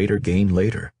comes greater gain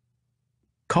later.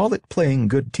 Call it playing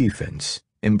good defense,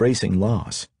 embracing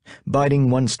loss, biding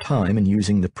one's time and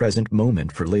using the present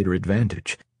moment for later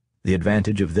advantage, the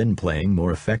advantage of then playing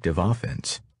more effective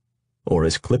offense. Or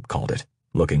as Klipp called it,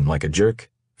 looking like a jerk,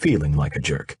 feeling like a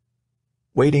jerk.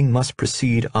 Waiting must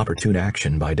precede opportune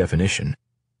action by definition.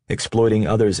 Exploiting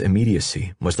others'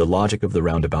 immediacy was the logic of the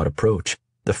roundabout approach,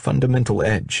 the fundamental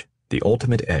edge, the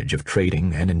ultimate edge of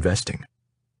trading and investing.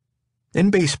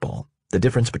 In baseball, the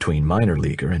difference between minor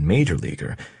leaguer and major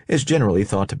leaguer is generally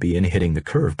thought to be in hitting the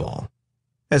curveball,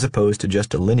 as opposed to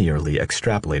just a linearly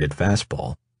extrapolated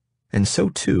fastball, and so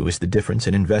too is the difference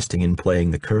in investing in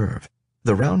playing the curve,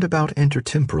 the roundabout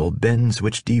intertemporal bends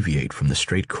which deviate from the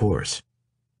straight course.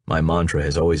 My mantra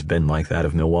has always been like that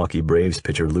of Milwaukee Braves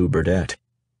pitcher Lou Burdett,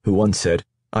 who once said,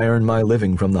 "I earn my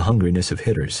living from the hungriness of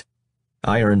hitters.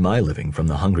 I earn my living from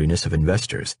the hungriness of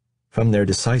investors, from their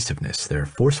decisiveness, their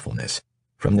forcefulness,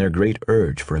 from their great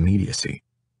urge for immediacy."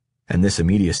 And this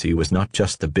immediacy was not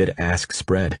just the bid-ask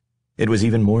spread. It was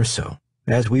even more so,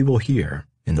 as we will hear,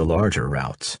 in the larger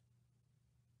routes.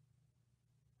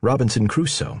 Robinson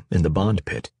Crusoe in the bond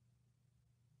pit.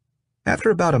 After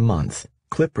about a month,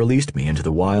 Klipp released me into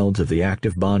the wilds of the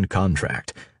active bond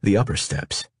contract, the upper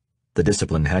steps. The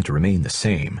discipline had to remain the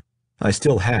same. I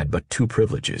still had but two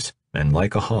privileges, and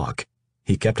like a hawk,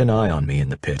 he kept an eye on me in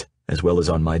the pit, as well as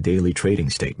on my daily trading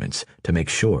statements, to make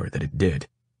sure that it did.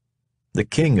 The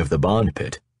king of the bond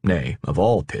pit, nay, of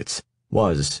all pits,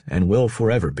 was, and will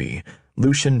forever be,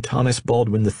 Lucian Thomas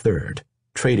Baldwin III,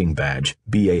 trading badge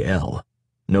BAL,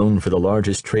 known for the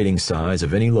largest trading size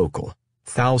of any local,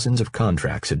 thousands of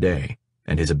contracts a day,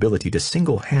 and his ability to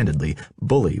single-handedly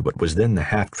bully what was then the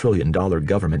 $500 billion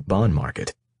government bond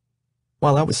market.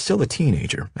 While I was still a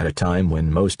teenager, at a time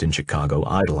when most in Chicago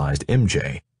idolized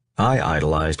MJ, I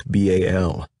idolized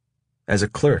BAL. As a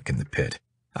clerk in the pit,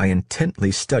 I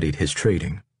intently studied his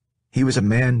trading. He was a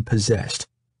man possessed,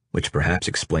 which perhaps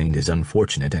explained his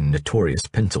unfortunate and notorious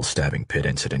pencil-stabbing pit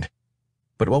incident.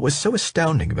 But what was so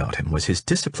astounding about him was his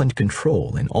disciplined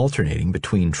control in alternating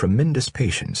between tremendous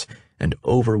patience and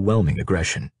overwhelming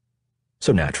aggression.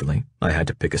 So naturally, I had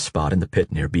to pick a spot in the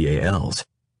pit near BAL's.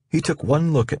 He took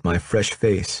one look at my fresh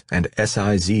face and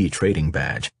SIZ trading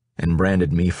badge and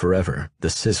branded me forever the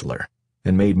Sizzler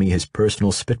and made me his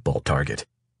personal spitball target.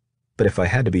 But if I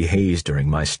had to be hazed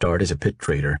during my start as a pit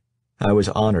trader, I was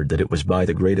honored that it was by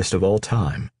the greatest of all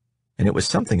time, and it was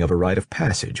something of a rite of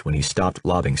passage when he stopped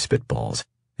lobbing spitballs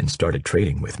and started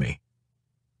trading with me.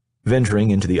 Venturing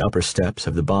into the upper steps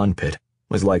of the bond pit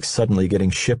was like suddenly getting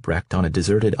shipwrecked on a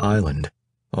deserted island,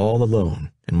 all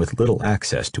alone and with little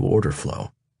access to order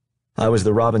flow. I was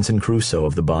the Robinson Crusoe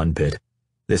of the bond pit,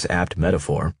 this apt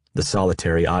metaphor, the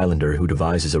solitary islander who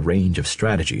devises a range of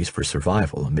strategies for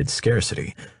survival amid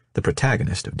scarcity, the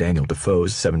protagonist of Daniel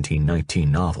Defoe's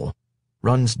 1719 novel,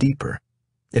 runs deeper.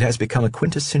 It has become a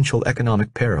quintessential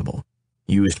economic parable,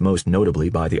 used most notably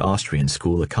by the Austrian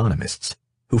school economists,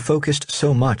 who focused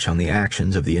so much on the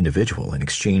actions of the individual in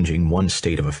exchanging one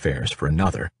state of affairs for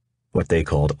another, what they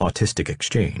called autistic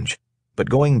exchange, but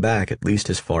going back at least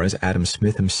as far as Adam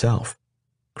Smith himself.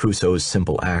 Crusoe's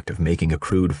simple act of making a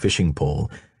crude fishing pole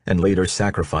and later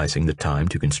sacrificing the time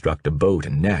to construct a boat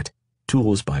and net,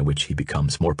 tools by which he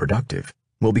becomes more productive,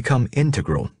 will become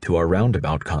integral to our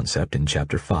roundabout concept in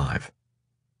Chapter 5.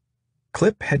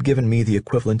 Klipp had given me the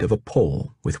equivalent of a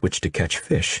pole with which to catch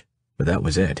fish, but that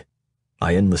was it.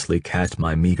 I endlessly cast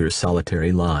my meager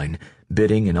solitary line,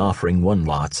 bidding and offering one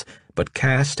lots, but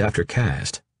cast after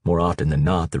cast, more often than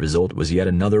not the result was yet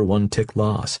another one-tick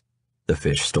loss. The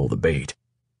fish stole the bait.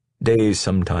 Days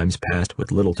sometimes passed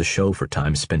with little to show for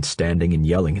time spent standing and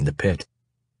yelling in the pit.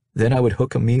 Then I would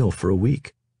hook a meal for a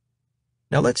week.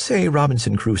 Now let's say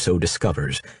Robinson Crusoe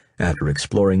discovers, after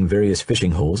exploring various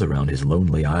fishing holes around his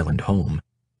lonely island home,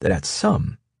 that at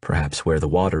some, perhaps where the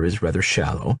water is rather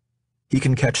shallow, he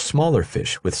can catch smaller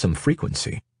fish with some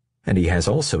frequency, and he has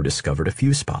also discovered a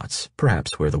few spots,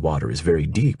 perhaps where the water is very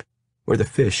deep, where the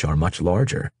fish are much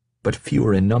larger, but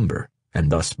fewer in number, and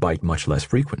thus bite much less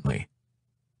frequently.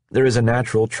 There is a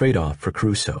natural trade-off for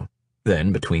Crusoe,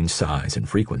 then, between size and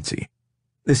frequency.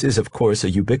 This is, of course, a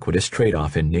ubiquitous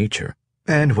trade-off in nature,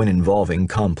 and when involving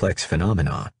complex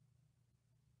phenomena,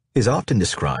 is often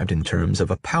described in terms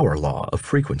of a power law of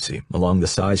frequency along the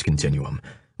size continuum,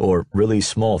 or really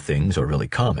small things are really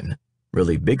common,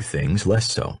 really big things less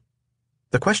so.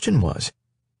 The question was,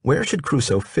 where should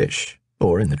Crusoe fish,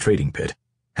 or in the trading pit,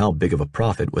 how big of a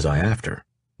profit was I after,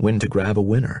 when to grab a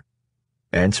winner?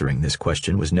 Answering this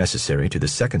question was necessary to the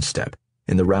second step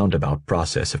in the roundabout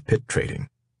process of pit trading.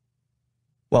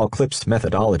 While Klipp's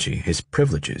methodology, his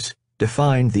privileges,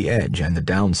 defined the edge and the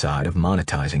downside of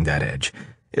monetizing that edge,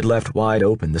 it left wide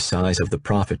open the size of the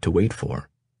profit to wait for.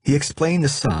 He explained the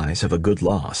size of a good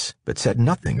loss, but said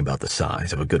nothing about the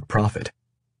size of a good profit.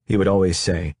 He would always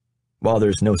say, "While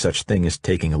there's no such thing as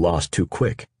taking a loss too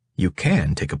quick, you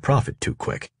can take a profit too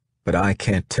quick, but I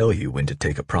can't tell you when to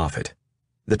take a profit."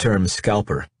 The term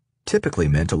scalper typically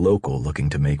meant a local looking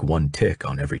to make one tick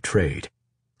on every trade.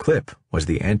 Klipp was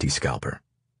the anti-scalper.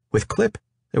 With Klipp,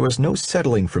 there was no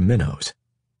settling for minnows.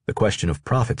 The question of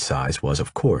profit size was,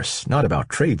 of course, not about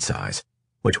trade size,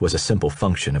 which was a simple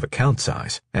function of account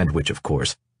size, and which, of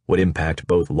course, would impact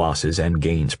both losses and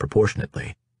gains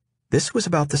proportionately. This was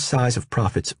about the size of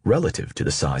profits relative to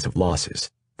the size of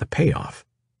losses, the payoff.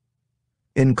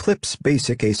 In Klipp's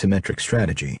basic asymmetric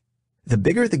strategy, the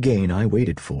bigger the gain I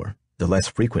waited for, the less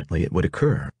frequently it would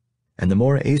occur, and the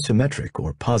more asymmetric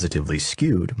or positively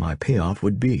skewed my payoff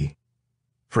would be.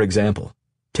 For example,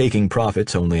 taking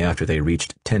profits only after they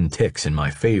reached 10 ticks in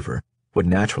my favor would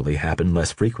naturally happen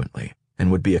less frequently and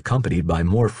would be accompanied by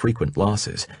more frequent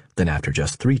losses than after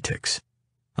just 3 ticks.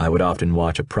 I would often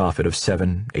watch a profit of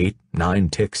 7, 8, 9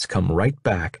 ticks come right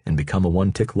back and become a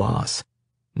 1-tick loss.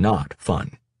 Not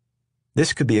fun.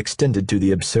 This could be extended to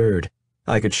the absurd.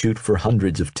 I could shoot for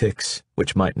hundreds of ticks,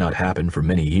 which might not happen for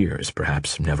many years,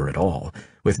 perhaps never at all,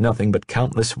 with nothing but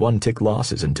countless 1-tick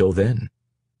losses until then.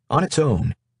 On its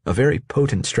own, a very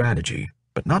potent strategy,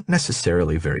 but not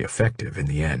necessarily very effective in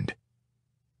the end.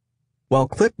 While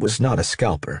Klipp was not a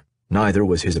scalper, neither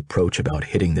was his approach about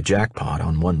hitting the jackpot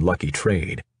on one lucky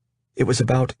trade. It was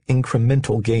about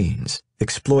incremental gains,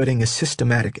 exploiting a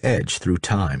systematic edge through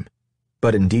time.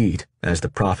 But indeed, as the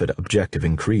profit objective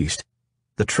increased,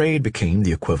 the trade became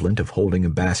the equivalent of holding a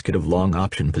basket of long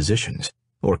option positions,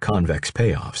 or convex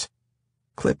payoffs.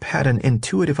 Klipp had an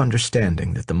intuitive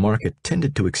understanding that the market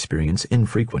tended to experience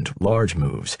infrequent large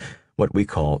moves, what we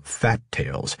call fat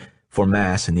tails, for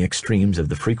mass in the extremes of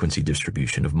the frequency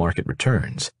distribution of market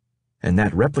returns, and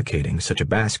that replicating such a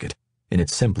basket, in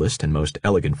its simplest and most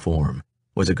elegant form,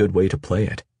 was a good way to play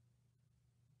it.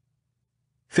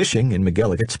 Fishing in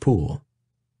McGilligut's pool.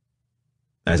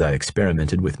 As I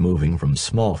experimented with moving from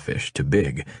small fish to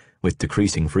big, with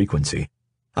decreasing frequency,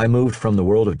 I moved from the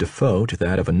world of Defoe to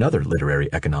that of another literary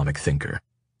economic thinker,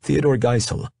 Theodore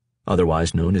Geisel,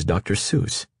 otherwise known as Dr.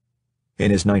 Seuss. In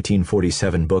his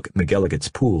 1947 book McGilligut's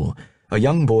Pool, a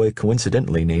young boy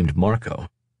coincidentally named Marco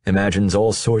imagines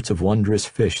all sorts of wondrous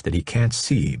fish that he can't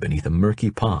see beneath a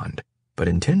murky pond, but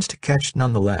intends to catch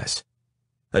nonetheless.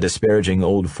 A disparaging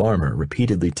old farmer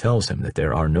repeatedly tells him that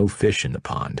there are no fish in the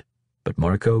pond, but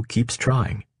Marco keeps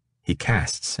trying. He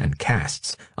casts and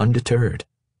casts, undeterred.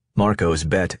 Marco's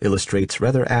bet illustrates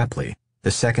rather aptly the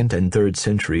 2nd and 3rd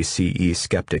century CE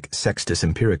skeptic Sextus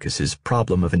Empiricus's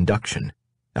problem of induction,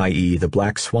 i.e. the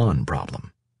black swan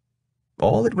problem.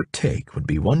 All it would take would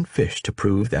be one fish to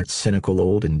prove that cynical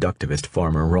old inductivist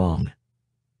farmer wrong.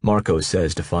 Marco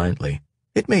says defiantly,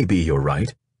 "It may be you're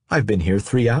right. I've been here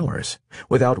 3 hours,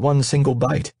 without one single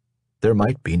bite. There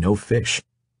might be no fish.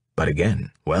 But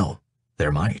again, well,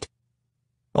 there might."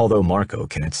 Although Marco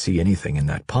can't see anything in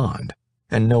that pond,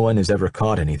 and no one has ever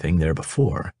caught anything there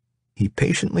before, he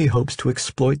patiently hopes to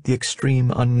exploit the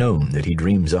extreme unknown that he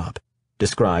dreams up,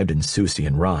 described in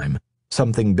Seussian rhyme,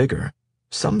 something bigger,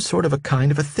 some sort of a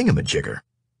kind of a thingamajigger,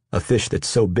 a fish that's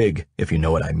so big, if you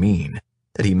know what I mean,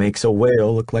 that he makes a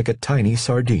whale look like a tiny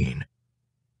sardine.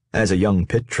 As a young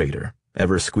pit trader,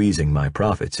 ever squeezing my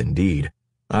profits indeed,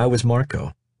 I was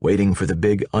Marco, waiting for the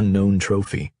big unknown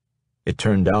trophy. It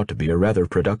turned out to be a rather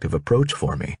productive approach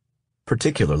for me,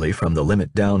 particularly from the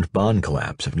limit-downed bond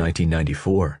collapse of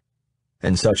 1994.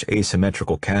 And such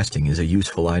asymmetrical casting is a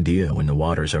useful idea when the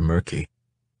waters are murky,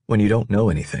 when you don't know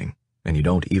anything, and you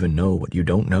don't even know what you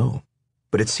don't know.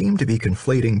 But it seemed to be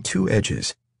conflating 2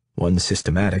 edges, one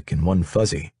systematic and one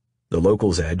fuzzy, the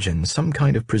local's edge and some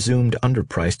kind of presumed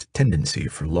underpriced tendency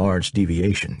for large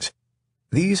deviations.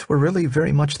 These were really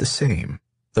very much the same,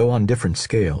 though on different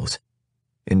scales.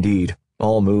 Indeed,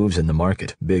 all moves in the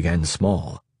market, big and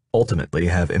small, ultimately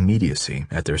have immediacy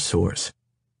at their source.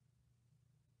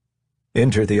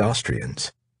 Enter the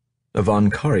Austrians. A von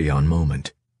Karajan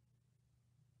moment.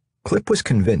 Klipp was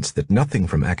convinced that nothing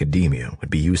from academia would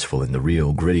be useful in the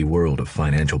real gritty world of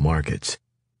financial markets,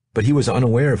 but he was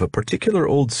unaware of a particular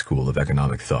old school of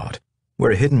economic thought,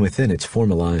 where hidden within its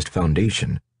formalized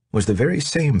foundation was the very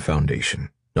same foundation,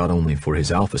 not only for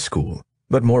his Alpha School,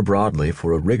 but more broadly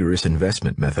for a rigorous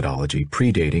investment methodology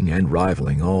predating and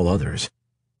rivaling all others.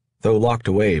 though locked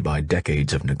away by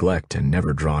decades of neglect and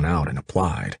never drawn out and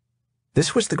applied.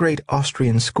 This was the great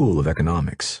Austrian school of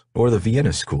economics, or the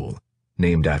Vienna School,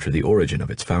 named after the origin of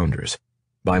its founders,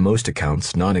 by most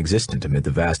accounts non-existent amid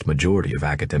the vast majority of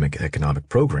academic economic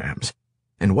programs.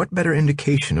 And what better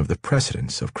indication of the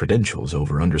precedence of credentials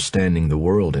over understanding the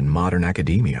world in modern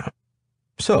academia?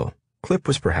 So, Klipp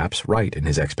was perhaps right in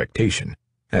his expectation,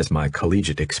 as my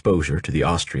collegiate exposure to the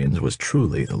Austrians was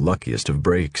truly the luckiest of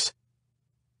breaks.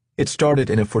 It started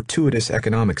in a fortuitous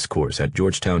economics course at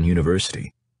Georgetown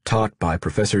University, taught by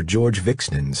Professor George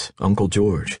Vixnan's Uncle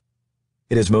George.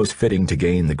 It is most fitting to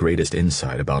gain the greatest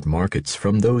insight about markets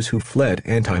from those who fled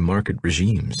anti-market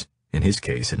regimes, in his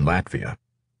case in Latvia.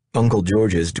 Uncle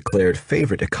George's declared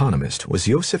favorite economist was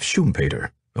Josef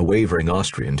Schumpeter, a wavering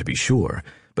Austrian to be sure,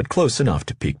 but close enough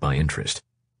to pique my interest.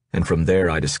 And from there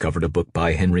I discovered a book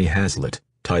by Henry Hazlitt,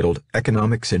 titled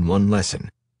Economics in One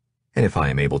Lesson. And if I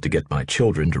am able to get my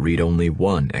children to read only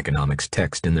one economics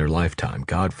text in their lifetime,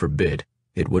 God forbid,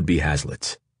 it would be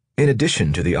Hazlitt's. In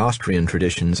addition to the Austrian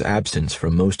tradition's absence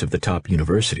from most of the top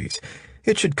universities,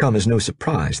 it should come as no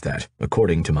surprise that,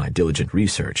 according to my diligent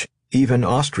research, even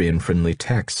Austrian-friendly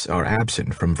texts are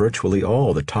absent from virtually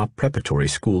all the top preparatory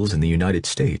schools in the United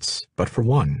States, but for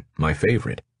one, my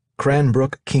favorite,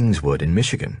 Cranbrook Kingswood in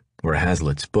Michigan, where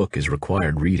Hazlitt's book is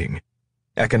required reading.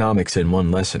 Economics in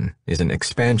One Lesson is an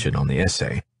expansion on the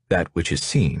essay, That Which is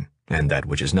Seen and That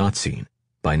Which is Not Seen,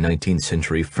 by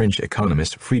 19th-century French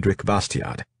economist Friedrich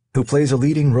Bastiat, who plays a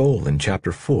leading role in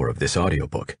Chapter 4 of this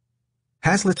audiobook.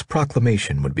 Hazlitt's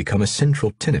proclamation would become a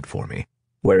central tenet for me,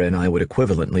 wherein I would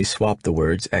equivalently swap the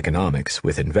words economics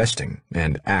with investing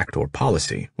and act or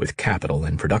policy with capital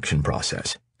and production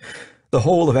process. The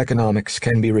whole of economics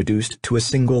can be reduced to a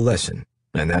single lesson,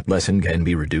 and that lesson can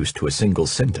be reduced to a single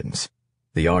sentence.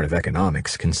 The art of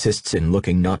economics consists in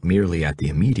looking not merely at the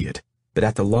immediate, but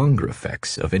at the longer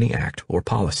effects of any act or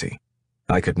policy.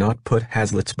 I could not put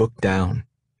Hazlitt's book down,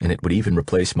 and it would even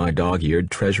replace my dog-eared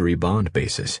Treasury bond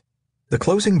basis. The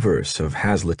closing verse of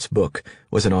Hazlitt's book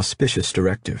was an auspicious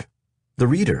directive. The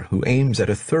reader who aims at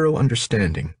a thorough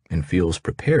understanding and feels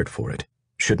prepared for it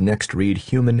should next read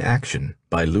Human Action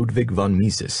by Ludwig von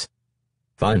Mises.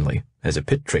 Finally, as a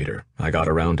pit trader, I got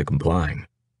around to complying.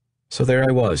 So there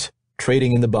I was,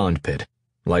 trading in the bond pit,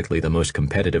 likely the most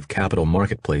competitive capital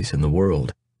marketplace in the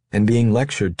world, and being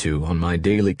lectured to on my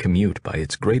daily commute by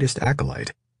its greatest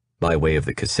acolyte, by way of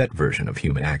the cassette version of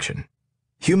Human Action.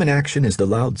 Human Action is the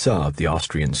Lao Tzu of the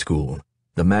Austrian school,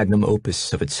 the magnum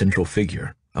opus of its central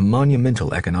figure, a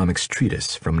monumental economics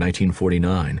treatise from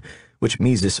 1949, which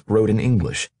Mises wrote in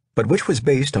English, but which was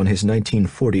based on his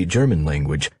 1940 German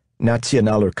language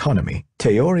Nationalökonomie,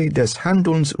 Theorie des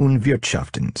Handelns und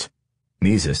Wirtschaftens.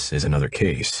 Mises is another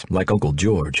case, like Uncle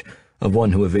George, of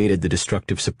one who evaded the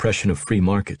destructive suppression of free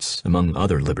markets, among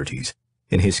other liberties,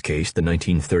 in his case the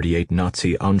 1938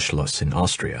 Nazi Anschluss in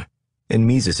Austria. In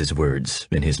Mises's words,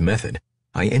 in his method,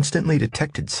 I instantly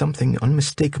detected something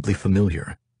unmistakably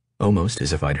familiar, almost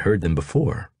as if I'd heard them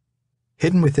before.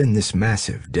 Hidden within this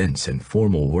massive, dense, and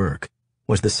formal work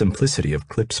was the simplicity of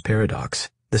Klipp's paradox,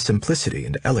 the simplicity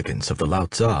and elegance of the Lao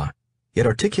Tzu, yet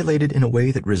articulated in a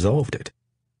way that resolved it.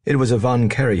 It was a von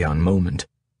Karajan moment,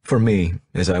 for me,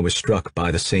 as I was struck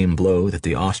by the same blow that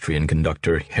the Austrian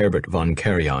conductor Herbert von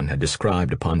Karajan had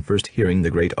described upon first hearing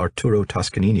the great Arturo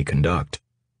Toscanini conduct.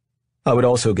 I would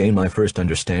also gain my first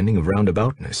understanding of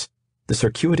roundaboutness, the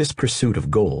circuitous pursuit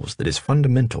of goals that is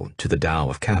fundamental to the Tao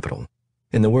of capital.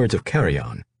 In the words of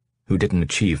Karajan, who didn't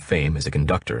achieve fame as a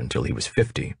conductor until he was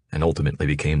 50 and ultimately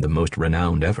became the most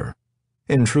renowned ever.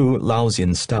 In true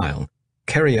Lausian style,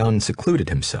 Karajan secluded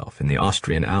himself in the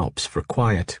Austrian Alps for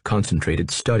quiet,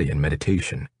 concentrated study and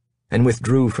meditation, and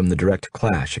withdrew from the direct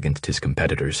clash against his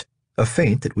competitors, a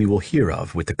feint that we will hear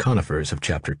of with the conifers of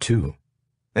Chapter 2.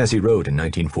 As he wrote in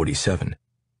 1947,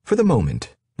 "For the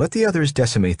moment, let the others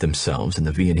decimate themselves in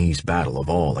the Viennese battle of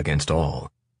all against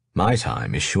all. My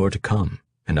time is sure to come,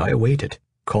 and I await it,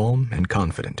 calm and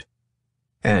confident."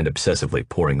 And obsessively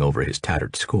poring over his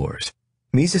tattered scores,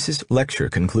 Mises's lecture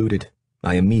concluded.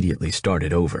 I immediately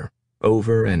started over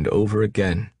and over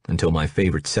again, until my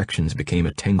favorite sections became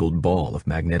a tangled ball of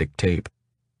magnetic tape.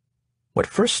 What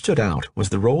first stood out was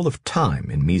the role of time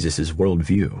in Mises's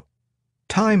worldview.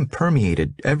 Time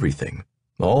permeated everything.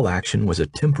 All action was a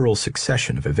temporal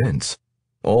succession of events,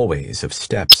 always of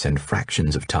steps and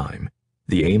fractions of time,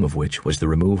 the aim of which was the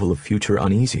removal of future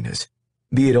uneasiness,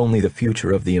 be it only the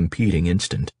future of the impeding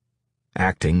instant.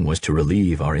 Acting was to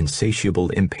relieve our insatiable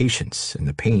impatience and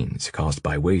the pains caused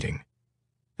by waiting.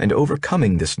 And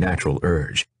overcoming this natural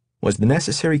urge was the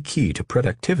necessary key to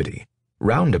productivity,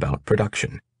 roundabout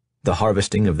production. the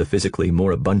harvesting of the physically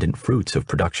more abundant fruits of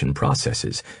production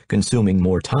processes, consuming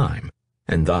more time,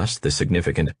 and thus the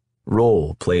significant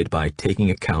role played by taking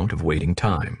account of waiting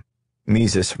time.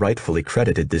 Mises rightfully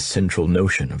credited this central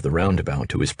notion of the roundabout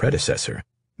to his predecessor.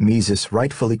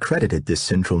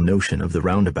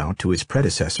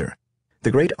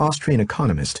 The great Austrian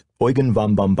economist Eugen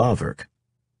von Bombawerk.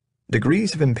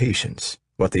 Degrees of impatience,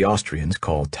 what the Austrians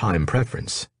call time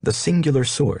preference, the singular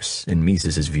source, in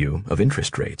Mises's view, of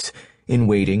interest rates, in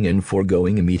waiting and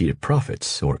foregoing immediate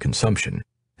profits or consumption,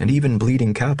 and even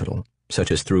bleeding capital, such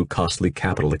as through costly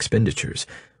capital expenditures,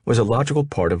 was a logical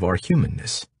part of our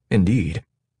humanness. Indeed,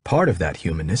 part of that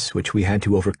humanness which we had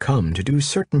to overcome to do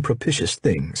certain propitious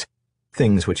things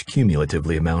which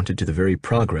cumulatively amounted to the very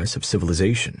progress of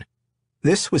civilization.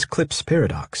 This was Klipp's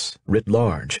paradox, writ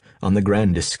large, on the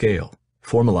grandest scale,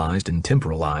 formalized and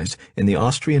temporalized in the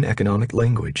Austrian economic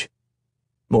language.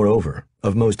 Moreover,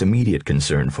 of most immediate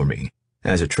concern for me,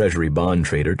 as a treasury bond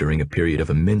trader during a period of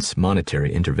immense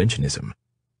monetary interventionism,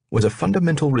 was a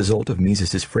fundamental result of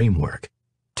Mises's framework.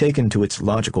 Taken to its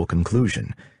logical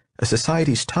conclusion, a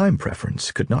society's time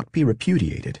preference could not be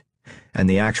repudiated, and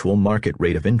the actual market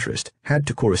rate of interest had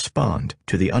to correspond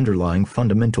to the underlying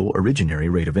fundamental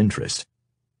originary rate of interest.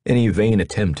 Any vain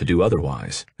attempt to do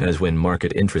otherwise, as when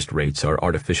market interest rates are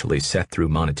artificially set through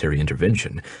monetary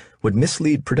intervention, would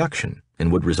mislead production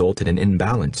and would result in an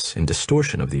imbalance and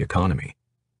distortion of the economy.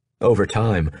 Over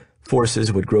time,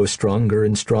 forces would grow stronger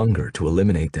and stronger to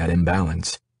eliminate that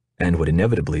imbalance, and would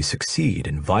inevitably succeed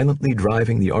in violently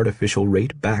driving the artificial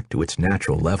rate back to its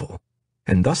natural level,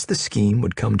 and thus the scheme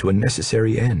would come to a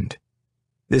necessary end.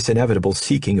 This inevitable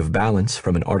seeking of balance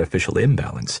from an artificial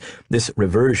imbalance, this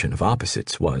reversion of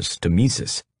opposites was, to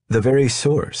Mises, the very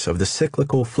source of the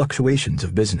cyclical fluctuations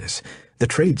of business, the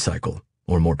trade cycle,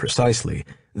 or more precisely,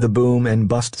 the boom and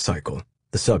bust cycle,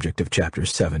 the subject of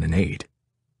chapters 7 and 8.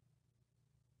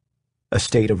 A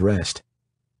state of rest.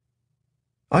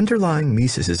 Underlying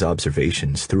Mises's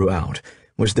observations throughout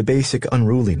was the basic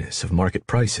unruliness of market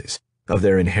prices, of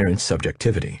their inherent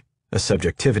subjectivity, a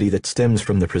subjectivity that stems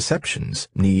from the perceptions,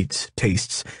 needs,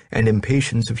 tastes, and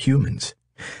impatience of humans.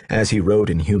 As he wrote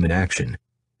in Human Action,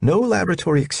 no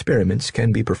laboratory experiments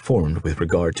can be performed with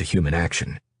regard to human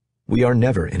action. We are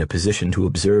never in a position to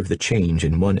observe the change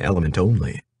in one element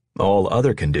only, all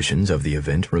other conditions of the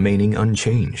event remaining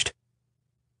unchanged.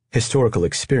 Historical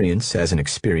experience as an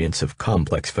experience of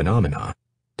complex phenomena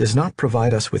does not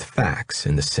provide us with facts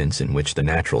in the sense in which the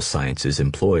natural sciences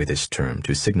employ this term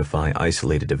to signify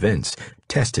isolated events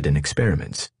tested in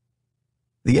experiments.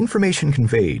 The information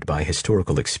conveyed by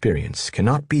historical experience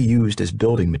cannot be used as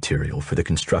building material for the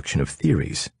construction of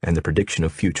theories and the prediction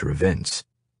of future events.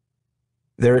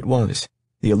 There it was,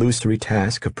 the illusory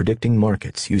task of predicting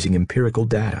markets using empirical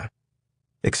data,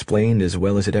 explained as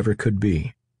well as it ever could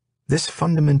be. This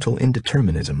fundamental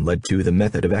indeterminism led to the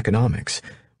method of economics,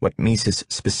 what Mises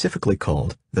specifically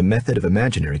called the method of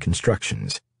imaginary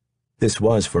constructions. This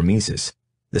was, for Mises,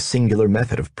 the singular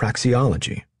method of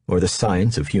praxeology, or the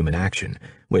science of human action,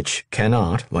 which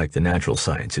cannot, like the natural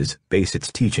sciences, base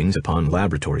its teachings upon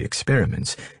laboratory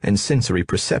experiments and sensory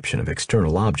perception of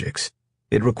external objects.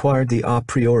 It required the a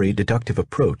priori deductive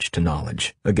approach to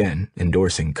knowledge, again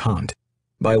endorsing Kant,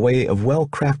 by way of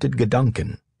well-crafted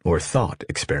Gedanken, or thought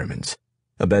experiments,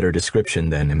 a better description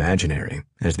than imaginary,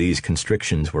 as these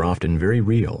constrictions were often very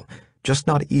real, just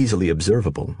not easily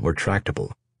observable or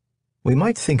tractable. We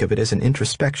might think of it as an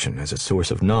introspection as a source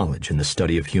of knowledge in the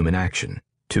study of human action.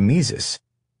 To Mises,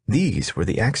 these were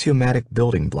the axiomatic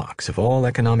building blocks of all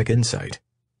economic insight.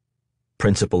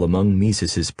 Principal among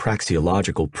Mises's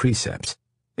praxeological precepts,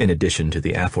 in addition to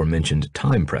the aforementioned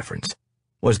time preference,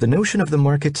 was the notion of the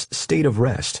market's state of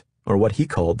rest, or what he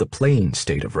called the plain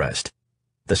state of rest.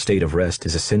 The state of rest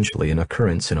is essentially an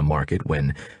occurrence in a market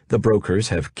when the brokers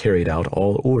have carried out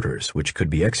all orders which could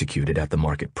be executed at the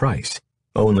market price.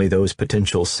 Only those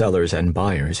potential sellers and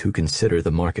buyers who consider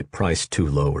the market price too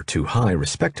low or too high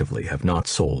respectively have not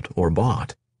sold or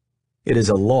bought. It is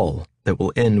a lull that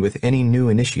will end with any new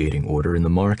initiating order in the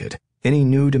market, any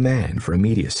new demand for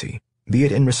immediacy, be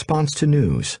it in response to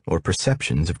news or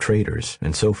perceptions of traders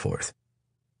and so forth.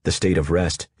 The state of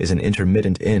rest is an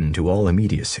intermittent end to all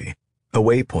immediacy, a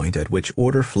waypoint at which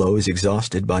order flow is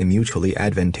exhausted by mutually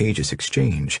advantageous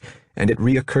exchange, and it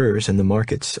reoccurs in the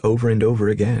markets over and over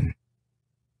again.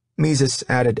 Mises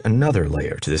added another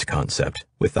layer to this concept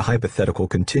with the hypothetical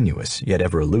continuous, yet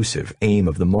ever elusive, aim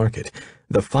of the market,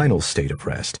 the final state of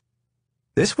rest.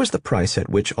 This was the price at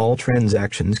which all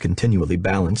transactions continually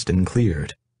balanced and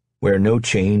cleared, where no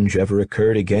change ever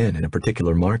occurred again in a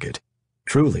particular market,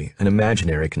 truly an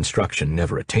imaginary construction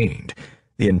never attained,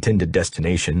 the intended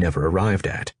destination never arrived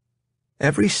at.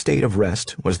 Every state of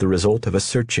rest was the result of a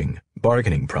searching,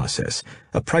 bargaining process,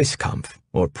 a Preiskampf,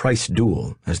 or price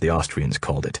duel, as the Austrians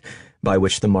called it, by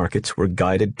which the markets were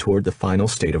guided toward the final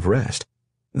state of rest,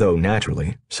 though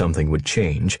naturally something would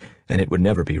change and it would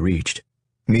never be reached.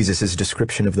 Mises's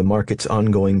description of the market's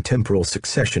ongoing temporal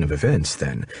succession of events,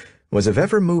 then, was of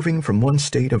ever moving from one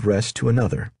state of rest to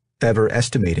another, ever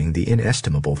estimating the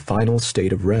inestimable final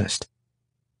state of rest.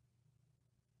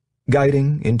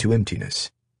 Guiding into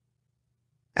emptiness.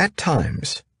 At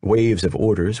times, waves of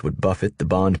orders would buffet the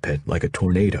bond pit like a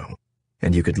tornado,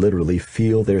 and you could literally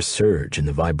feel their surge in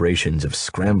the vibrations of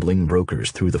scrambling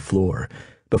brokers through the floor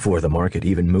before the market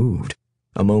even moved,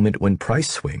 a moment when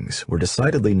price swings were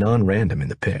decidedly non-random in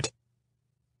the pit.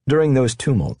 During those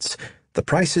tumults, the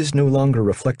prices no longer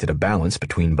reflected a balance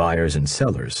between buyers and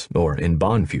sellers, or in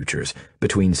bond futures,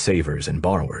 between savers and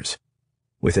borrowers.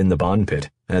 Within the bond pit,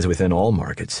 as within all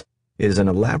markets, is an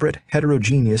elaborate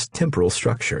heterogeneous temporal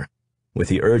structure, with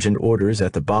the urgent orders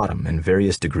at the bottom and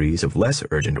various degrees of less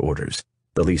urgent orders,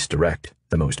 the least direct,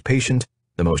 the most patient,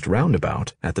 the most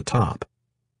roundabout, at the top.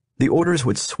 The orders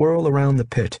would swirl around the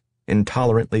pit,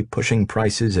 intolerantly pushing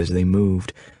prices as they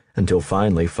moved, until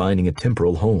finally finding a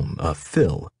temporal home, a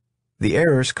fill. The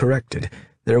errors corrected,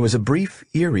 there was a brief,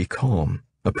 eerie calm,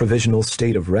 a provisional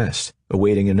state of rest,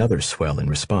 awaiting another swell in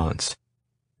response.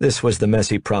 This was the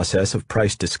messy process of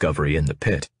price discovery in the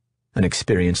pit, an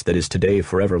experience that is today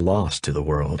forever lost to the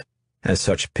world, as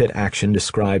such pit action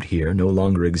described here no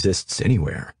longer exists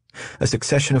anywhere, a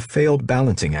succession of failed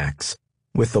balancing acts,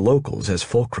 with the locals as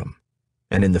fulcrum,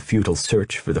 and in the futile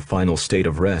search for the final state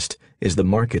of rest is the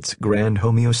market's grand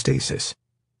homeostasis.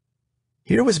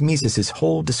 Here was Mises's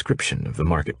whole description of the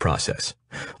market process,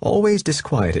 always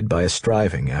disquieted by a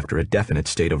striving after a definite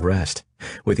state of rest,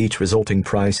 with each resulting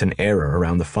price an error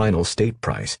around the final state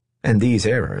price, and these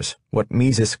errors, what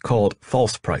Mises called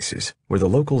false prices, were the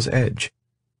local's edge.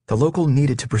 The local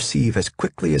needed to perceive as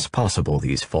quickly as possible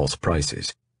these false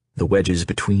prices, the wedges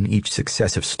between each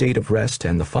successive state of rest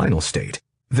and the final state,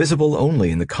 visible only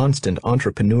in the constant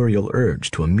entrepreneurial urge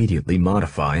to immediately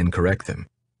modify and correct them.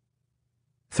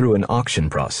 Through an auction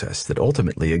process that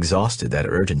ultimately exhausted that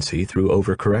urgency through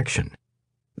overcorrection.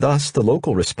 Thus, the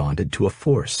local responded to a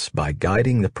force by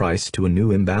guiding the price to a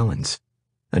new imbalance,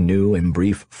 a new and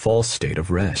brief false state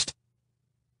of rest.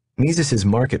 Mises's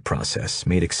market process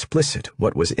made explicit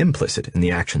what was implicit in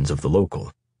the actions of the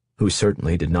local, who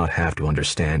certainly did not have to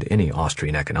understand any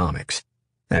Austrian economics.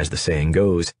 As the saying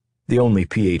goes, the only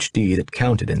PhD that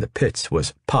counted in the pits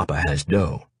was Papa has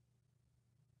dough.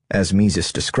 As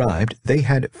Mises described, they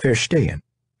had Verstehen,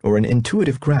 or an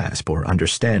intuitive grasp or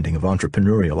understanding of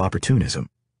entrepreneurial opportunism.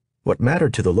 What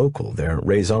mattered to the local, their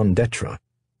raison d'etre,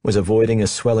 was avoiding a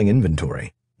swelling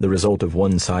inventory, the result of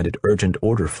one-sided urgent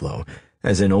order flow,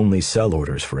 as in only sell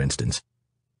orders, for instance.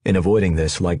 In avoiding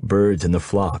this, like birds in the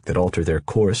flock that alter their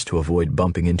course to avoid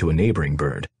bumping into a neighboring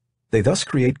bird, they thus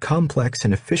create complex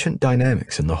and efficient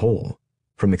dynamics in the whole,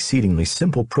 from exceedingly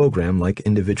simple program-like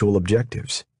individual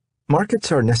objectives.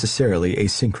 Markets are necessarily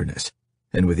asynchronous,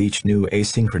 and with each new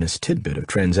asynchronous tidbit of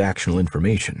transactional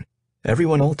information,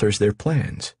 everyone alters their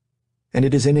plans. And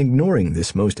it is in ignoring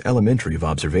this most elementary of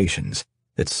observations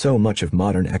that so much of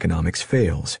modern economics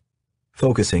fails,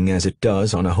 focusing as it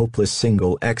does on a hopeless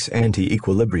single ex-ante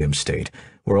equilibrium state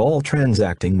where all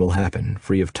transacting will happen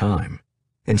free of time.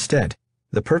 Instead,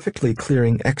 the perfectly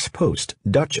clearing ex-post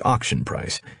Dutch auction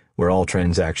price, where all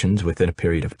transactions within a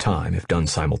period of time, if done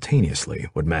simultaneously,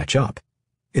 would match up,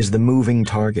 is the moving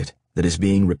target that is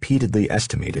being repeatedly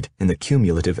estimated in the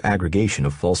cumulative aggregation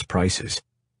of false prices,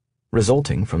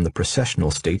 resulting from the processional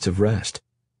states of rest.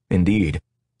 Indeed,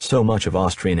 so much of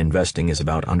Austrian investing is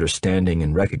about understanding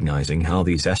and recognizing how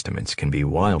these estimates can be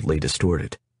wildly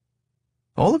distorted.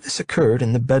 All of this occurred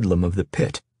in the bedlam of the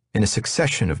pit, in a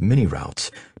succession of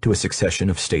mini-routes to a succession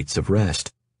of states of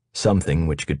rest, something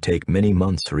which could take many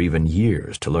months or even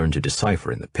years to learn to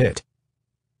decipher in the pit.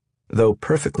 Though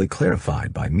perfectly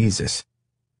clarified by Mises,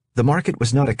 the market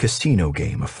was not a casino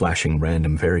game of flashing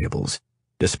random variables,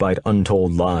 despite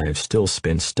untold lives still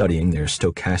spent studying their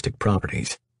stochastic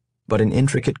properties, but an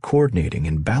intricate coordinating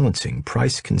and balancing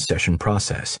price concession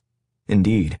process.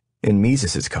 Indeed, in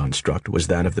Mises's construct was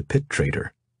that of the pit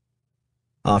trader.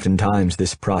 Oftentimes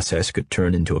this process could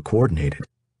turn into a coordinated,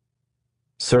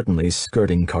 certainly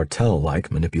skirting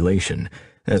cartel-like manipulation,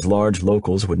 as large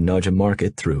locals would nudge a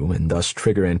market through and thus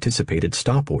trigger anticipated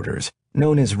stop orders,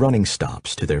 known as running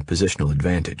stops, to their positional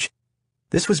advantage.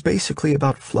 This was basically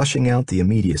about flushing out the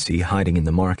immediacy hiding in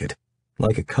the market,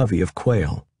 like a covey of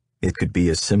quail. It could be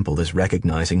as simple as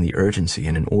recognizing the urgency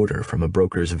in an order from a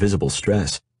broker's visible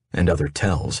stress, and other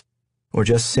tells, or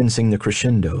just sensing the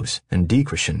crescendos and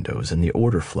decrescendos in the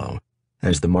order flow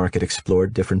as the market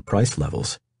explored different price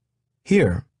levels.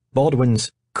 Here,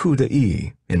 Baldwin's coup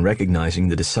d'oeil in recognizing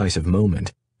the decisive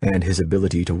moment and his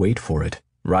ability to wait for it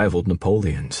rivaled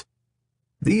Napoleon's.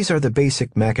 These are the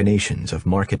basic machinations of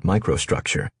market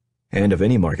microstructure, and of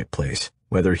any marketplace,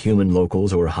 whether human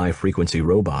locals or high-frequency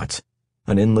robots,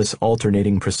 an endless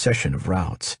alternating procession of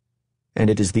routes. And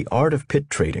it is the art of pit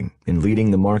trading in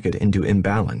leading the market into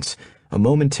imbalance, a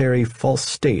momentary false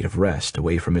state of rest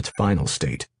away from its final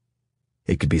state.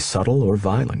 It could be subtle or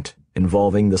violent,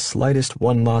 involving the slightest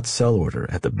one-lot sell order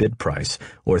at the bid price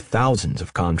or thousands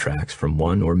of contracts from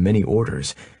one or many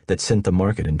orders that sent the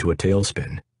market into a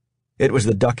tailspin. It was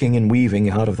the ducking and weaving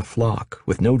out of the flock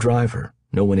with no driver,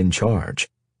 no one in charge,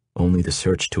 only the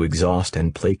search to exhaust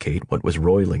and placate what was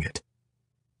roiling it.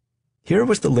 Here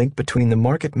was the link between the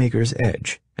market maker's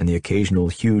edge and the occasional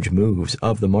huge moves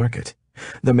of the market.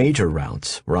 The major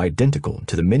routes were identical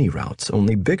to the mini routes,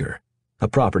 only bigger, a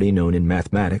property known in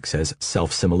mathematics as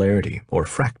self-similarity or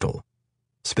fractal.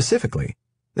 Specifically,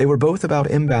 they were both about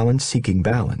imbalance seeking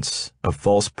balance, of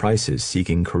false prices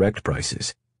seeking correct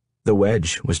prices. The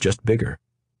wedge was just bigger.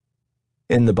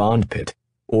 In the bond pit,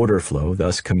 order flow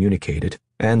thus communicated,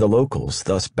 and the locals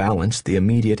thus balanced the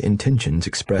immediate intentions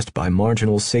expressed by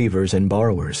marginal savers and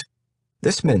borrowers.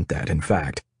 This meant that, in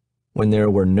fact, when there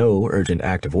were no urgent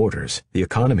active orders, the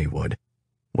economy would,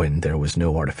 when there was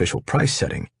no artificial price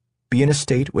setting, be in a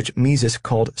state which Mises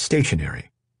called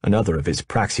stationary, another of his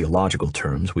praxeological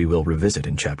terms we will revisit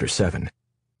in Chapter 7.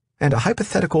 And a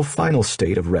hypothetical final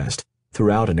state of rest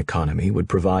throughout an economy would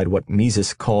provide what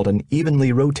Mises called an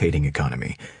evenly rotating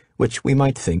economy, which we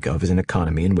might think of as an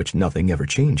economy in which nothing ever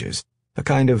changes, a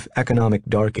kind of economic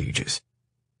dark ages.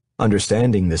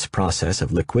 Understanding this process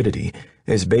of liquidity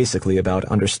is basically about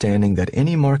understanding that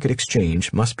any market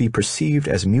exchange must be perceived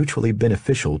as mutually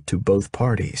beneficial to both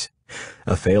parties.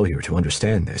 A failure to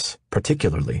understand this,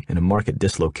 particularly in a market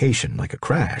dislocation like a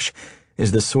crash,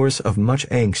 is the source of much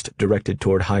angst directed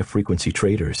toward high-frequency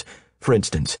traders, for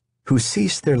instance, who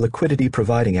cease their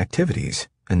liquidity-providing activities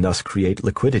and thus create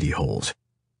liquidity holes.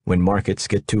 When markets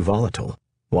get too volatile,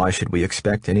 why should we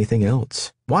expect anything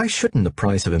else? Why shouldn't the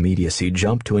price of immediacy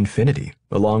jump to infinity,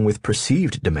 along with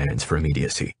perceived demands for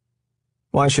immediacy?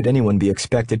 Why should anyone be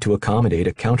expected to accommodate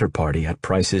a counterparty at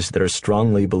prices that are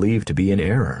strongly believed to be in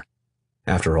error?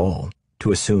 After all,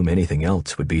 to assume anything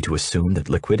else would be to assume that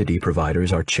liquidity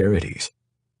providers are charities.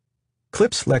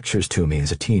 Klipp's lectures to me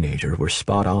as a teenager were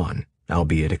spot on,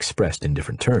 albeit expressed in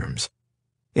different terms.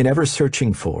 In ever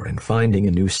searching for and finding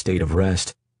a new state of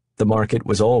rest, the market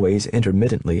was always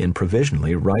intermittently and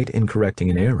provisionally right in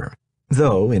correcting an error,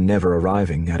 though in never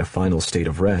arriving at a final state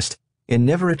of rest, in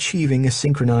never achieving a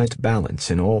synchronized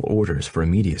balance in all orders for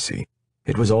immediacy.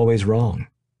 It was always wrong,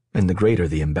 and the greater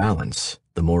the imbalance,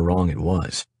 the more wrong it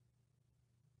was.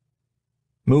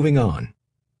 Moving on.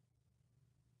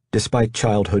 Despite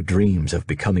childhood dreams of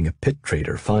becoming a pit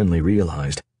trader finally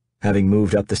realized, having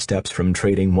moved up the steps from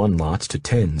trading one lots to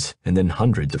tens and then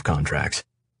hundreds of contracts,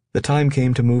 the time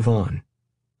came to move on.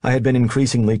 I had been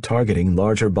increasingly targeting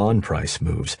larger bond price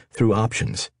moves through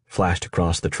options, flashed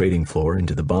across the trading floor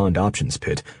into the bond options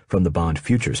pit from the bond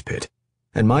futures pit,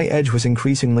 and my edge was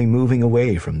increasingly moving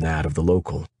away from that of the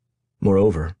local.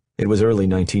 Moreover, it was early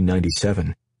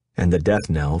 1997, and the death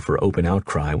knell for open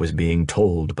outcry was being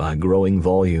tolled by growing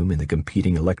volume in the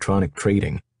competing electronic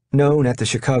trading, known at the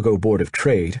Chicago Board of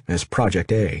Trade as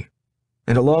Project A.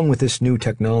 And along with this new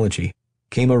technology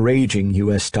came a raging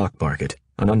U.S. stock market,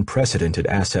 an unprecedented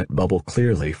asset bubble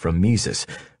clearly from Mises,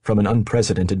 from an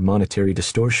unprecedented monetary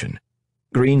distortion.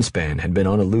 Greenspan had been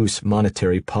on a loose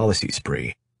monetary policy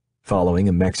spree, following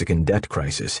a Mexican debt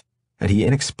crisis, and he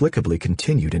inexplicably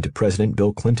continued into President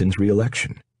Bill Clinton's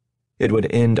re-election. It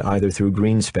would end either through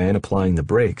Greenspan applying the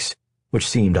brakes, which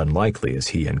seemed unlikely as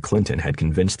he and Clinton had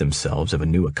convinced themselves of a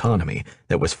new economy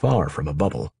that was far from a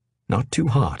bubble, not too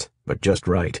hot, but just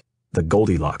right, the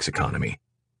Goldilocks economy,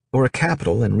 or a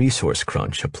capital and resource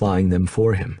crunch applying them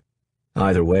for him.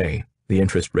 Either way, the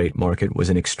interest rate market was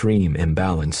in extreme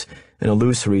imbalance, an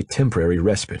illusory temporary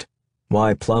respite.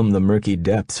 Why plumb the murky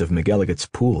depths of McElligot's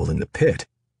pool in the pit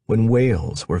when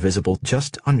whales were visible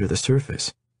just under the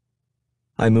surface?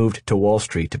 I moved to Wall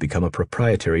Street to become a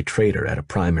proprietary trader at a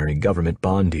primary government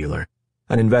bond dealer,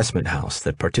 an investment house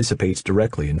that participates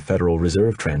directly in Federal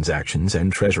Reserve transactions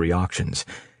and Treasury auctions,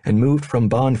 and moved from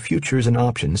bond futures and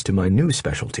options to my new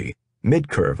specialty,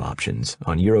 mid-curve options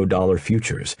on Eurodollar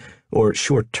futures, or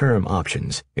short-term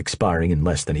options expiring in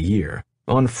less than a year,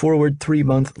 on forward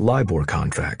 3-month LIBOR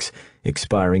contracts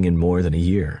expiring in more than a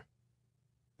year.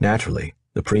 Naturally,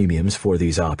 The premiums for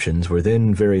these options were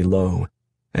then very low,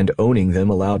 and owning them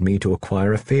allowed me to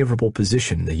acquire a favorable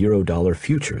position in the Eurodollar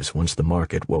futures once the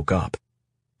market woke up.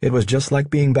 It was just like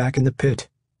being back in the pit.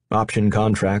 Option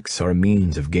contracts are a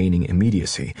means of gaining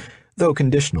immediacy, though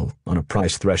conditional on a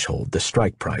price threshold, the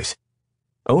strike price.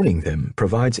 Owning them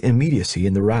provides immediacy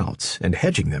in the routes, and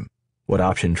hedging them, what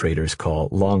option traders call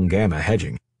long gamma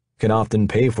hedging, can often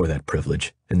pay for that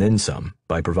privilege, and then some,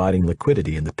 by providing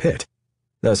liquidity in the pit,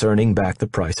 thus earning back the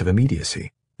price of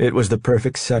immediacy. It was the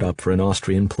perfect setup for an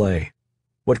Austrian play.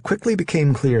 What quickly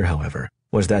became clear, however,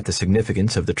 was that the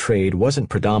significance of the trade wasn't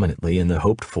predominantly in the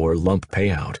hoped-for lump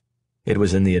payout. It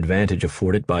was in the advantage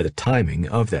afforded by the timing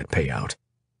of that payout.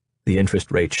 The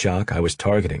interest rate shock I was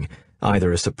targeting,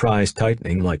 either a surprise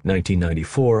tightening like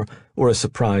 1994 or a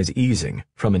surprise easing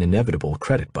from an inevitable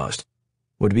credit bust,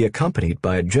 would be accompanied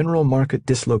by a general market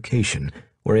dislocation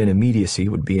wherein immediacy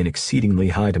would be in exceedingly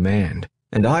high demand,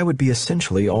 and I would be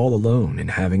essentially all alone in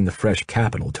having the fresh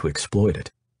capital to exploit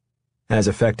it. As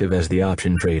effective as the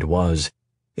option trade was,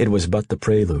 it was but the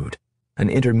prelude, an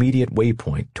intermediate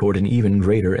waypoint toward an even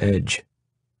greater edge,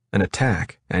 an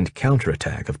attack and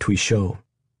counterattack of Twichot.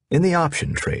 In the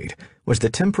option trade was the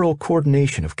temporal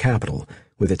coordination of capital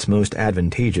with its most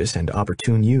advantageous and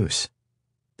opportune use.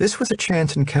 This was a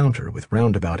chance encounter with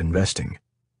roundabout investing,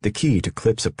 the key to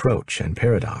Klipp's approach and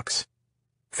paradox.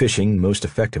 Fishing most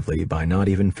effectively by not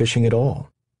even fishing at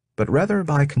all, but rather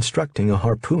by constructing a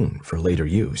harpoon for later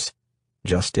use,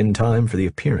 just in time for the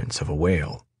appearance of a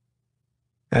whale.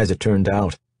 As it turned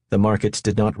out, the markets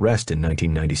did not rest in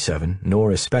 1997,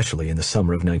 nor especially in the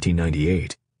summer of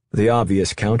 1998. The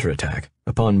obvious counterattack,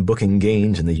 upon booking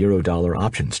gains in the Eurodollar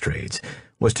options trades,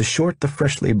 was to short the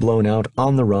freshly blown-out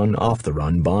on-the-run,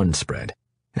 off-the-run bond spread,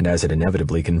 and as it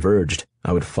inevitably converged,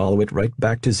 I would follow it right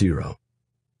back to zero.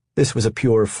 This was a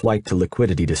pure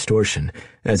flight-to-liquidity distortion,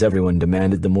 as everyone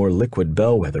demanded the more liquid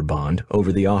bellwether bond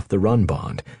over the off-the-run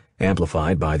bond,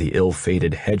 amplified by the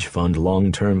ill-fated hedge fund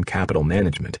long-term capital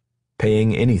management,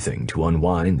 paying anything to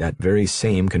unwind that very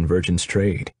same convergence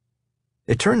trade.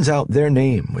 It turns out their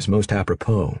name was most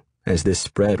apropos, as this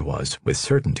spread was, with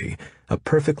certainty, a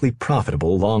perfectly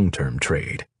profitable long-term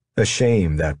trade. A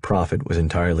shame that profit was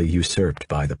entirely usurped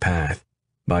by the path,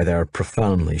 by their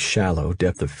profoundly shallow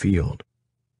depth of field.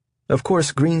 Of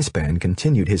course, Greenspan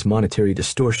continued his monetary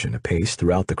distortion apace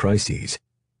throughout the crises,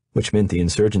 which meant the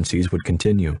insurgencies would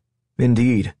continue.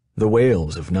 Indeed, the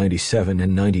whales of 97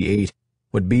 and 98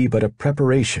 would be but a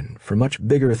preparation for much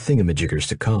bigger thingamajiggers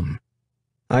to come.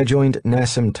 I joined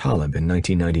Nassim Taleb in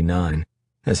 1999,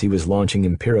 as he was launching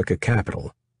Empirica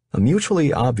Capital, a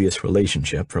mutually obvious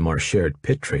relationship from our shared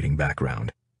pit trading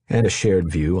background, and a shared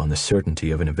view on the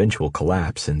certainty of an eventual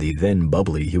collapse in the then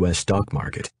bubbly U.S. stock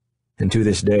market. And to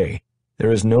this day,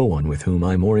 there is no one with whom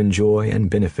I more enjoy and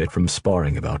benefit from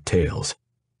sparring about tails.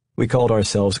 We called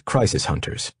ourselves crisis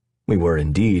hunters. We were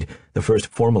indeed the first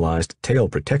formalized tail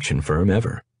protection firm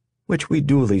ever, which we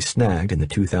duly snagged in the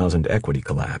 2000 equity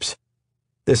collapse.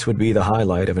 This would be the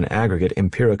highlight of an aggregate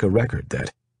Empirica record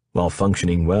that, while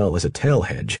functioning well as a tail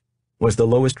hedge, was the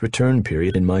lowest return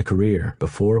period in my career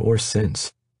before or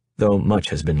since, though much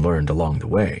has been learned along the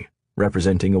way,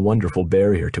 representing a wonderful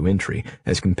barrier to entry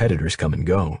as competitors come and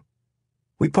go.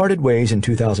 We parted ways in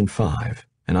 2005,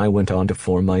 and I went on to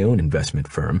form my own investment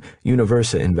firm,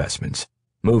 Universa Investments,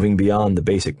 moving beyond the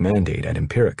basic mandate at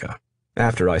Empirica.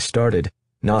 After I started,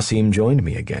 Nassim joined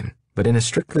me again, but in a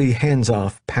strictly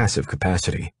hands-off, passive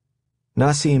capacity.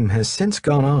 Nassim has since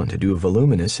gone on to do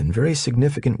voluminous and very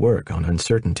significant work on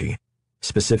uncertainty,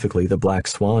 specifically the black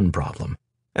swan problem,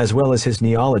 as well as his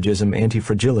neologism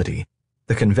anti-fragility,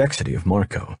 the convexity of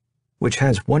Marco, which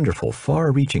has wonderful,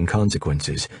 far-reaching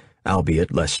consequences,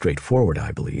 albeit less straightforward,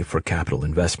 I believe, for capital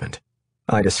investment.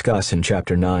 I discuss in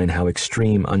Chapter 9 how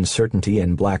extreme uncertainty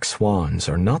and black swans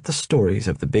are not the stories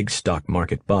of the big stock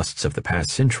market busts of the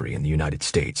past century in the United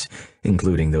States,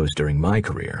 including those during my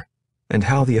career, and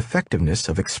how the effectiveness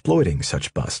of exploiting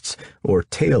such busts, or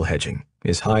tail hedging,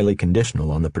 is highly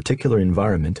conditional on the particular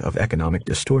environment of economic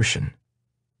distortion.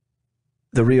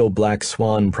 The real black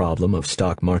swan problem of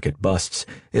stock market busts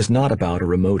is not about a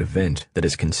remote event that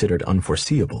is considered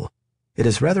unforeseeable. It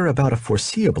is rather about a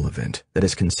foreseeable event that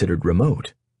is considered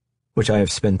remote, which I have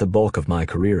spent the bulk of my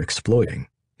career exploiting,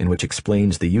 and which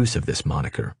explains the use of this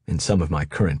moniker in some of my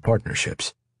current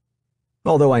partnerships.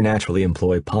 Although I naturally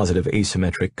employ positive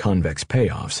asymmetric convex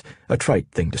payoffs, a trite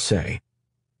thing to say.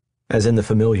 As in the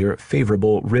familiar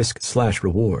favorable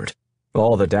risk/reward,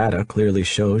 all the data clearly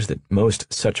shows that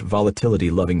most such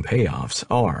volatility-loving payoffs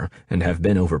are and have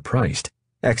been overpriced,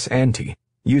 ex ante,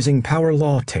 using power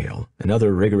law tail and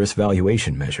other rigorous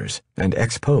valuation measures, and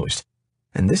ex post,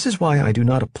 and this is why I do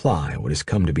not apply what has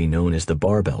come to be known as the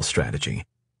barbell strategy.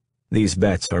 These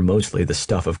bets are mostly the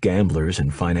stuff of gamblers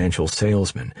and financial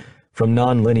salesmen, from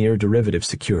nonlinear derivative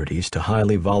securities to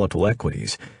highly volatile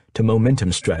equities, to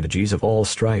momentum strategies of all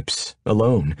stripes.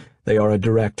 Alone, they are a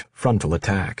direct frontal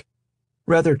attack.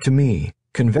 Rather, to me,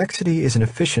 convexity is an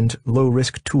efficient,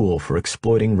 low-risk tool for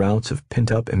exploiting routes of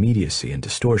pent-up immediacy and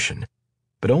distortion,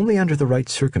 but only under the right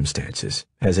circumstances,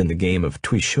 as in the game of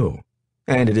Tuishou.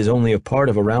 And it is only a part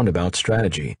of a roundabout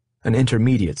strategy, an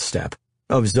intermediate step,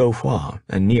 of Zhouhua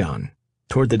and Nian,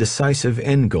 toward the decisive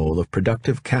end goal of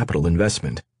productive capital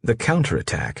investment, the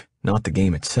counterattack, not the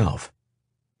game itself.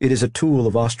 It is a tool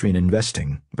of Austrian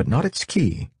investing, but not its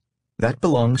key. That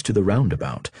belongs to the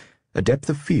roundabout, a depth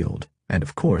of field, and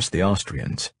of course the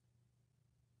Austrians.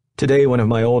 Today one of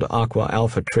my old Aqua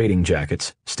Alpha trading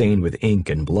jackets, stained with ink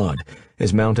and blood,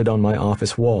 is mounted on my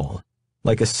office wall,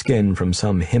 like a skin from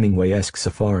some Hemingway-esque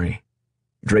safari.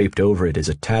 Draped over it is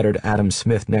a tattered Adam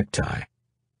Smith necktie.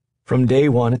 From day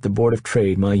one at the Board of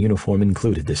Trade, my uniform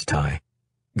included this tie.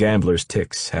 Gamblers'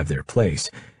 ticks have their place,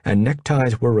 and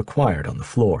neckties were required on the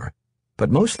floor,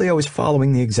 but mostly I was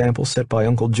following the example set by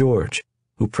Uncle George,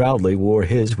 who proudly wore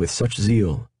his with such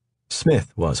zeal.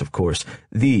 Smith was, of course,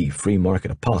 the free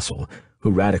market apostle, who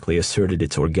radically asserted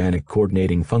its organic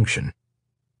coordinating function.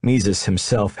 Mises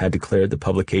himself had declared the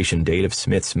publication date of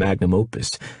Smith's magnum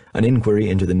opus, an inquiry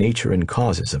into the nature and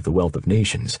causes of the wealth of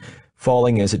nations,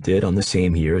 falling as it did on the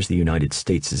same year as the United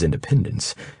States'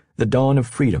 independence, the dawn of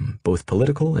freedom, both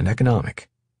political and economic.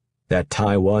 That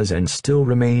tie was and still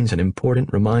remains an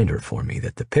important reminder for me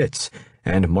that the pits,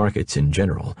 and markets in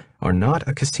general, are not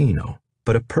a casino,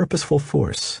 but a purposeful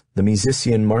force, the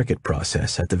Misesian market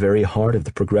process at the very heart of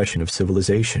the progression of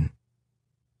civilization.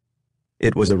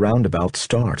 It was a roundabout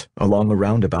start along a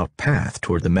roundabout path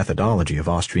toward the methodology of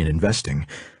Austrian investing,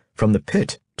 from the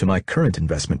pit to my current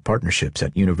investment partnerships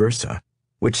at Universa,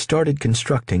 which started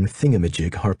constructing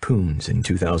thingamajig harpoons in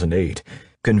 2008,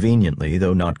 conveniently,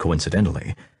 though not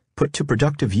coincidentally, put to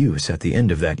productive use at the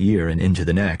end of that year and into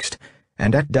the next,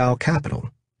 and at Dow Capital,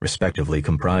 respectively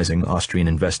comprising Austrian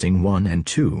Investing 1 and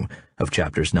 2 of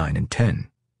Chapters 9 and 10.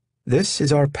 This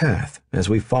is our path as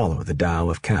we follow the Tao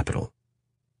of Capital.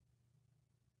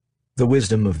 The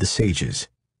Wisdom of the Sages.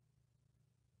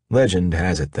 Legend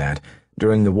has it that,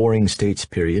 during the Warring States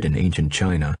period in ancient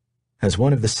China, as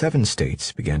one of the 7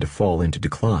 states began to fall into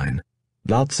decline,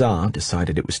 Lao Tzu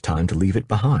decided it was time to leave it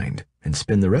behind and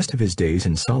spend the rest of his days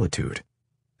in solitude.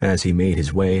 As he made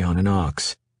his way on an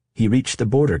ox, he reached the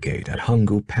border gate at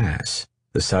Henggu Pass,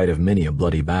 the site of many a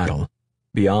bloody battle.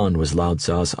 Beyond was Lao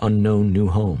Tzu's unknown new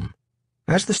home.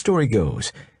 As the story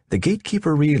goes, the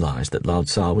gatekeeper realized that Lao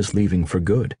Tzu was leaving for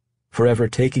good, forever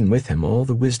taking with him all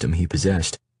the wisdom he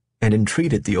possessed, and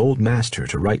entreated the old master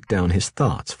to write down his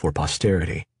thoughts for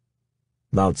posterity.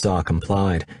 Lao Tzu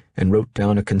complied and wrote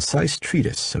down a concise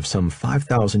treatise of some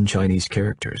 5,000 Chinese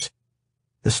characters.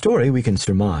 The story, we can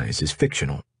surmise, is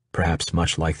fictional, perhaps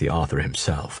much like the author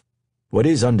himself. What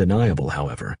is undeniable,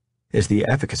 however, is the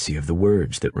efficacy of the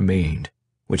words that remained,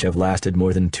 which have lasted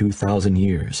more than 2,000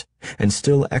 years, and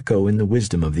still echo in the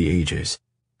wisdom of the ages,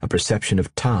 a perception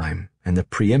of time and the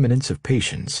preeminence of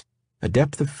patience, a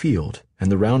depth of field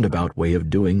and the roundabout way of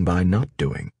doing by not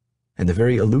doing, and the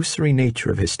very illusory nature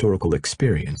of historical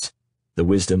experience, the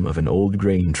wisdom of an old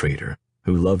grain trader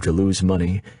who loved to lose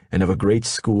money, and of a great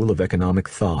school of economic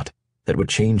thought that would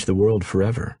change the world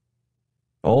forever.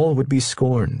 All would be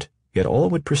scorned, yet all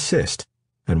would persist,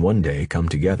 and one day come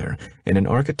together in an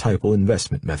archetypal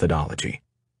investment methodology.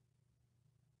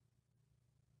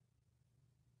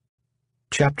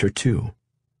 Chapter 2.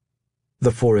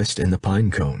 The Forest and the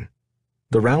Pinecone,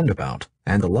 the Roundabout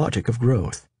and the Logic of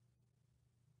Growth.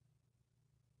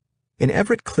 In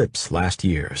Everett Klipp's last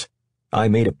years, I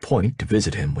made a point to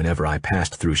visit him whenever I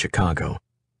passed through Chicago.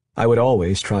 I would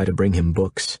always try to bring him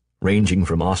books, ranging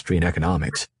from Austrian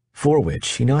economics, for which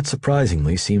he not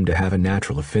surprisingly seemed to have a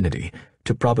natural affinity,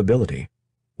 to probability,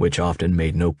 which often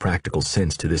made no practical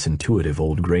sense to this intuitive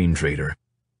old grain trader.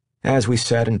 As we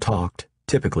sat and talked,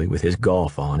 typically with his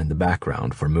golf on in the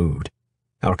background for mood,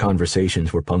 our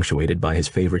conversations were punctuated by his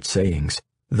favorite sayings,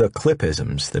 the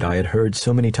Klippisms that I had heard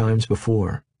so many times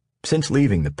before. Since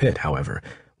leaving the pit, however,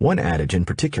 one adage in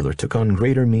particular took on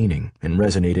greater meaning and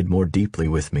resonated more deeply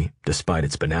with me, despite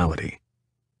its banality.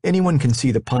 Anyone can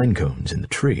see the pine cones in the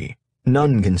tree.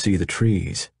 None can see the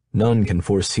trees. None can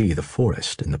foresee the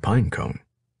forest in the pine cone.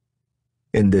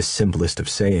 In this simplest of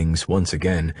sayings, once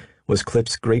again, was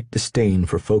Klipp's great disdain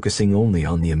for focusing only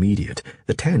on the immediate,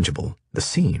 the tangible, the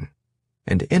seen.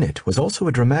 And in it was also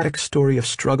a dramatic story of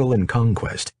struggle and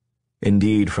conquest,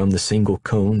 Indeed, from the single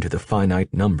cone to the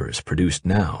finite numbers produced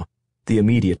now, the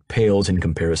immediate pales in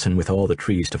comparison with all the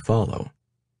trees to follow.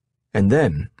 And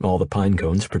then all the pine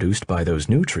cones produced by those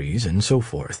new trees, and so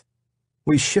forth.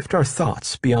 We shift our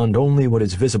thoughts beyond only what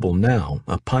is visible now,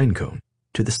 a pine cone,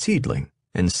 to the seedling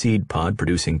and seed pod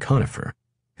producing conifer,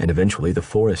 and eventually the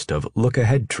forest of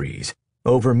look-ahead trees,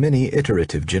 over many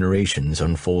iterative generations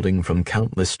unfolding from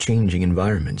countless changing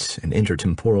environments and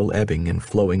intertemporal ebbing and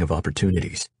flowing of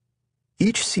opportunities.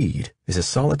 Each seed is a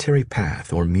solitary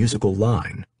path or musical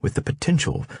line with the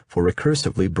potential for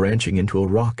recursively branching into a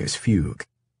raucous fugue.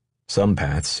 Some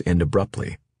paths end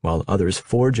abruptly, while others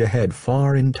forge ahead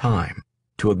far in time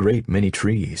to a great many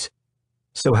trees.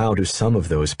 So how do some of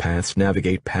those paths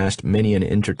navigate past many an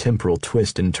intertemporal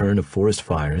twist and turn of forest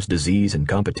fires, disease, and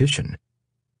competition?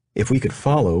 If we could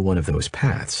follow one of those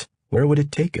paths, where would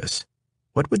it take us?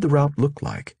 What would the route look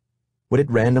like? Would it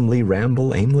randomly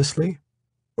ramble aimlessly?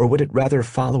 Or would it rather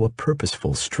follow a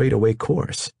purposeful, straightaway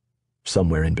course?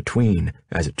 Somewhere in between,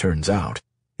 as it turns out,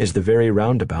 is the very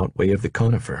roundabout way of the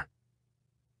conifer.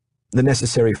 The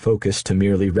necessary focus to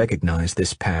merely recognize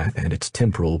this path and its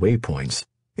temporal waypoints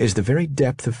is the very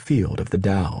depth of field of the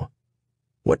Tao.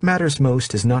 What matters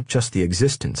most is not just the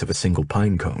existence of a single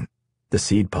pine cone, the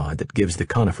seed pod that gives the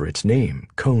conifer its name,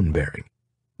 cone-bearing,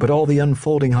 but all the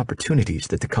unfolding opportunities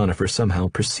that the conifer somehow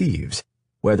perceives,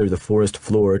 whether the forest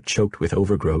floor choked with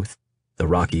overgrowth, the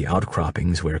rocky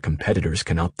outcroppings where competitors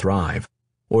cannot thrive,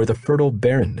 or the fertile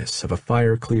barrenness of a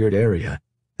fire-cleared area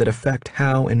that affect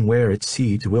how and where its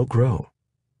seeds will grow.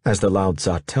 As the Lao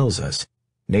Tzu tells us,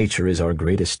 nature is our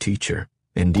greatest teacher,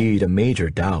 indeed a major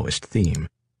Daoist theme,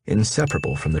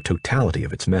 inseparable from the totality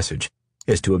of its message,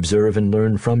 is to observe and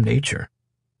learn from nature.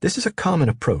 This is a common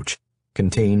approach,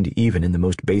 contained even in the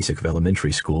most basic of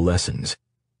elementary school lessons.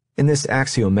 In this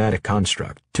axiomatic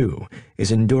construct, too,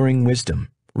 is enduring wisdom,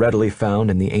 readily found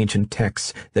in the ancient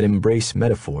texts that embrace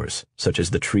metaphors, such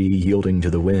as the tree yielding to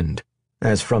the wind.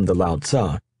 As from the Lao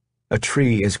Tzu, a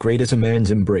tree as great as a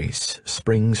man's embrace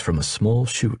springs from a small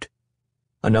shoot.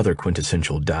 Another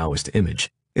quintessential Daoist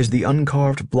image is the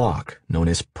uncarved block known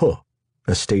as pu,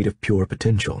 a state of pure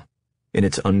potential. In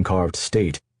its uncarved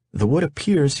state, the wood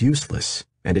appears useless,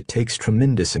 and it takes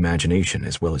tremendous imagination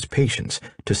as well as patience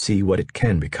to see what it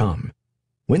can become.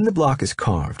 When the block is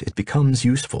carved, it becomes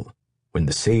useful. When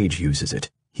the sage uses it,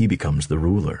 he becomes the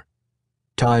ruler.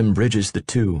 Time bridges the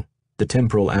two, the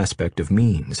temporal aspect of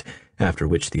means, after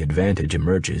which the advantage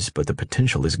emerges but the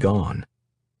potential is gone.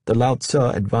 The Lao Tzu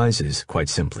advises, quite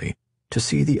simply, to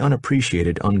see the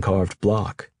unappreciated uncarved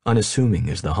block, unassuming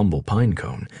as the humble pine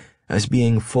cone, as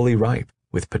being fully ripe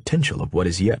with potential of what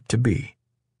is yet to be.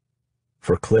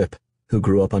 For Klipp, who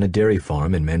grew up on a dairy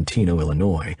farm in Manteno,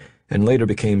 Illinois, and later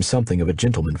became something of a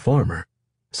gentleman farmer,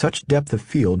 such depth of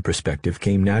field perspective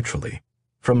came naturally.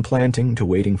 From planting to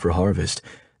waiting for harvest,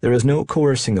 there is no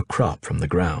coercing a crop from the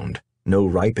ground, no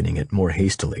ripening it more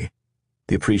hastily.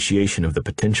 The appreciation of the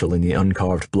potential in the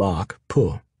uncarved block,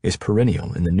 pu, is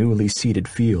perennial in the newly seeded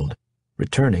field,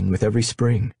 returning with every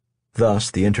spring.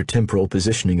 Thus, the intertemporal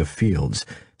positioning of fields,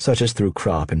 such as through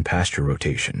crop and pasture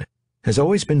rotation, has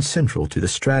always been central to the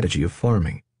strategy of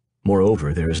farming.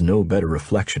 Moreover, there is no better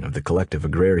reflection of the collective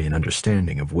agrarian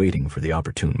understanding of waiting for the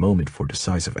opportune moment for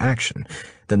decisive action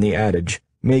than the adage,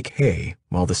 "Make hay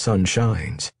while the sun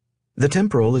shines." The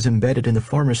temporal is embedded in the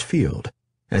farmer's field,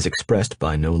 as expressed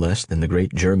by no less than the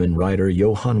great German writer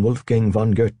Johann Wolfgang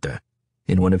von Goethe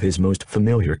in one of his most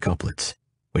familiar couplets,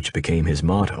 which became his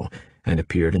motto and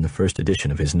appeared in the first edition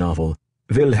of his novel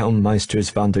Wilhelm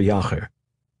Meisters Wanderjager.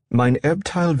 Mein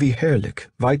Erbteil wie herrlich,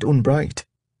 weit und breit.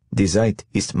 Die Zeit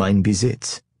ist mein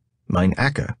Besitz. Mein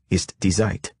Acker ist die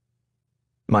Zeit.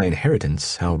 My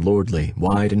inheritance, how lordly,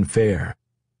 wide and fair.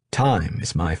 Time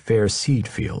is my fair seed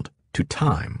field. To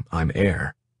time I'm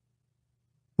heir.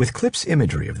 With Klipp's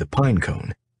imagery of the pine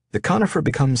cone, the conifer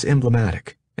becomes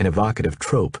emblematic, an evocative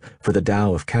trope for the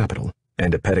Tao of capital,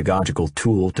 and a pedagogical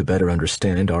tool to better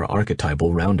understand our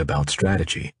archetypal roundabout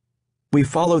strategy. We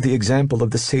follow the example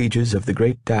of the sages of the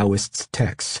great Daoists'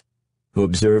 texts, who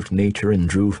observed nature and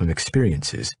drew from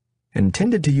experiences, and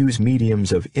tended to use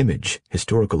mediums of image,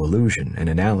 historical allusion, and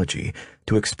analogy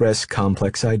to express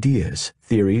complex ideas,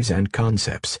 theories, and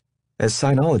concepts. As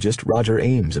sinologist Roger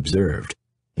Ames observed,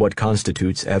 what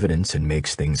constitutes evidence and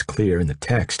makes things clear in the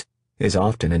text is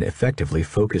often an effectively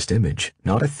focused image,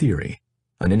 not a theory,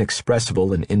 an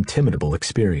inexpressible and intimidable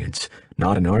experience,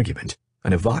 not an argument,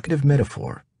 an evocative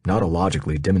metaphor, not a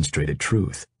logically demonstrated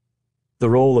truth. The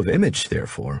role of image,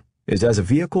 therefore, is as a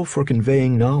vehicle for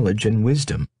conveying knowledge and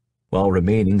wisdom, while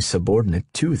remaining subordinate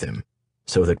to them,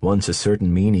 so that once a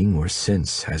certain meaning or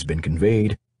sense has been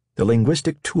conveyed, the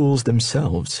linguistic tools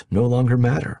themselves no longer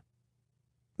matter.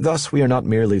 Thus, we are not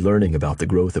merely learning about the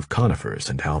growth of conifers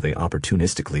and how they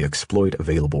opportunistically exploit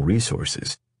available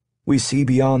resources. We see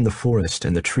beyond the forest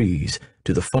and the trees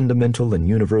to the fundamental and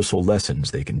universal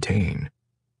lessons they contain.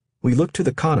 We look to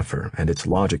the conifer and its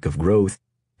logic of growth,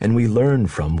 and we learn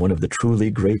from one of the truly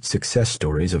great success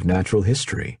stories of natural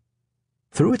history.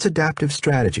 Through its adaptive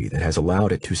strategy that has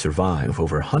allowed it to survive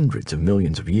over hundreds of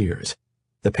millions of years,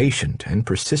 the patient and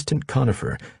persistent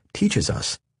conifer teaches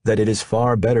us that it is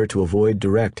far better to avoid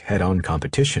direct head-on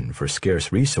competition for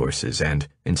scarce resources and,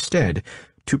 instead,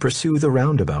 to pursue the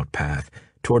roundabout path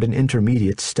toward an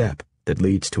intermediate step that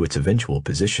leads to its eventual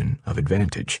position of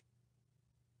advantage.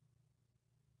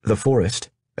 The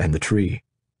forest and the tree.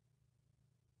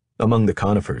 Among the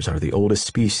conifers are the oldest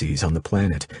species on the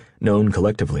planet, known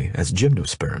collectively as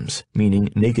gymnosperms,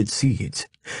 meaning naked seeds,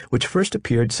 which first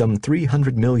appeared some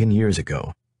 300 million years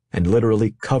ago and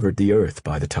literally covered the earth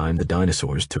by the time the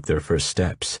dinosaurs took their first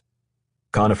steps.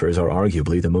 Conifers are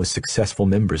arguably the most successful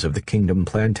members of the kingdom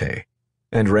Plantae,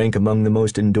 and rank among the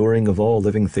most enduring of all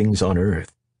living things on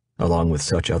earth, along with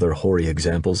such other hoary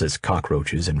examples as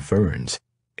cockroaches and ferns.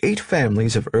 8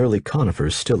 families of early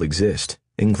conifers still exist,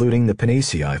 including the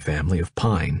Pinacei family of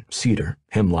pine, cedar,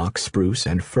 hemlock, spruce,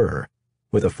 and fir,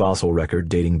 with a fossil record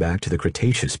dating back to the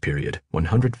Cretaceous period,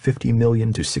 150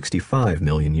 million to 65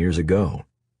 million years ago.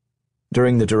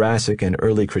 During the Jurassic and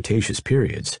early Cretaceous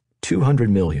periods, 200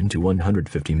 million to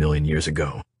 150 million years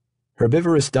ago,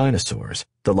 herbivorous dinosaurs,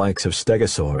 the likes of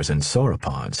stegosaurs and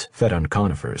sauropods, fed on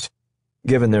conifers.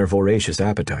 Given their voracious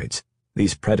appetites,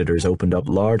 these predators opened up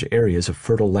large areas of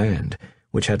fertile land,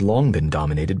 which had long been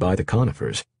dominated by the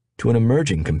conifers, to an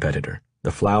emerging competitor,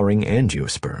 the flowering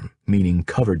angiosperm, meaning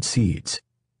covered seeds.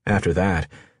 After that,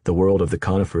 the world of the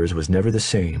conifers was never the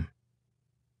same.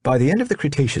 By the end of the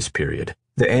Cretaceous period,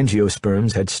 the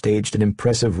angiosperms had staged an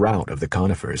impressive rout of the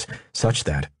conifers, such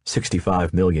that,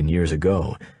 65 million years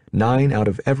ago, 9 out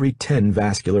of every 10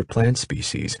 vascular plant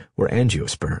species were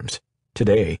angiosperms.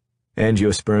 Today,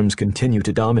 angiosperms continue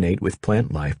to dominate with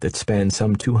plant life that spans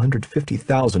some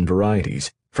 250,000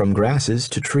 varieties, from grasses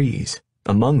to trees,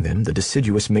 among them the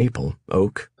deciduous maple,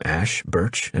 oak, ash,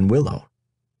 birch, and willow.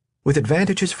 With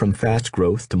advantages from fast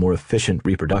growth to more efficient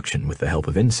reproduction with the help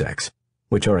of insects,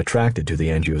 which are attracted to the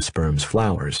angiosperm's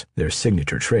flowers, their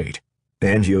signature trait,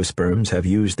 angiosperms have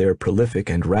used their prolific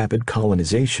and rapid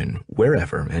colonization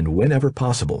wherever and whenever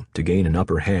possible to gain an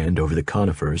upper hand over the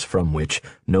conifers from which,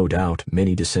 no doubt,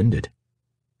 many descended.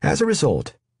 As a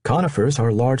result, conifers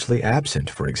are largely absent,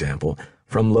 for example,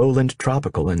 from lowland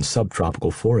tropical and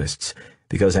subtropical forests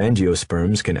because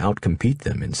angiosperms can outcompete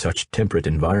them in such temperate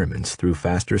environments through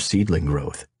faster seedling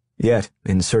growth. Yet,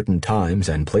 in certain times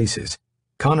and places,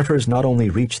 conifers not only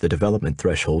reach the development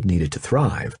threshold needed to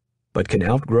thrive, but can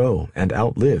outgrow and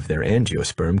outlive their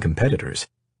angiosperm competitors.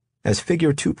 As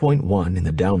Figure 2.1 in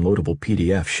the downloadable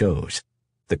PDF shows,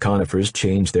 the conifers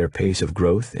change their pace of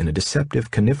growth in a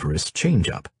deceptive coniferous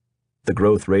change-up. The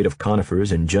growth rate of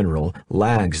conifers in general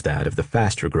lags that of the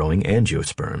faster-growing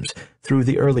angiosperms through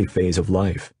the early phase of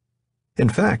life. In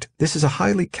fact, this is a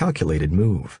highly calculated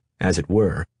move, as it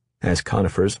were, as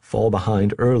conifers fall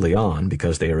behind early on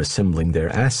because they are assembling their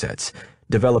assets,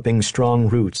 developing strong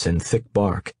roots and thick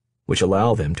bark, which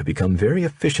allow them to become very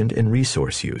efficient in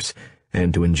resource use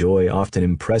and to enjoy often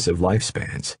impressive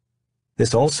lifespans.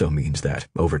 This also means that,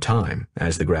 over time,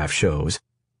 as the graph shows,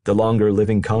 the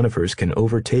longer-living conifers can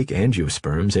overtake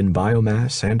angiosperms in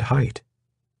biomass and height.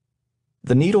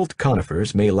 The needled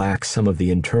conifers may lack some of the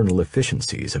internal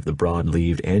efficiencies of the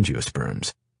broad-leaved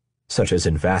angiosperms, such as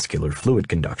in vascular fluid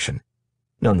conduction.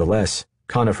 Nonetheless,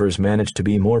 conifers manage to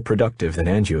be more productive than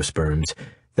angiosperms,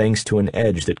 thanks to an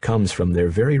edge that comes from their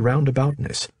very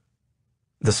roundaboutness.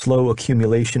 The slow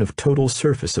accumulation of total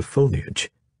surface of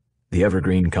foliage. The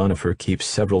evergreen conifer keeps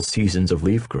several seasons of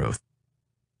leaf growth.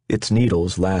 Its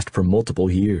needles last for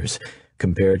multiple years,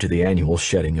 compared to the annual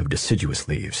shedding of deciduous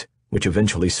leaves, which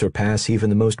eventually surpass even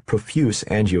the most profuse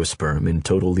angiosperm in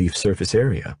total leaf surface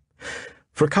area.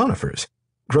 For conifers,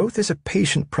 growth is a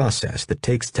patient process that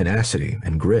takes tenacity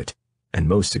and grit, and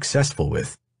most successful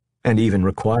with, and even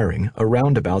requiring a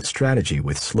roundabout strategy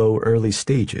with slow early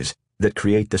stages that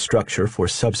create the structure for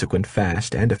subsequent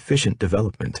fast and efficient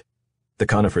development. The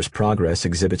conifer's progress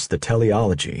exhibits the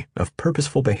teleology of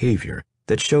purposeful behavior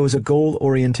that shows a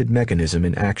goal-oriented mechanism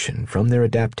in action from their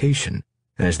adaptation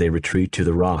as they retreat to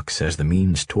the rocks as the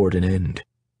means toward an end.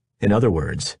 In other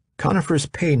words, conifers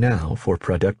pay now for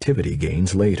productivity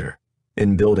gains later.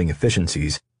 In building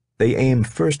efficiencies, they aim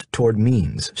first toward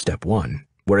means, step 1,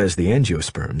 whereas the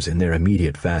angiosperms in their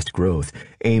immediate fast growth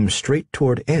aim straight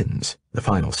toward ends, the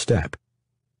final step.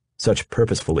 Such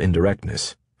purposeful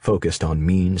indirectness, focused on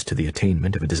means to the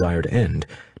attainment of a desired end,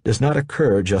 does not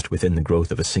occur just within the growth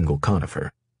of a single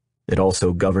conifer. It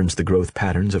also governs the growth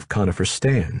patterns of conifer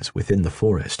stands within the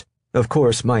forest. Of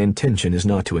course, my intention is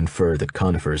not to infer that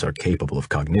conifers are capable of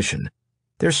cognition.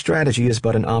 Their strategy is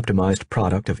but an optimized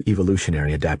product of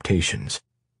evolutionary adaptations.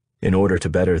 In order to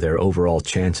better their overall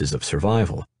chances of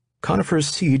survival, conifers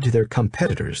cede to their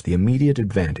competitors the immediate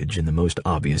advantage in the most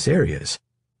obvious areas,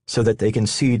 so that they can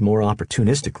seed more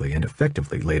opportunistically and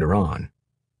effectively later on.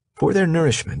 For their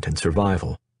nourishment and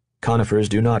survival, conifers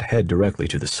do not head directly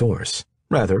to the source.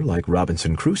 Rather, like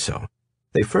Robinson Crusoe,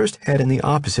 they first head in the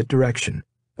opposite direction,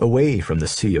 away from the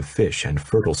sea of fish and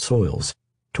fertile soils,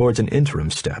 towards an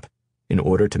interim step, in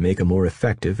order to make a more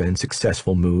effective and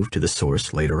successful move to the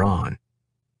source later on.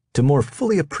 To more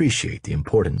fully appreciate the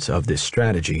importance of this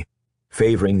strategy,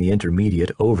 favoring the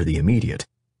intermediate over the immediate,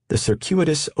 the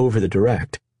circuitous over the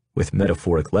direct, with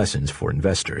metaphoric lessons for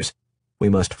investors, we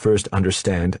must first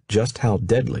understand just how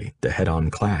deadly the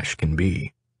head-on clash can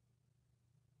be.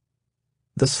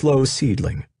 The slow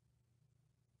seedling.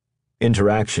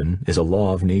 Interaction is a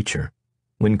law of nature.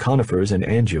 When conifers and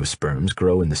angiosperms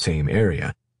grow in the same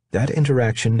area, that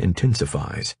interaction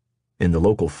intensifies. In the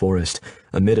local forest,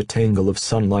 amid a tangle of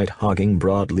sunlight-hogging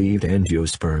broad-leaved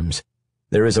angiosperms,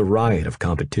 there is a riot of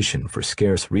competition for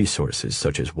scarce resources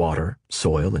such as water,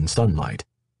 soil, and sunlight.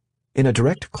 In a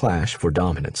direct clash for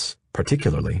dominance,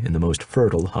 particularly in the most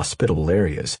fertile, hospitable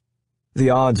areas, the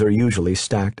odds are usually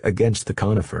stacked against the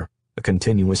conifer, a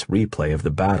continuous replay of the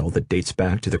battle that dates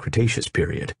back to the Cretaceous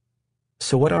period.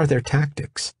 So what are their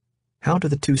tactics? How do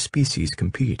the two species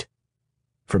compete?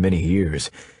 For many years,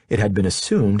 it had been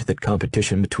assumed that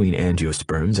competition between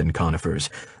angiosperms and conifers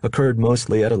occurred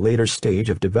mostly at a later stage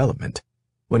of development,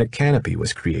 when a canopy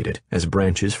was created as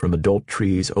branches from adult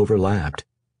trees overlapped.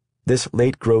 This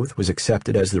late growth was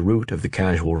accepted as the root of the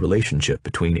causal relationship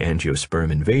between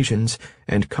angiosperm invasions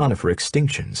and conifer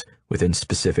extinctions within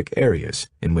specific areas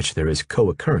in which there is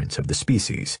co-occurrence of the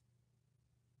species.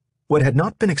 What had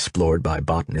not been explored by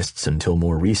botanists until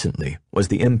more recently was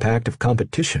the impact of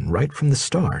competition right from the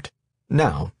start.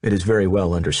 Now, it is very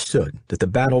well understood that the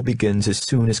battle begins as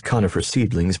soon as conifer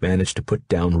seedlings manage to put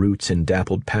down roots in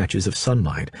dappled patches of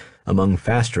sunlight among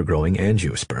faster-growing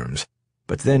angiosperms,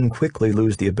 but then quickly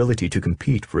lose the ability to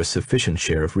compete for a sufficient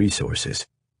share of resources.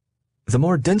 The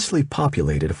more densely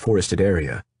populated a forested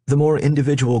area, the more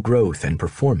individual growth and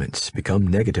performance become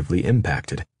negatively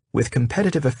impacted, with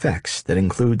competitive effects that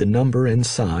include the number and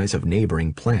size of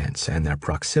neighboring plants and their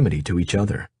proximity to each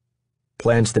other.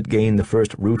 Plants that gain the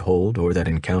first roothold or that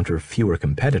encounter fewer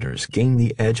competitors gain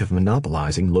the edge of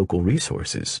monopolizing local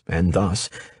resources and thus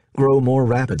grow more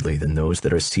rapidly than those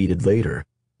that are seeded later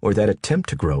or that attempt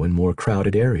to grow in more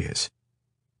crowded areas.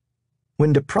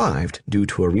 When deprived due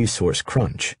to a resource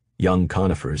crunch, young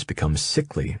conifers become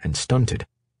sickly and stunted,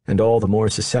 and all the more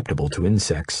susceptible to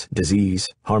insects, disease,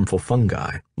 harmful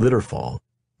fungi, litterfall,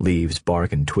 leaves,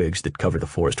 bark, and twigs that cover the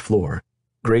forest floor,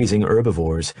 grazing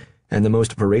herbivores, and the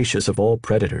most voracious of all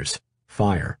predators,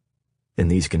 fire. In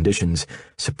these conditions,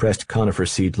 suppressed conifer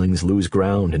seedlings lose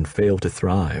ground and fail to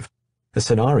thrive, a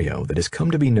scenario that has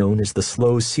come to be known as the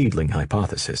slow seedling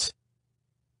hypothesis.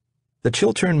 The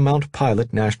Chiltern Mount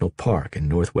Pilot National Park in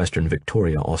northwestern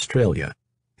Victoria, Australia,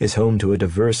 is home to a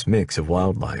diverse mix of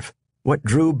wildlife. What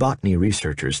drew botany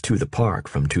researchers to the park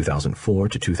from 2004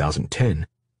 to 2010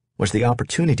 was the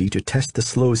opportunity to test the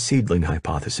slow seedling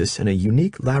hypothesis in a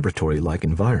unique laboratory-like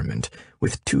environment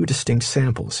with two distinct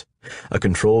samples, a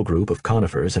control group of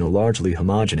conifers in a largely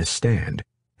homogeneous stand,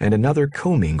 and another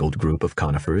commingled group of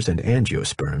conifers and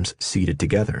angiosperms seeded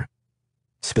together.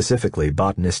 Specifically,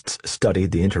 botanists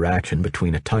studied the interaction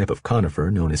between a type of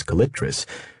conifer known as Calitris,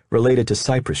 related to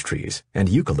cypress trees, and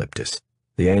eucalyptus,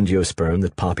 the angiosperm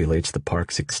that populates the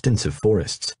park's extensive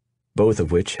forests, both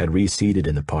of which had reseeded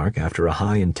in the park after a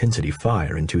high-intensity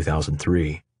fire in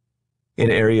 2003. In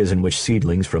areas in which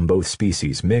seedlings from both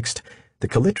species mixed, the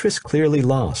Calitris clearly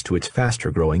lost to its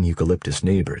faster-growing eucalyptus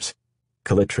neighbors.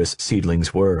 Calitris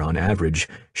seedlings were, on average,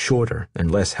 shorter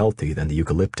and less healthy than the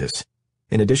eucalyptus.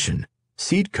 In addition,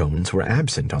 seed cones were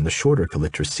absent on the shorter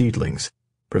Calitris seedlings,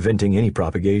 preventing any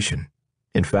propagation.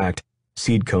 In fact,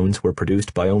 seed cones were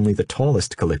produced by only the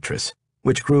tallest Calitris,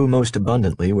 which grew most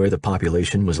abundantly where the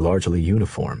population was largely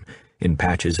uniform, in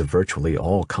patches of virtually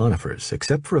all conifers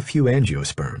except for a few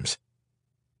angiosperms.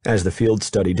 As the field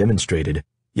study demonstrated,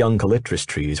 young Calitris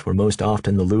trees were most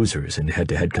often the losers in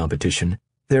head-to-head competition.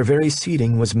 Their very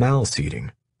seeding was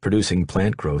malseeding, producing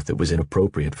plant growth that was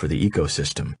inappropriate for the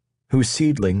ecosystem, whose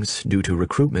seedlings, due to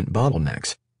recruitment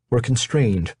bottlenecks, were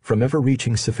constrained from ever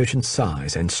reaching sufficient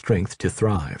size and strength to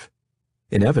thrive.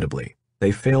 Inevitably,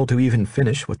 they fail to even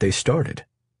finish what they started.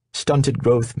 Stunted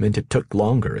growth meant it took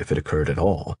longer, if it occurred at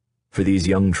all, for these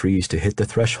young trees to hit the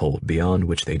threshold beyond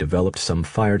which they developed some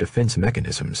fire defense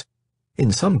mechanisms.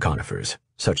 In some conifers,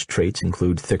 such traits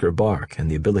include thicker bark and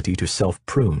the ability to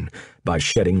self-prune by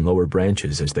shedding lower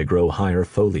branches as they grow higher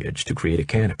foliage to create a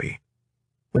canopy.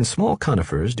 When small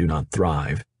conifers do not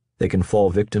thrive, they can fall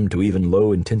victim to even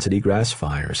low-intensity grass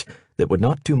fires that would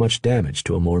not do much damage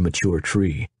to a more mature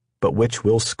tree, but which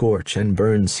will scorch and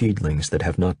burn seedlings that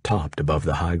have not topped above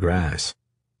the high grass.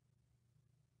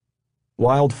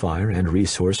 Wildfire and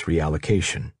resource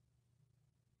reallocation.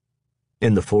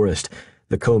 In the forest,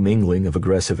 the commingling of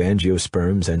aggressive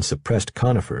angiosperms and suppressed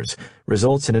conifers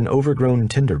results in an overgrown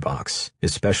tinderbox,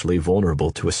 especially vulnerable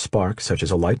to a spark such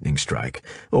as a lightning strike,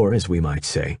 or, as we might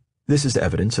say, this is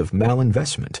evidence of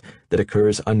malinvestment that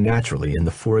occurs unnaturally in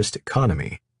the forest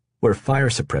economy, where fire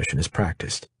suppression is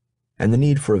practiced, and the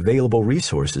need for available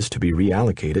resources to be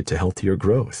reallocated to healthier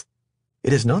growth.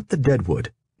 It is not the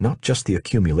deadwood, not just the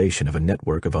accumulation of a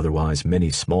network of otherwise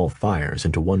many small fires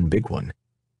into one big one,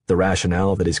 the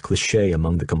rationale that is cliché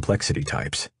among the complexity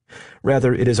types.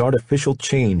 Rather, it is artificial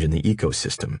change in the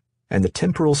ecosystem and the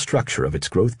temporal structure of its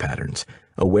growth patterns,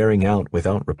 a wearing out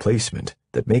without replacement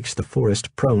that makes the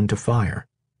forest prone to fire.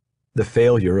 The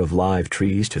failure of live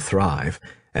trees to thrive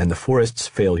and the forest's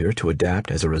failure to adapt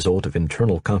as a result of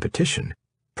internal competition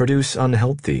produce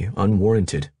unhealthy,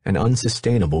 unwarranted, and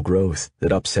unsustainable growth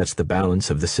that upsets the balance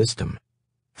of the system.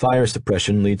 Fire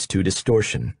suppression leads to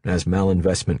distortion as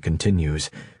malinvestment continues,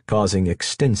 causing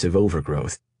extensive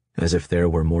overgrowth, as if there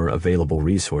were more available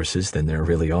resources than there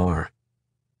really are.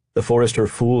 The forester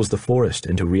fools the forest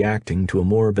into reacting to a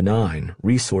more benign,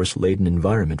 resource-laden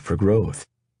environment for growth.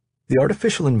 The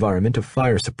artificial environment of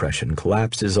fire suppression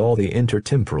collapses all the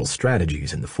intertemporal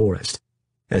strategies in the forest,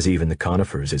 as even the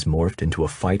conifers is morphed into a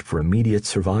fight for immediate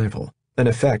survival, an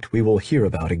effect we will hear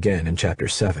about again in Chapter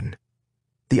 7.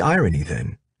 The irony,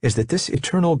 then, is that this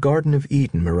eternal Garden of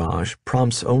Eden mirage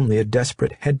prompts only a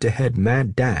desperate head-to-head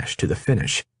mad dash to the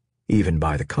finish, even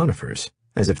by the conifers,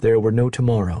 as if there were no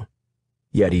tomorrow.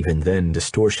 Yet even then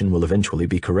distortion will eventually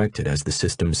be corrected as the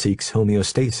system seeks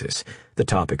homeostasis, the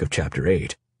topic of Chapter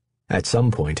 8. At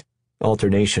some point,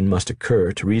 alternation must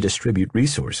occur to redistribute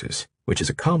resources, which is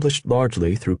accomplished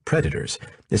largely through predators,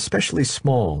 especially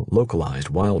small, localized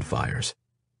wildfires.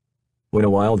 When a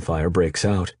wildfire breaks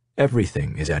out,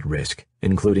 everything is at risk,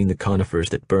 including the conifers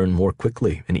that burn more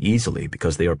quickly and easily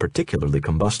because they are particularly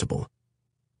combustible.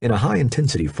 In a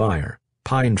high-intensity fire,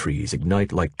 pine trees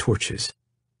ignite like torches.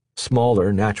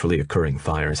 Smaller, naturally occurring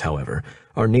fires, however,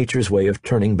 are nature's way of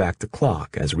turning back the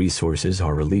clock as resources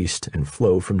are released and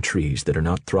flow from trees that are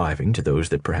not thriving to those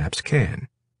that perhaps can.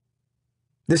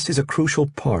 This is a crucial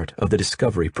part of the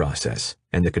discovery process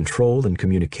and the control and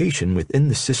communication within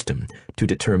the system to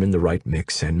determine the right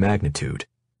mix and magnitude.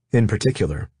 In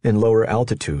particular, in lower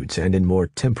altitudes and in more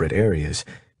temperate areas,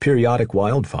 periodic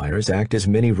wildfires act as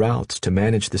many routes to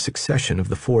manage the succession of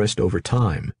the forest over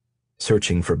time,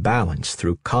 searching for balance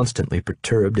through constantly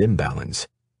perturbed imbalance.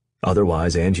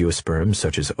 Otherwise, angiosperms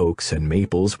such as oaks and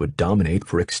maples would dominate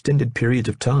for extended periods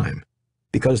of time,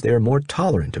 because they are more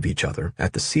tolerant of each other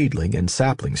at the seedling and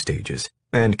sapling stages,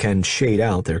 and can shade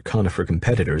out their conifer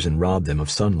competitors and rob them of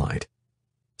sunlight.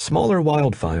 Smaller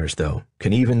wildfires, though,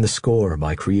 can even the score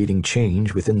by creating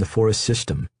change within the forest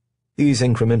system. These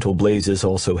incremental blazes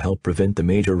also help prevent the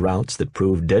major routes that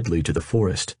prove deadly to the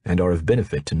forest and are of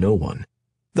benefit to no one.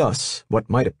 Thus, what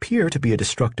might appear to be a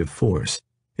destructive force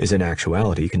is in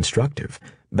actuality constructive,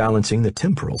 balancing the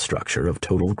temporal structure of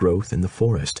total growth in the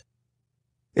forest.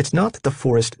 It's not that the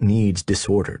forest needs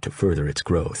disorder to further its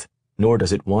growth, nor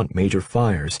does it want major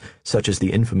fires, such as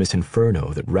the infamous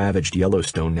inferno that ravaged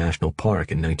Yellowstone National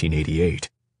Park in 1988.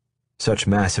 Such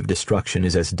massive destruction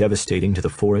is as devastating to the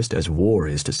forest as war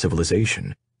is to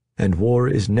civilization, and war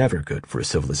is never good for a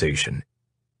civilization.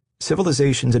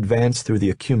 Civilizations advance through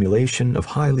the accumulation of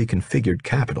highly configured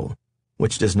capital,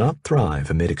 which does not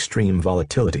thrive amid extreme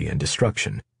volatility and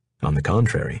destruction. On the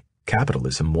contrary,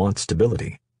 capitalism wants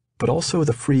stability, but also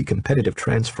the free competitive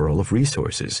transferal of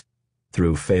resources,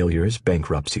 through failures,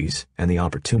 bankruptcies, and the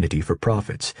opportunity for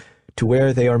profits, to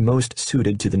where they are most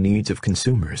suited to the needs of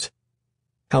consumers.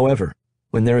 However,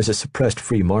 when there is a suppressed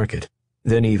free market,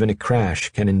 then even a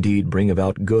crash can indeed bring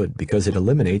about good because it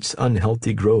eliminates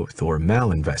unhealthy growth or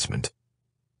malinvestment.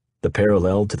 The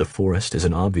parallel to the forest is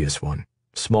an obvious one.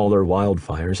 Smaller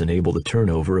wildfires enable the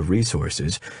turnover of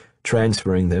resources,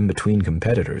 transferring them between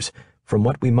competitors from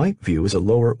what we might view as a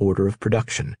lower order of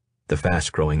production, the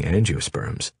fast-growing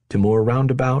angiosperms, to more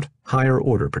roundabout,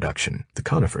 higher-order production, the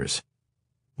conifers.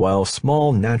 While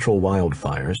small natural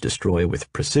wildfires destroy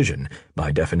with precision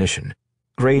by definition,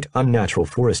 great unnatural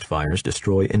forest fires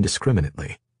destroy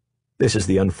indiscriminately. This is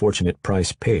the unfortunate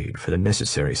price paid for the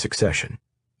necessary succession.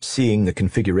 Seeing the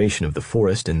configuration of the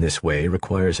forest in this way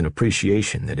requires an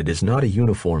appreciation that it is not a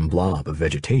uniform blob of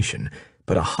vegetation,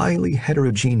 but a highly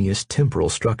heterogeneous temporal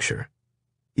structure.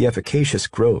 The efficacious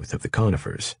growth of the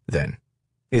conifers, then,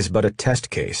 is but a test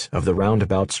case of the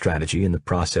roundabout strategy in the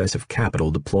process of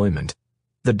capital deployment,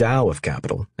 the Tao of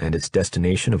capital and its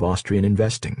destination of Austrian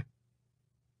investing.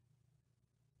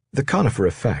 The Conifer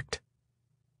Effect.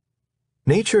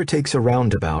 Nature takes a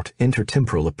roundabout,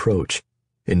 intertemporal approach.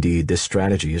 Indeed, this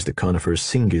strategy is the conifer's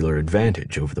singular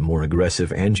advantage over the more aggressive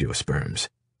angiosperms.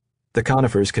 The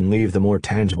conifers can leave the more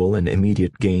tangible and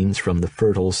immediate gains from the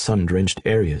fertile, sun-drenched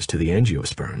areas to the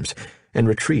angiosperms, and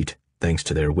retreat, thanks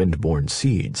to their wind-borne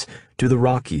seeds, to the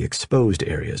rocky, exposed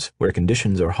areas where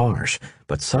conditions are harsh,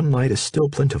 but sunlight is still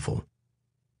plentiful.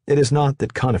 It is not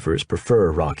that conifers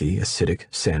prefer rocky, acidic,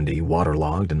 sandy,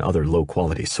 waterlogged, and other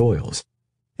low-quality soils.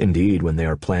 Indeed, when they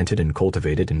are planted and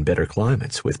cultivated in better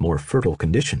climates with more fertile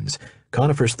conditions,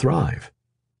 conifers thrive.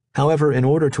 However, in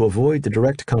order to avoid the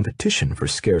direct competition for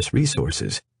scarce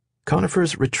resources,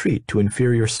 conifers retreat to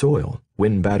inferior soil,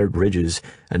 wind-battered ridges,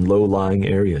 and low-lying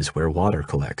areas where water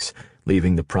collects,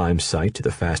 leaving the prime site to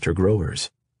the faster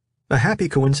growers. A happy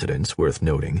coincidence worth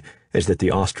noting is that the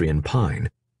Austrian pine,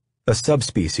 a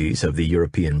subspecies of the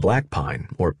European black pine,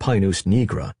 or Pinus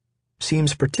nigra,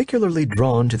 seems particularly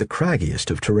drawn to the craggiest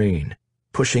of terrain,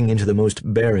 pushing into the most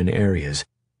barren areas,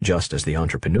 just as the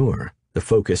entrepreneur, the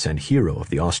focus and hero of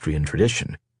the Austrian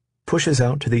tradition, pushes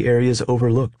out to the areas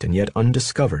overlooked and yet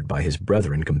undiscovered by his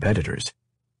brethren competitors.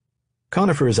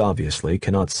 Conifers obviously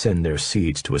cannot send their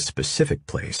seeds to a specific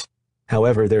place.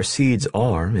 However, their seeds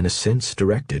are, in a sense,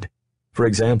 directed. For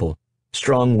example,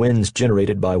 strong winds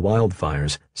generated by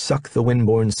wildfires suck the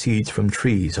wind-borne seeds from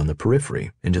trees on the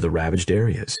periphery into the ravaged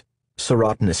areas.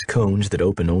 Serotinous cones that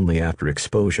open only after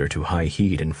exposure to high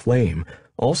heat and flame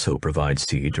also provide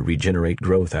seed to regenerate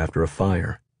growth after a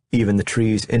fire. Even the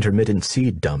tree's intermittent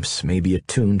seed dumps may be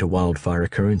attuned to wildfire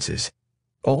occurrences.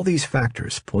 All these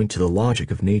factors point to the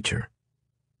logic of nature.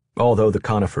 Although the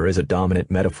conifer is a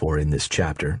dominant metaphor in this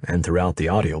chapter and throughout the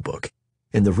audiobook,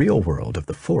 in the real world of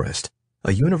the forest,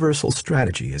 a universal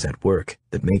strategy is at work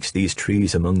that makes these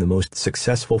trees among the most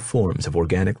successful forms of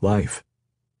organic life.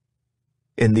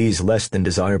 In these less than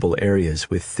desirable areas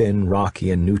with thin,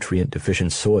 rocky, and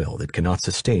nutrient-deficient soil that cannot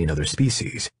sustain other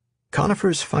species,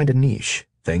 conifers find a niche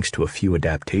thanks to a few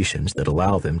adaptations that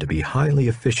allow them to be highly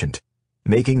efficient,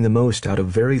 making the most out of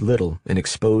very little in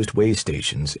exposed way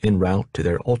stations en route to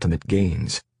their ultimate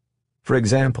gains. For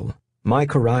example,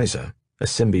 mycorrhiza, a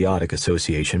symbiotic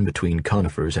association between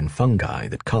conifers and fungi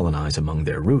that colonize among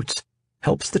their roots,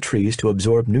 helps the trees to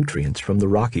absorb nutrients from the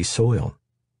rocky soil.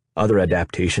 Other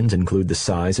adaptations include the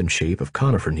size and shape of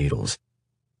conifer needles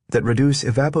that reduce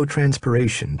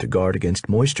evapotranspiration to guard against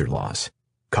moisture loss.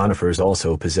 Conifers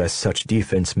also possess such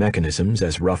defense mechanisms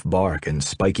as rough bark and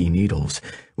spiky needles,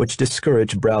 which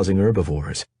discourage browsing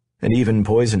herbivores, and even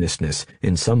poisonousness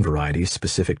in some varieties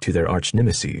specific to their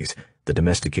arch-nemeses, the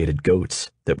domesticated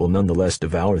goats, that will nonetheless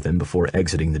devour them before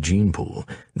exiting the gene pool,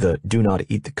 the do not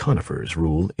eat the conifers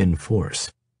rule in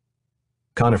force.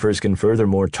 Conifers can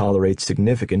furthermore tolerate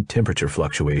significant temperature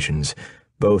fluctuations,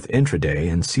 both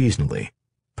intraday and seasonally,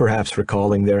 perhaps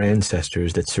recalling their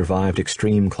ancestors that survived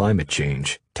extreme climate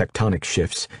change, tectonic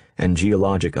shifts, and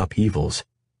geologic upheavals.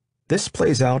 This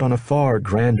plays out on a far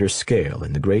grander scale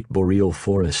in the Great Boreal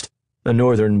Forest, a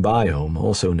northern biome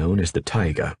also known as the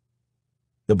taiga.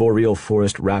 The boreal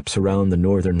forest wraps around the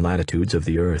northern latitudes of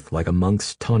the Earth like a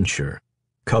monk's tonsure,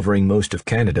 covering most of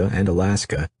Canada and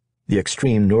Alaska, the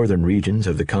extreme northern regions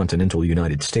of the continental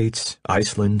United States,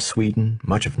 Iceland, Sweden,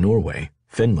 much of Norway,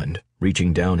 Finland,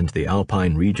 reaching down into the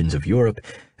alpine regions of Europe,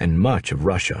 and much of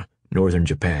Russia, northern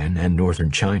Japan, and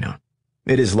northern China.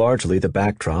 It is largely the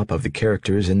backdrop of the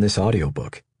characters in this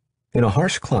audiobook. In a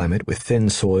harsh climate with thin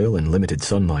soil and limited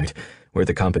sunlight, where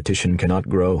the competition cannot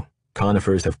grow,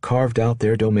 conifers have carved out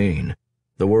their domain,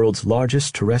 the world's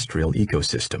largest terrestrial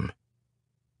ecosystem.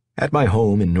 At my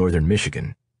home in northern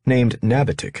Michigan, named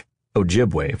Nabatik,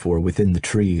 Ojibwe for within the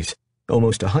trees,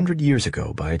 almost 100 years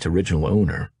ago by its original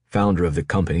owner, founder of the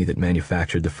company that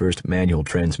manufactured the first manual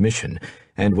transmission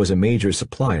and was a major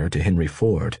supplier to Henry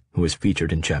Ford, who is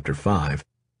featured in Chapter 5.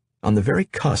 On the very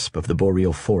cusp of the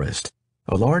boreal forest,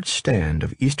 a large stand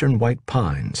of eastern white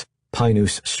pines,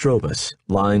 Pinus strobus,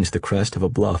 lines the crest of a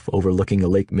bluff overlooking a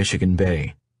Lake Michigan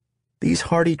Bay. These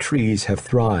hardy trees have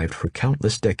thrived for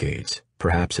countless decades,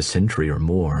 perhaps a century or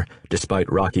more,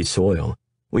 despite rocky soil,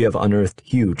 We have unearthed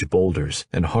huge boulders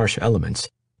and harsh elements,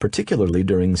 particularly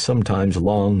during sometimes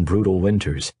long, brutal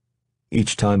winters.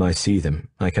 Each time I see them,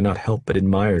 I cannot help but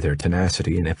admire their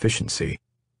tenacity and efficiency,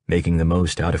 making the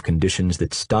most out of conditions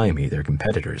that stymie their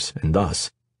competitors and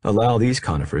thus allow these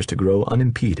conifers to grow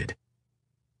unimpeded.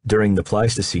 During the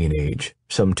Pleistocene age,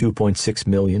 some 2.6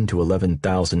 million to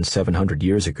 11,700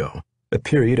 years ago, a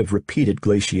period of repeated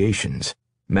glaciations,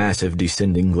 massive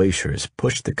descending glaciers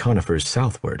pushed the conifers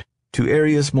southward to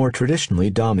areas more traditionally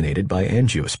dominated by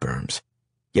angiosperms.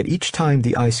 Yet each time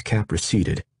the ice cap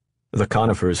receded, the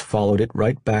conifers followed it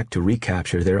right back to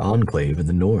recapture their enclave in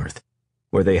the north,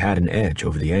 where they had an edge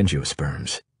over the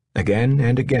angiosperms. Again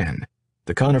and again,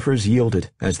 the conifers yielded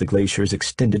as the glaciers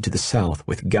extended to the south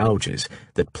with gouges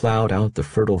that plowed out the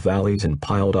fertile valleys and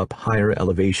piled up higher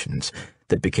elevations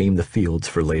that became the fields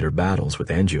for later battles with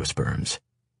angiosperms.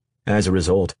 As a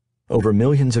result, over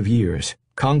millions of years,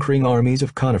 conquering armies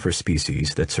of conifer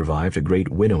species that survived a great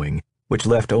winnowing, which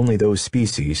left only those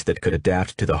species that could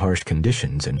adapt to the harsh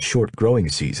conditions and short growing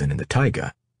season in the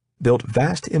taiga, built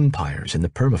vast empires in the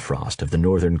permafrost of the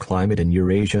northern climate in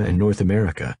Eurasia and North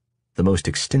America, the most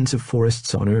extensive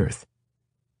forests on Earth.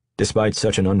 Despite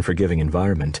such an unforgiving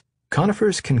environment,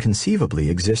 conifers can conceivably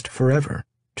exist forever,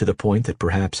 to the point that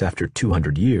perhaps after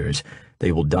 200 years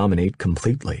they will dominate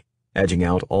completely, edging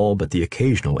out all but the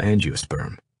occasional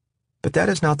angiosperm. But that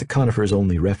is not the conifer's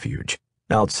only refuge.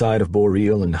 Outside of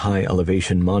boreal and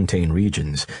high-elevation montane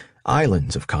regions,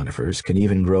 islands of conifers can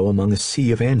even grow among a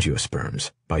sea of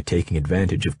angiosperms by taking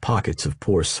advantage of pockets of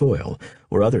poor soil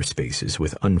or other spaces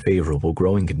with unfavorable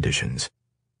growing conditions.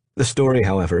 The story,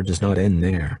 however, does not end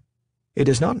there. It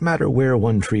does not matter where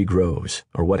one tree grows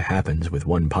or what happens with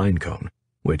one pinecone,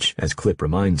 which, as Klipp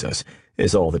reminds us,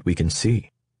 is all that we can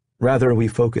see. Rather, we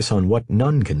focus on what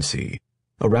none can see,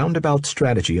 a roundabout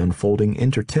strategy unfolding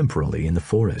intertemporally in the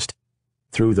forest,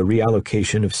 through the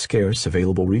reallocation of scarce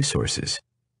available resources.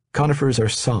 Conifers are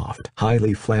soft,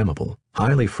 highly flammable,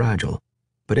 highly fragile,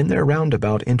 but in their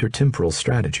roundabout intertemporal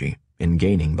strategy, in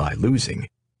gaining by losing,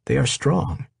 they are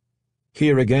strong.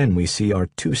 Here again we see our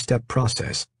two-step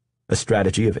process, a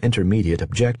strategy of intermediate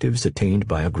objectives attained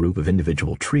by a group of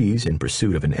individual trees in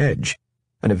pursuit of an edge,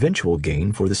 an eventual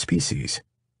gain for the species.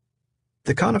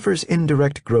 The conifer's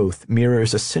indirect growth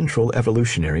mirrors a central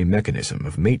evolutionary mechanism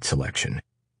of mate selection,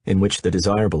 in which the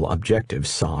desirable objective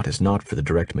sought is not for the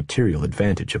direct material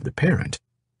advantage of the parent,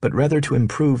 but rather to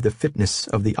improve the fitness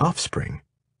of the offspring.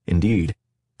 Indeed,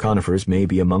 conifers may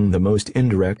be among the most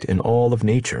indirect in all of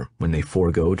nature when they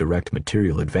forego direct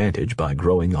material advantage by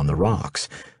growing on the rocks,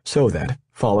 so that,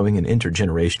 following an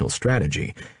intergenerational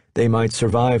strategy, they might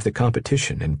survive the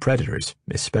competition and predators,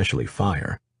 especially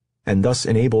fire, and thus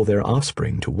enable their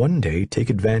offspring to one day take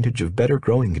advantage of better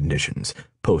growing conditions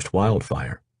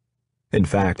post-wildfire. In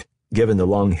fact, given the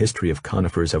long history of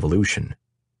conifers' evolution,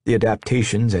 the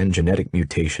adaptations and genetic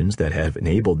mutations that have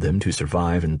enabled them to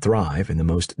survive and thrive in the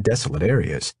most desolate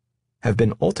areas have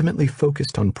been ultimately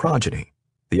focused on progeny,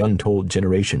 the untold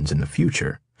generations in the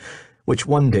future, which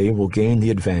one day will gain the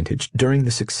advantage during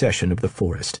the succession of the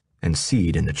forest and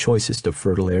seed in the choicest of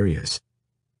fertile areas.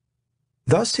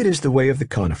 Thus it is the way of the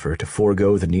conifer to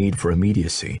forego the need for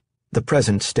immediacy, the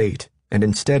present state, and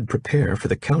instead prepare for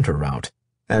the counter route.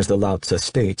 As the Lao Tzu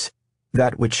states,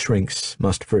 that which shrinks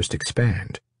must first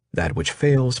expand, that which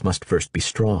fails must first be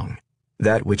strong,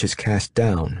 that which is cast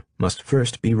down must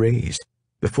first be raised.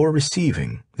 Before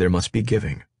receiving, there must be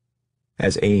giving.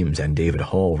 As Ames and David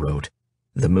Hall wrote,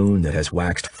 the moon that has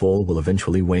waxed full will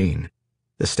eventually wane.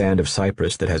 The stand of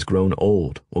cypress that has grown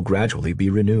old will gradually be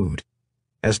renewed.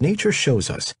 As nature shows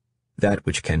us, that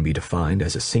which can be defined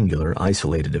as a singular,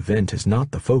 isolated event is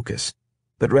not the focus,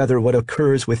 but rather what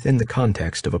occurs within the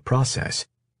context of a process.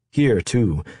 Here,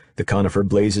 too, the conifer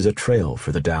blazes a trail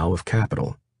for the Tao of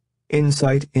capital,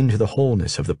 insight into the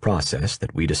wholeness of the process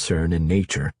that we discern in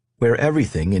nature, where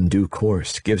everything in due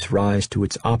course gives rise to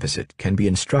its opposite, can be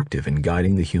instructive in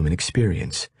guiding the human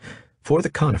experience. For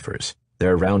the conifers,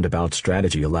 their roundabout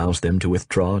strategy allows them to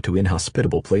withdraw to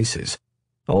inhospitable places,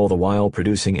 all the while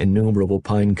producing innumerable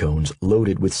pine cones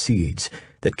loaded with seeds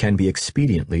that can be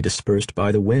expediently dispersed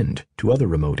by the wind to other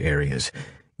remote areas,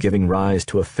 giving rise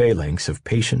to a phalanx of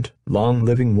patient,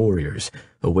 long-living warriors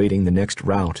awaiting the next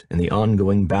rout in the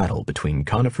ongoing battle between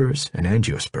conifers and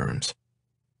angiosperms.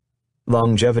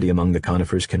 Longevity among the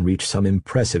conifers can reach some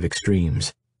impressive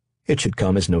extremes. It should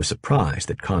come as no surprise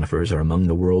that conifers are among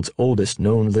the world's oldest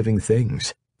known living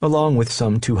things, along with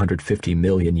some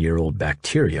 250-million-year-old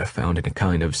bacteria found in a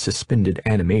kind of suspended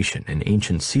animation in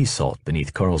ancient sea salt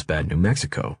beneath Carlsbad, New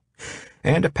Mexico,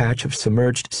 and a patch of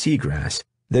submerged seagrass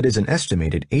that is an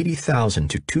estimated 80,000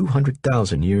 to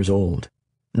 200,000 years old.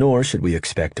 Nor should we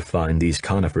expect to find these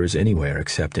conifers anywhere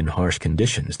except in harsh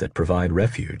conditions that provide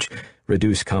refuge,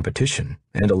 reduce competition,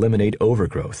 and eliminate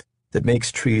overgrowth that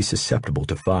makes trees susceptible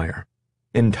to fire.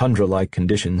 In tundra-like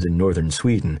conditions in northern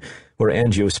Sweden, where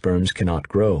angiosperms cannot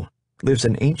grow, lives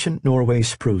an ancient Norway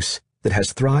spruce that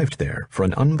has thrived there for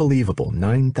an unbelievable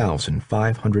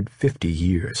 9,550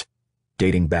 years,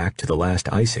 dating back to the last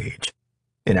ice age.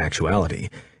 In actuality,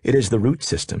 it is the root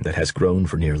system that has grown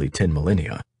for nearly 10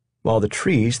 millennia, while the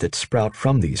trees that sprout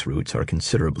from these roots are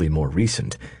considerably more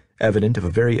recent, evident of a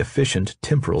very efficient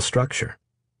temporal structure.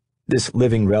 This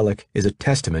living relic is a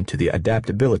testament to the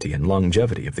adaptability and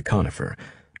longevity of the conifer,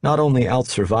 not only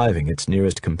out-surviving its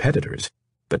nearest competitors,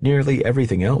 but nearly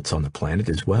everything else on the planet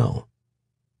as well.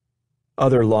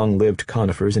 Other long-lived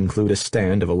conifers include a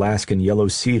stand of Alaskan yellow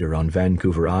cedar on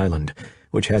Vancouver Island,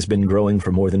 which has been growing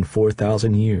for more than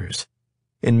 4,000 years.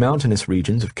 In mountainous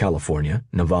regions of California,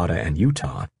 Nevada, and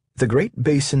Utah, the Great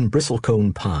Basin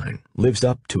bristlecone pine lives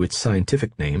up to its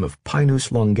scientific name of Pinus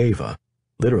longeva,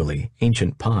 literally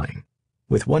ancient pine,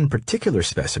 with one particular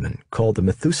specimen called the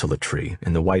Methuselah tree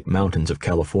in the White Mountains of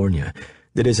California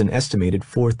that is an estimated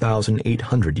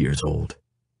 4,800 years old.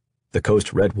 The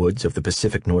coast redwoods of the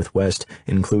Pacific Northwest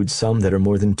include some that are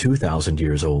more than 2,000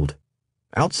 years old.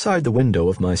 Outside the window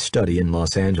of my study in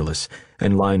Los Angeles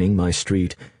and lining my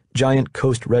street, giant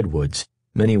coast redwoods,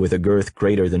 many with a girth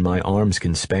greater than my arms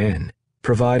can span,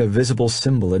 provide a visible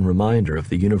symbol and reminder of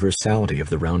the universality of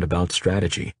the roundabout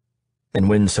strategy. And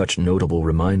when such notable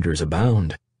reminders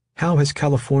abound, how has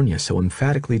California so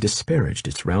emphatically disparaged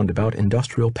its roundabout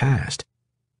industrial past?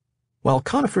 While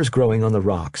conifers growing on the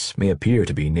rocks may appear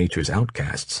to be nature's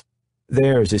outcasts,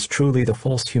 theirs is truly the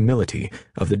false humility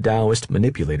of the Daoist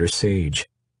manipulator sage.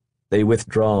 They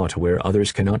withdraw to where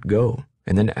others cannot go,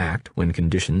 and then act when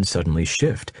conditions suddenly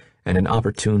shift and an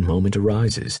opportune moment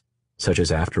arises, such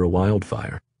as after a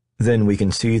wildfire. Then we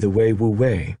can see the Wei Wu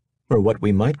Wei, or what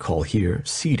we might call here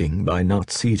seeding by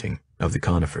not seeding, of the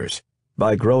conifers.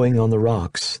 By growing on the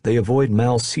rocks, they avoid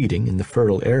malseeding in the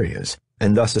fertile areas,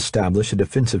 and thus establish a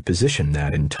defensive position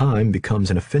that in time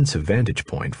becomes an offensive vantage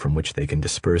point from which they can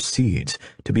disperse seeds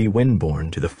to be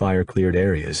windborne to the fire-cleared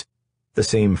areas, the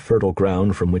same fertile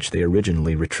ground from which they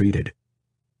originally retreated.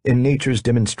 In nature's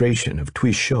demonstration of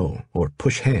tuishou, or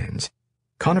push hands,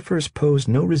 conifers pose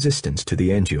no resistance to the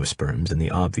angiosperms in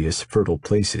the obvious fertile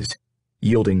places,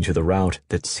 yielding to the route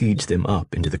that seeds them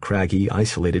up into the craggy,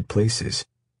 isolated places.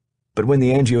 But when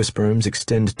the angiosperms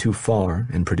extend too far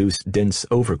and produce dense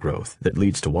overgrowth that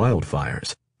leads to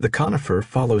wildfires, the conifer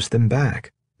follows them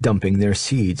back, dumping their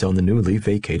seeds on the newly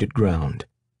vacated ground.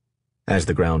 As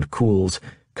the ground cools,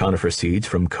 conifer seeds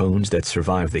from cones that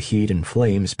survive the heat and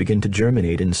flames begin to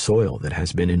germinate in soil that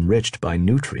has been enriched by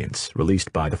nutrients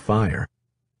released by the fire,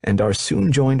 and are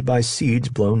soon joined by seeds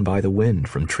blown by the wind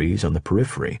from trees on the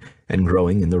periphery and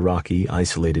growing in the rocky,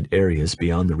 isolated areas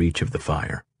beyond the reach of the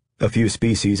fire. A few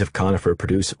species of conifer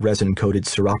produce resin-coated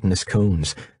serotinous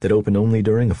cones that open only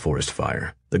during a forest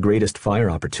fire, the greatest fire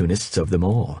opportunists of them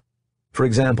all. For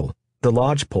example, the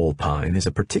lodgepole pine is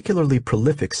a particularly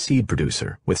prolific seed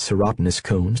producer with serotinous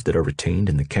cones that are retained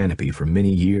in the canopy for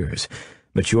many years.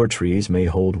 Mature trees may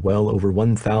hold well over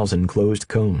 1,000 closed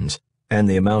cones, and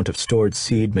the amount of stored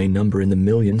seed may number in the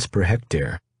millions per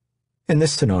hectare. In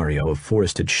this scenario of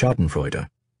forested schadenfreude,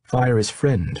 fire is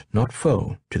friend, not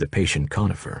foe, to the patient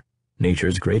conifer,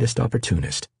 nature's greatest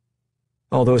opportunist.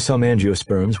 Although some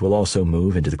angiosperms will also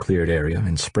move into the cleared area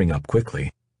and spring up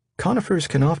quickly, conifers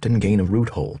can often gain a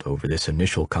roothold over this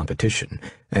initial competition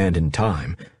and, in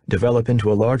time, develop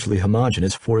into a largely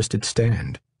homogeneous forested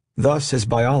stand. Thus, as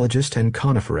biologist and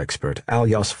conifer expert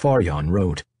Alyos Faryan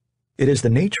wrote, "It is the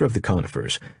nature of the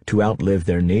conifers to outlive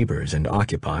their neighbors and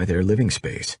occupy their living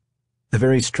space. The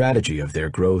very strategy of their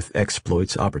growth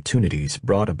exploits opportunities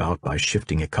brought about by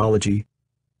shifting ecology,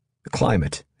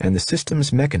 climate, and the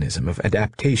system's mechanism of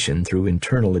adaptation through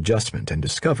internal adjustment and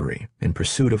discovery in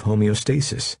pursuit of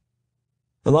homeostasis.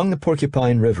 Along the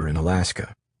Porcupine River in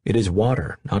Alaska, it is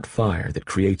water, not fire, that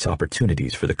creates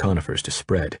opportunities for the conifers to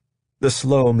spread. The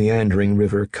slow, meandering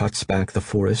river cuts back the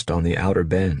forest on the outer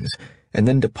bends, and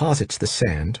then deposits the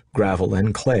sand, gravel,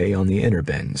 and clay on the inner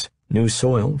bends, new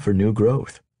soil for new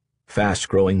growth.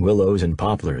 Fast-growing willows and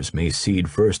poplars may seed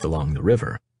first along the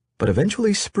river, but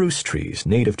eventually spruce trees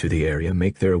native to the area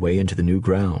make their way into the new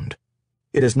ground.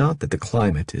 It is not that the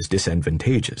climate is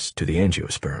disadvantageous to the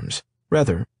angiosperms.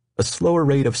 Rather, a slower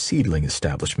rate of seedling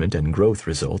establishment and growth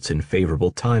results in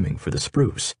favorable timing for the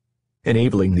spruce,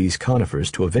 enabling these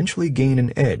conifers to eventually gain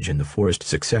an edge in the forest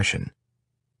succession.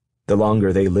 The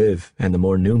longer they live and the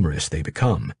more numerous they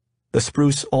become, The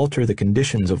spruce alter the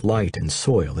conditions of light and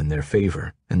soil in their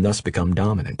favor and thus become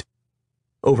dominant.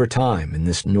 Over time, in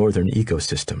this northern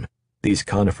ecosystem, these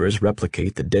conifers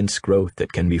replicate the dense growth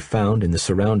that can be found in the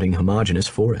surrounding homogeneous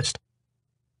forest.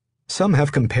 Some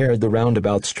have compared the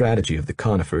roundabout strategy of the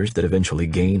conifers that eventually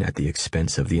gain at the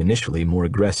expense of the initially more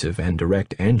aggressive and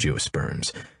direct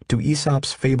angiosperms to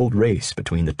Aesop's fabled race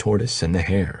between the tortoise and the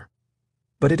hare.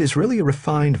 But it is really a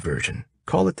refined version.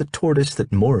 Call it the tortoise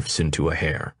that morphs into a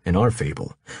hare in our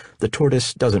fable. The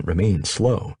tortoise doesn't remain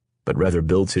slow, but rather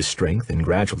builds his strength and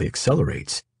gradually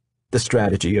accelerates. The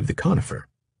strategy of the conifer.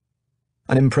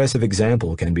 An impressive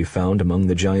example can be found among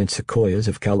the giant sequoias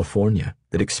of California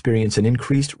that experience an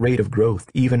increased rate of growth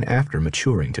even after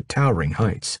maturing to towering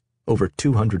heights, over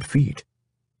 200 feet,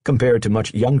 compared to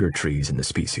much younger trees in the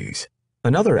species.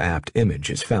 Another apt image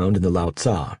is found in the Lao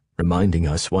Tzu, reminding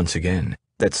us once again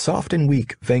that soft and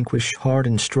weak vanquish hard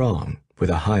and strong with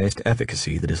a highest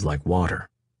efficacy that is like water.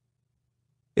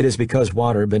 It is because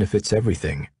water benefits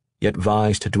everything, yet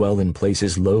vies to dwell in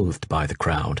places loathed by the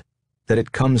crowd, that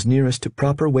it comes nearest to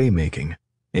proper waymaking.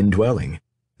 In dwelling,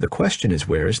 the question is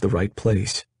where is the right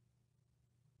place?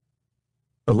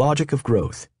 The logic of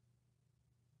growth.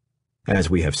 As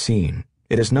we have seen,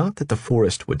 it is not that the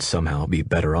forest would somehow be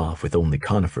better off with only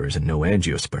conifers and no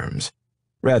angiosperms.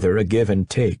 Rather, a give and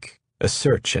take, a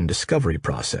search and discovery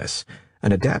process,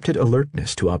 an adapted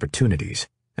alertness to opportunities,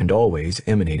 and always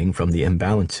emanating from the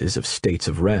imbalances of states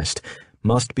of rest,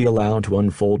 must be allowed to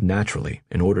unfold naturally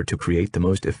in order to create the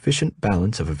most efficient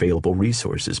balance of available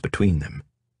resources between them.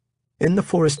 In the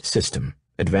forest system,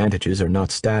 advantages are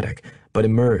not static, but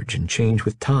emerge and change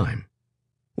with time.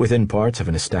 Within parts of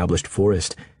an established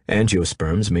forest,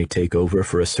 angiosperms may take over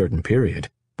for a certain period,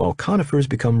 while conifers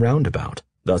become roundabout,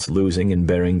 thus losing and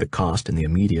bearing the cost in the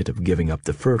immediate of giving up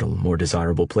the fertile, more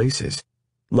desirable places,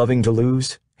 loving to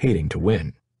lose, hating to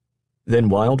win. Then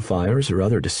wildfires or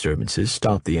other disturbances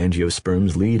stop the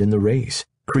angiosperm's lead in the race,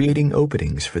 creating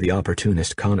openings for the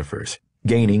opportunist conifers,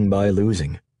 gaining by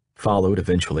losing, followed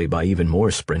eventually by even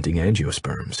more sprinting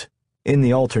angiosperms. In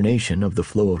the alternation of the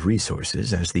flow of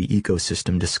resources as the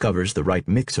ecosystem discovers the right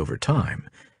mix over time,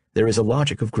 there is a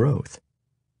logic of growth.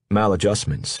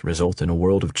 Maladjustments result in a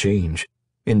world of change.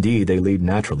 Indeed, they lead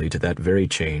naturally to that very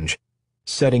change,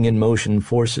 setting in motion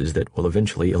forces that will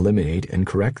eventually eliminate and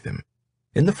correct them.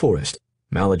 In the forest,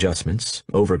 maladjustments,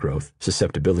 overgrowth,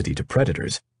 susceptibility to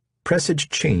predators, presage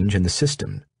change in the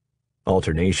system.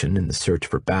 Alternation in the search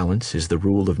for balance is the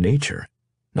rule of nature,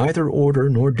 neither order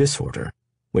nor disorder,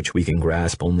 which we can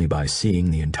grasp only by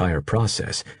seeing the entire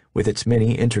process with its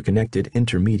many interconnected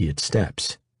intermediate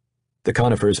steps. The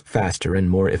conifer's faster and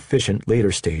more efficient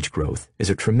later stage growth is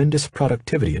a tremendous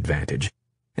productivity advantage,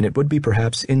 and it would be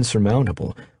perhaps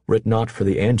insurmountable were it not for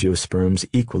the angiosperm's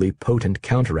equally potent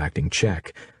counteracting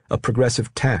check, a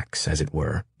progressive tax, as it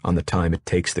were, on the time it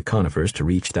takes the conifers to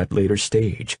reach that later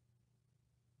stage.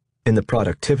 In the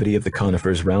productivity of the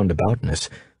conifer's roundaboutness,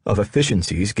 of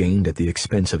efficiencies gained at the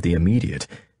expense of the immediate,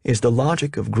 is the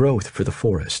logic of growth for the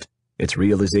forest. Its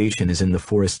realization is in the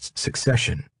forest's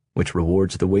succession, which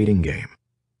rewards the waiting game.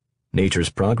 Nature's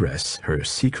progress, her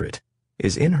secret,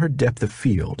 is in her depth of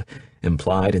field,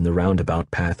 implied in the roundabout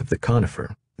path of the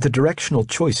conifer, the directional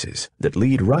choices that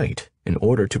lead right in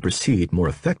order to proceed more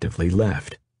effectively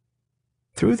left.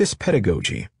 Through this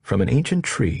pedagogy from an ancient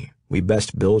tree, we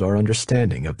best build our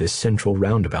understanding of this central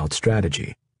roundabout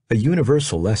strategy, a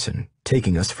universal lesson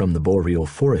taking us from the boreal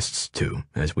forests to,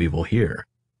 as we will hear,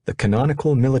 the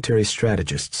canonical military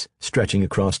strategists stretching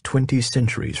across 20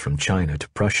 centuries from China to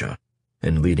Prussia,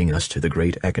 and leading us to the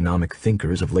great economic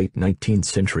thinkers of late 19th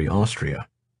century Austria.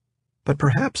 But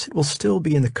perhaps it will still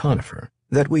be in the conifer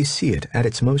that we see it at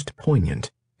its most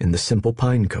poignant, in the simple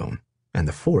pinecone and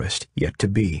the forest yet to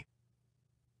be.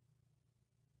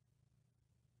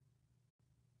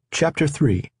 Chapter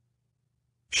 3.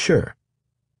 Sure.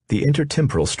 The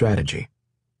Intertemporal Strategy.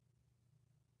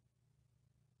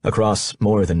 Across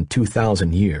more than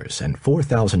 2,000 years and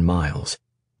 4,000 miles,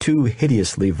 two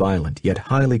hideously violent yet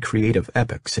highly creative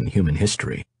epochs in human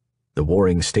history, the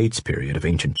Warring States period of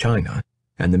ancient China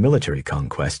and the military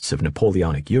conquests of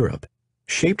Napoleonic Europe,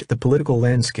 shaped the political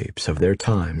landscapes of their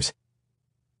times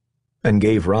and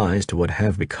gave rise to what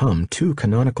have become two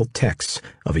canonical texts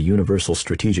of a universal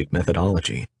strategic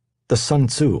methodology, the Sun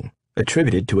Tzu,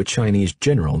 attributed to a Chinese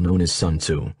general known as Sun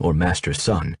Tzu, or Master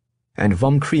Sun, and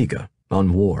Vom Kriege,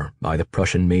 on war, by the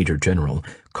Prussian Major General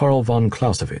Karl von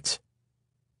Clausewitz.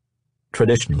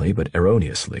 Traditionally, but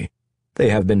erroneously, they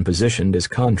have been positioned as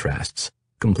contrasts,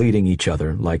 completing each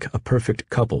other like a perfect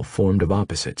couple formed of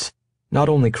opposites, not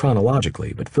only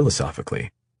chronologically but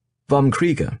philosophically. Vom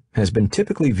Kriege has been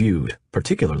typically viewed,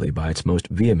 particularly by its most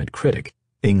vehement critic,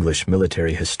 English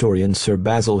military historian Sir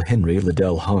Basil Henry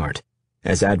Liddell Hart,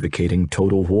 as advocating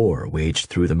total war waged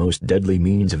through the most deadly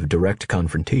means of direct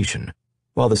confrontation,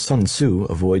 while the Sun Tzu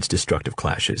avoids destructive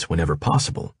clashes whenever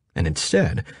possible, and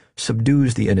instead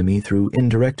subdues the enemy through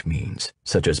indirect means,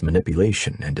 such as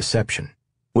manipulation and deception.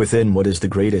 Within what is the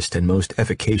greatest and most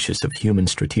efficacious of human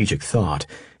strategic thought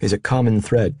is a common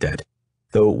thread that,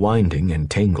 though winding and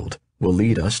tangled, will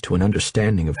lead us to an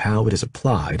understanding of how it is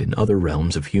applied in other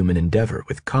realms of human endeavor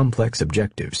with complex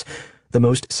objectives, the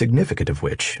most significant of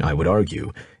which, I would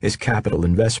argue, is capital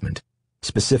investment,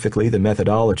 specifically the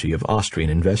methodology of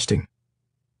Austrian investing.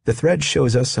 The thread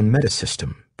shows us a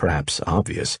metasystem, perhaps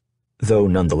obvious, though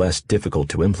nonetheless difficult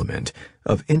to implement,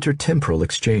 of intertemporal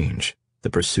exchange, the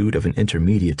pursuit of an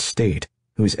intermediate state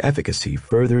whose efficacy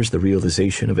furthers the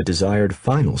realization of a desired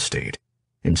final state,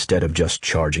 instead of just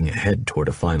charging ahead toward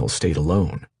a final state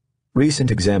alone.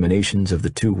 Recent examinations of the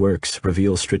two works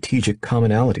reveal strategic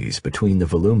commonalities between the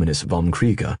voluminous Vom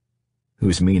Kriege,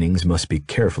 whose meanings must be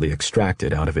carefully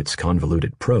extracted out of its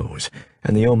convoluted prose,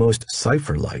 and the almost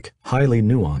cipher-like, highly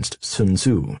nuanced Sun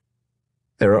Tzu.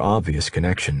 There are obvious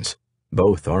connections.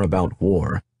 Both are about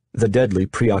war, the deadly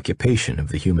preoccupation of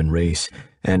the human race,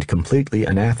 and completely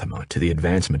anathema to the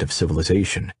advancement of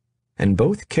civilization, and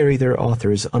both carry their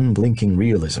author's unblinking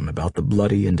realism about the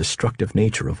bloody and destructive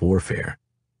nature of warfare.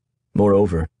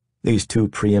 Moreover, these two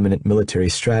preeminent military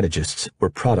strategists were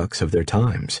products of their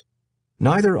times.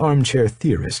 Neither armchair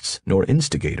theorists nor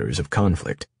instigators of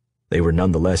conflict, they were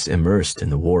nonetheless immersed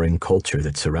in the warring culture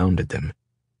that surrounded them.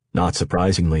 Not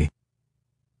surprisingly,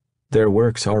 their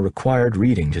works are required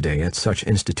reading today at such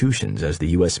institutions as the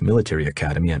U.S. Military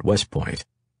Academy at West Point.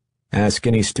 Ask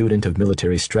any student of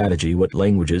military strategy what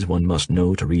languages one must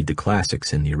know to read the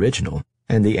classics in the original,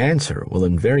 and the answer will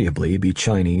invariably be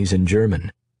Chinese and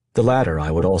German. The latter,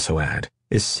 I would also add,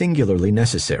 is singularly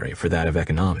necessary for that of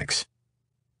economics.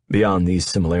 Beyond these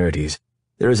similarities,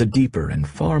 there is a deeper and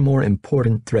far more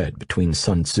important thread between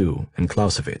Sun Tzu and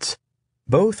Clausewitz.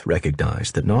 Both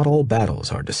recognize that not all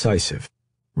battles are decisive.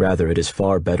 Rather, it is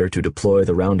far better to deploy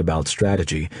the roundabout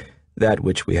strategy, that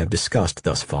which we have discussed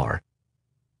thus far,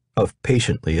 of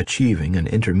patiently achieving an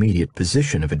intermediate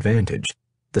position of advantage,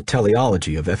 the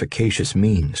teleology of efficacious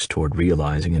means toward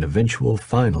realizing an eventual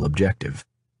final objective.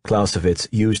 Clausewitz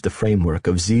used the framework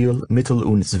of Ziel, Mittel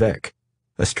und Zweck,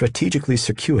 a strategically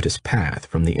circuitous path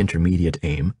from the intermediate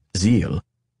aim, Ziel,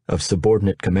 of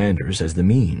subordinate commanders as the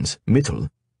means, Mittel,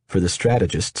 for the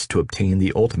strategists to obtain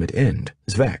the ultimate end,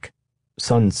 Zweck.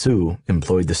 Sun Tzu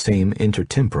employed the same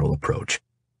intertemporal approach,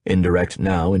 indirect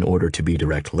now in order to be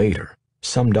direct later,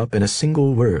 summed up in a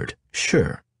single word,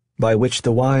 sure, by which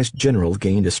the wise general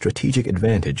gained a strategic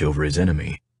advantage over his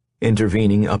enemy,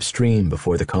 intervening upstream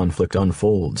before the conflict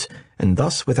unfolds, and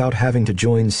thus without having to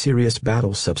join serious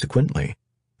battle subsequently,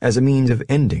 as a means of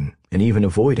ending and even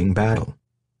avoiding battle.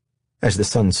 As the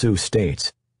Sun Tzu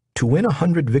states, to win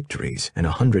 100 victories in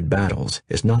 100 battles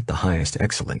is not the highest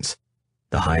excellence.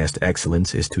 The highest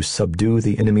excellence is to subdue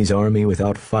the enemy's army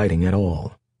without fighting at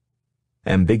all.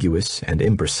 Ambiguous and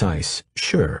imprecise,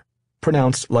 sure,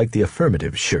 pronounced like the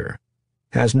affirmative sure,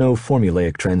 has no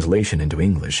formulaic translation into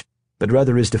English, but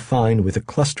rather is defined with a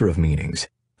cluster of meanings.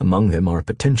 Among them are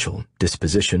potential,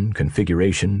 disposition,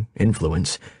 configuration,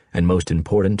 influence, and most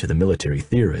important to the military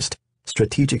theorist,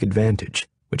 strategic advantage,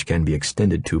 which can be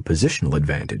extended to positional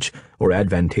advantage or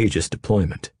advantageous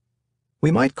deployment.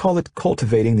 We might call it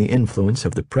cultivating the influence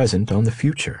of the present on the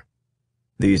future.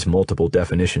 These multiple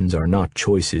definitions are not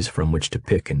choices from which to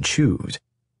pick and choose,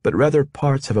 but rather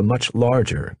parts of a much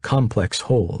larger, complex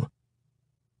whole.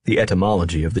 The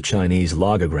etymology of the Chinese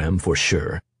logogram for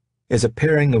sure is a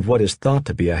pairing of what is thought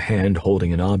to be a hand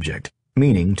holding an object,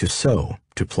 meaning to sow,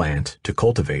 to plant, to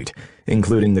cultivate,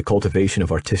 including the cultivation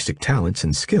of artistic talents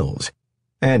and skills,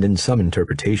 and in some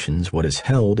interpretations what is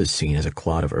held is seen as a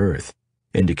clod of earth,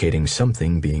 indicating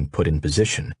something being put in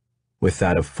position, with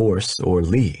that of force or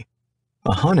li.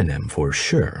 A homonym for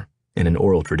sure. In an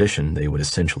oral tradition they would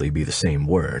essentially be the same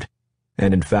word,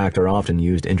 and in fact are often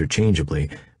used interchangeably,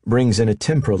 brings in a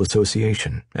temporal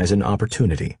association as an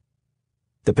opportunity.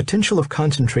 The potential of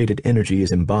concentrated energy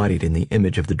is embodied in the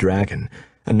image of the dragon,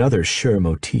 another sure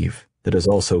motif that is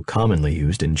also commonly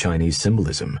used in Chinese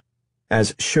symbolism.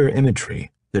 As sure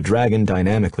imagery, the dragon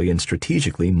dynamically and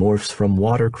strategically morphs from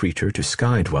water creature to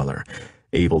sky dweller,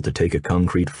 able to take a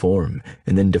concrete form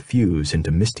and then diffuse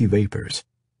into misty vapors.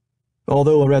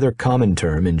 Although a rather common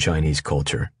term in Chinese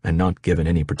culture and not given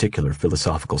any particular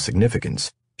philosophical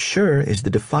significance, sure is the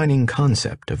defining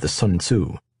concept of the Sun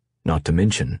Tzu. not to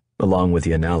mention, along with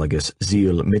the analogous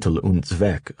Ziel, Mittel und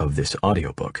Zweck of this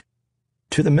audiobook.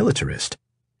 To the militarist,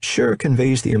 Sure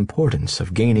conveys the importance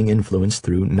of gaining influence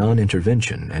through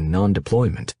non-intervention and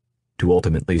non-deployment to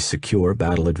ultimately secure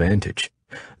battle advantage.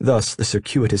 Thus, the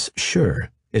circuitous Sure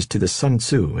is to the Sun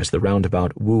Tzu as the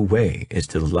roundabout Wu Wei is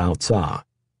to the Lao Tzu.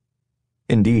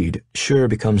 Indeed, Sure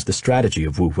becomes the strategy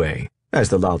of Wu Wei, as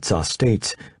the Lao Tzu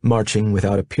states, marching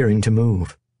without appearing to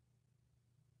move.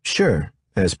 Sure,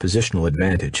 as positional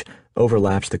advantage,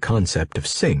 overlaps the concept of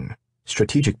Sing,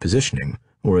 strategic positioning,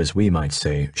 or as we might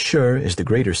say, Sure is the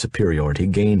greater superiority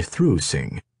gained through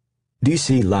Sing.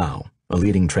 D.C. Lau, a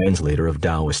leading translator of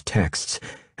Daoist texts,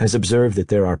 has observed that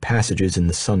there are passages in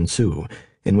the Sun Tzu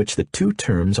in which the two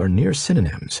terms are near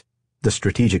synonyms. The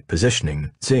strategic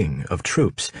positioning, Xing, of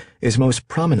troops is most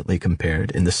prominently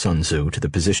compared in the Sun Tzu to the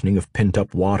positioning of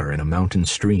pent-up water in a mountain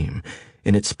stream.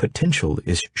 In its potential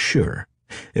is Sure,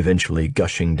 eventually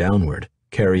gushing downward,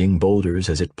 carrying boulders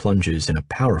as it plunges in a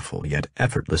powerful yet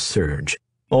effortless surge,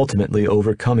 ultimately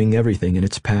overcoming everything in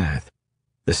its path.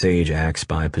 The sage acts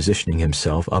by positioning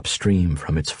himself upstream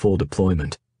from its full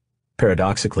deployment.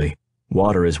 Paradoxically,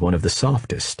 water is one of the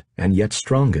softest and yet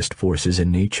strongest forces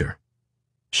in nature.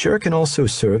 Sure can also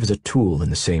serve as a tool in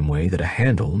the same way that a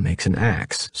handle makes an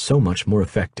axe so much more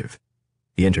effective.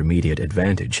 The intermediate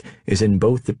advantage is in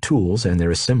both the tools and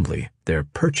their assembly, their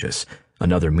purchase,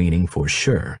 another meaning for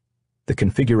Sure, the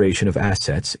configuration of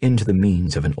assets into the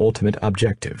means of an ultimate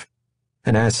objective.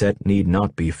 An asset need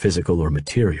not be physical or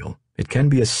material. It can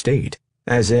be a state,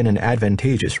 as in an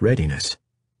advantageous readiness.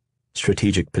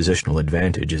 Strategic positional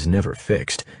advantage is never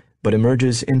fixed, but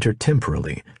emerges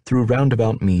intertemporally through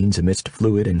roundabout means amidst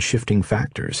fluid and shifting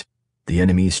factors, the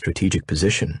enemy's strategic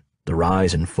position, the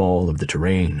rise and fall of the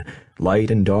terrain,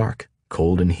 light and dark,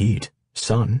 cold and heat,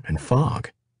 sun and fog.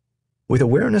 With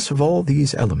awareness of all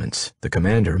these elements, the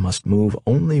commander must move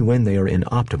only when they are in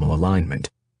optimal alignment,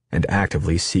 and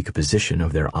actively seek a position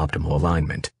of their optimal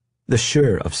alignment. The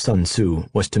Sure of Sun Tzu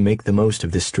was to make the most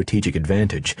of this strategic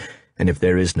advantage, and if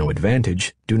there is no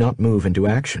advantage, do not move into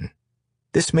action.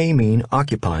 This may mean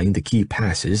occupying the key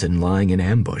passes and lying in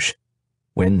ambush.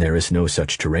 When there is no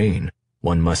such terrain,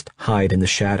 one must hide in the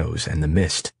shadows and the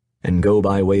mist, and go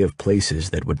by way of places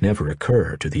that would never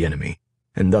occur to the enemy,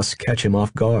 and thus catch him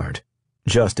off guard.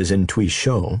 Just as in Tui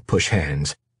Shou, push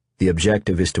hands, the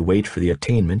objective is to wait for the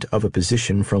attainment of a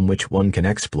position from which one can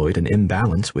exploit an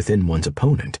imbalance within one's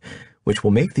opponent, which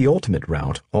will make the ultimate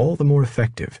rout all the more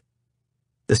effective.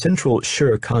 The central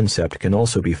Sure concept can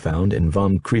also be found in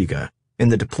Vom Kriege, in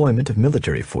the deployment of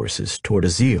military forces toward a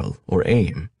Ziel, or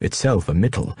aim, itself a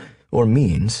Mittel, or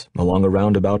means, along a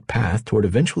roundabout path toward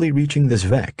eventually reaching the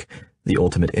Zweck, the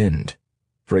ultimate end.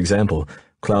 For example,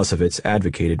 Clausewitz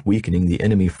advocated weakening the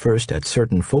enemy first at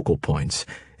certain focal points,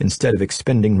 instead of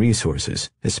expending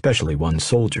resources, especially one's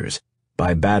soldiers,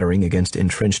 by battering against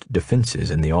entrenched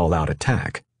defenses in the all-out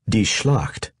attack, die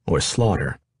Schlacht, or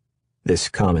slaughter. This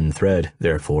common thread,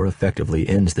 therefore, effectively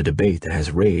ends the debate that has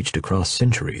raged across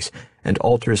centuries, and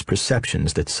alters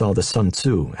perceptions that saw the Sun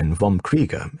Tzu and Vom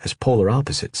Kriege as polar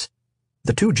opposites.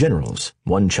 The two generals,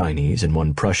 one Chinese and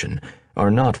one Prussian, are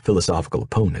not philosophical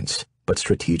opponents, but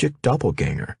strategic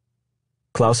doppelganger.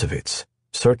 Clausewitz,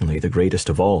 certainly the greatest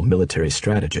of all military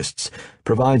strategists,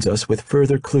 provides us with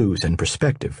further clues and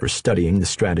perspective for studying the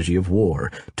strategy of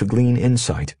war to glean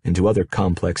insight into other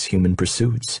complex human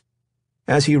pursuits.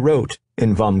 As he wrote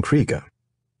in Vom Kriege,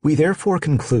 "We therefore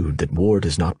conclude that war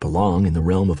does not belong in the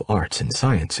realm of arts and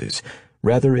sciences.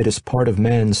 Rather, it is part of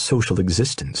man's social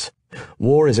existence.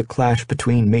 War is a clash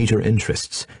between major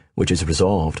interests, which is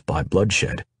resolved by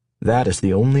bloodshed. That is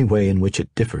the only way in which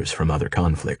it differs from other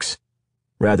conflicts.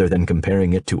 Rather than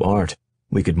comparing it to art,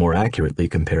 we could more accurately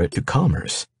compare it to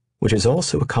commerce, which is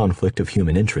also a conflict of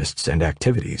human interests and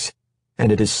activities,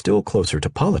 and it is still closer to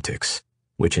politics,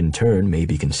 which in turn may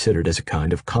be considered as a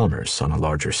kind of commerce on a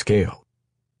larger scale."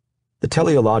 The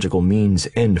teleological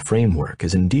means-end framework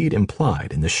is indeed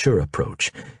implied in the Sure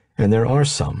approach, and there are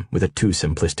some with a too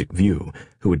simplistic view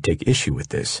who would take issue with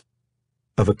this,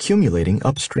 of accumulating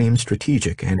upstream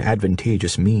strategic and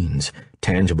advantageous means,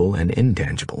 tangible and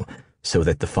intangible, so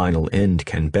that the final end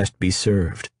can best be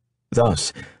served.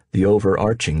 Thus, the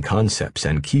overarching concepts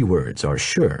and keywords are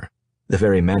Sure, the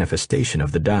very manifestation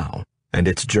of the Tao, and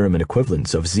its German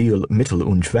equivalents of Ziel, Mittel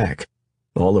und Zweck,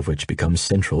 all of which become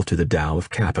central to the Tao of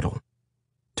capital.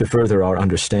 To further our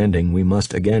understanding, we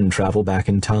must again travel back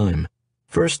in time,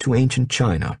 first to ancient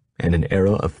China and an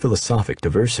era of philosophic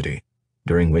diversity,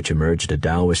 during which emerged a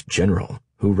Daoist general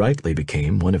who rightly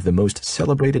became one of the most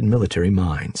celebrated military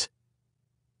minds.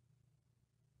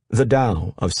 The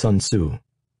Tao of Sun Tzu.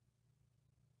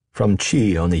 From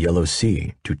Qi on the Yellow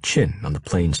Sea to Qin on the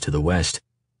plains to the west,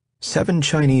 7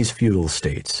 Chinese feudal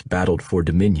states battled for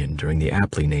dominion during the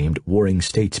aptly named Warring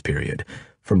States period,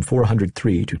 from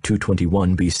 403 to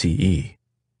 221 BCE.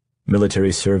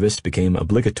 Military service became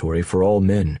obligatory for all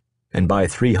men, and by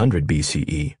 300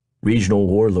 BCE, regional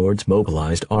warlords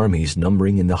mobilized armies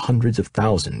numbering in the hundreds of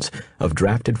thousands of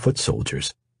drafted foot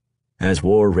soldiers. As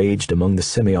war raged among the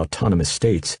semi-autonomous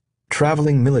states,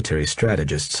 traveling military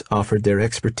strategists offered their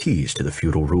expertise to the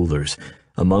feudal rulers.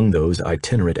 Among those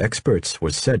itinerant experts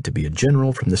was said to be a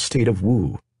general from the state of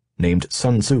Wu, named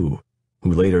Sun Tzu,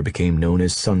 who later became known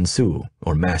as Sun Tzu,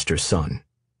 or Master Sun.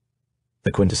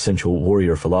 The quintessential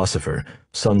warrior philosopher,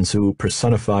 Sun Tzu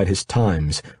personified his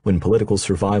times when political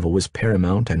survival was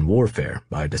paramount and warfare,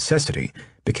 by necessity,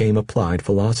 became applied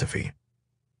philosophy.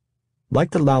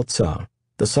 Like the Lao Tzu,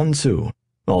 the Sun Tzu,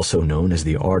 also known as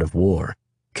the art of war,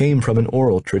 came from an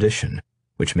oral tradition,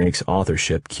 which makes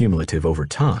authorship cumulative over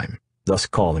time, thus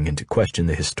calling into question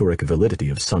the historic validity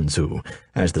of Sun Tzu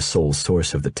as the sole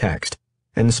source of the text,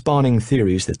 and spawning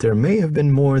theories that there may have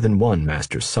been more than one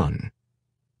Master Sun.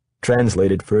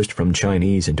 Translated first from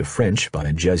Chinese into French by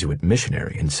a Jesuit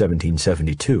missionary in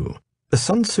 1772, the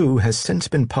Sun Tzu has since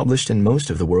been published in most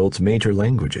of the world's major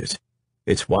languages.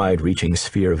 Its wide-reaching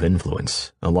sphere of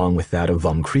influence, along with that of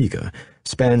von Kriege,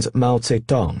 spans Mao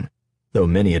Zedong. Though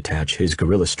many attach his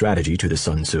guerrilla strategy to the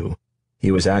Sun Tzu,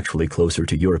 he was actually closer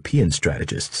to European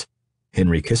strategists,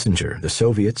 Henry Kissinger, the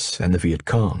Soviets, and the Viet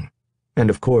Cong. And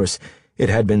of course, it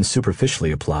had been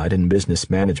superficially applied in business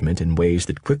management in ways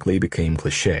that quickly became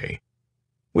cliché.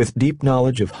 With deep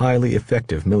knowledge of highly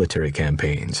effective military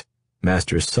campaigns,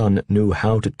 Master Sun knew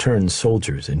how to turn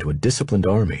soldiers into a disciplined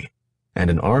army, and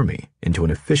an army into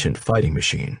an efficient fighting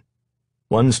machine.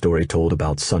 One story told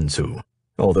about Sun Tzu,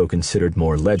 although considered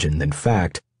more legend than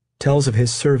fact, tells of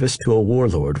his service to a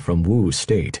warlord from Wu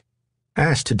state.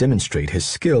 Asked to demonstrate his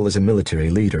skill as a military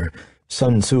leader,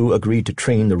 Sun Tzu agreed to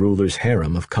train the ruler's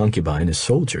harem of concubine as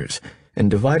soldiers, and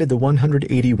divided the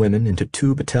 180 women into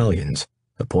 2 battalions,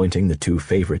 appointing the 2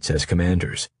 favorites as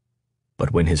commanders.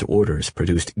 But when his orders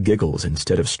produced giggles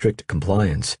instead of strict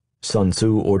compliance, Sun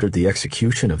Tzu ordered the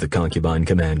execution of the concubine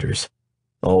commanders.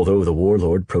 Although the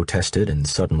warlord protested and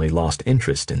suddenly lost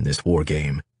interest in this war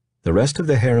game, the rest of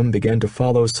the harem began to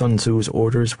follow Sun Tzu's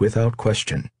orders without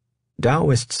question.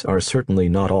 Daoists are certainly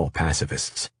not all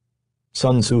pacifists.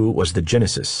 Sun Tzu was the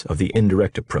genesis of the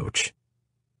indirect approach,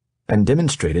 and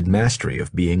demonstrated mastery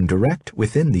of being direct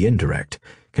within the indirect,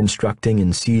 constructing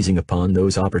and seizing upon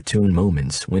those opportune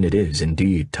moments when it is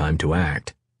indeed time to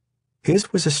act.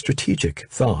 His was a strategic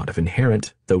thought of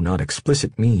inherent, though not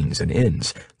explicit, means and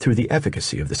ends through the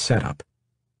efficacy of the setup.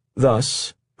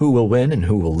 Thus, who will win and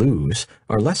who will lose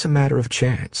are less a matter of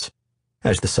chance.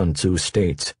 As the Sun Tzu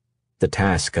states, the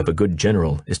task of a good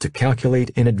general is to calculate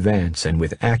in advance and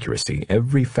with accuracy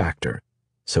every factor,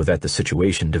 so that the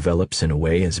situation develops in a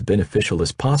way as beneficial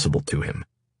as possible to him.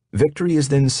 Victory is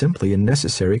then simply a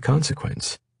necessary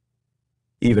consequence.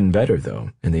 Even better, though,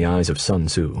 in the eyes of Sun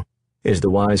Tzu, is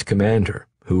the wise commander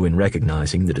who, in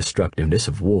recognizing the destructiveness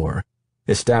of war,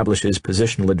 establishes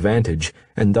positional advantage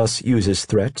and thus uses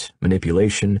threat,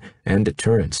 manipulation, and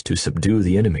deterrence to subdue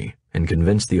the enemy and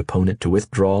convince the opponent to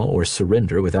withdraw or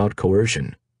surrender without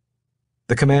coercion.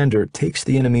 The commander takes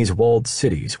the enemy's walled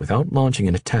cities without launching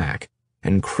an attack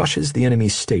and crushes the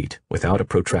enemy's state without a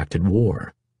protracted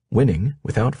war, winning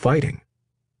without fighting.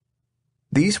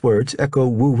 These words echo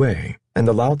Wu Wei and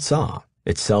the Lao Tzu,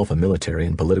 itself a military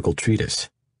and political treatise.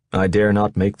 I dare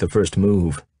not make the first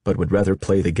move, but would rather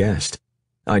play the guest.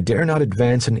 I dare not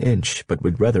advance an inch, but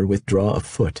would rather withdraw a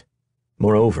foot.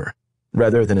 Moreover,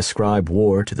 rather than ascribe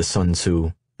war to the Sun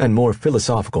Tzu, and more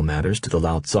philosophical matters to the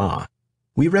Lao Tzu,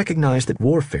 we recognize that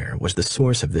warfare was the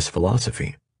source of this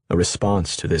philosophy, a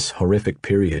response to this horrific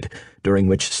period during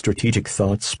which strategic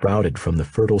thoughts sprouted from the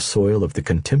fertile soil of the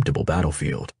contemptible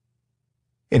battlefield.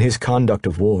 In his conduct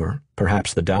of war,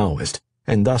 perhaps the Daoist,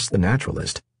 and thus the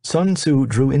naturalist, Sun Tzu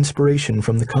drew inspiration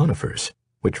from the Conifers,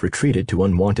 which retreated to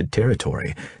unwanted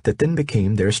territory that then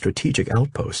became their strategic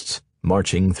outposts,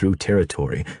 marching through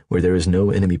territory where there is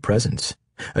no enemy presence,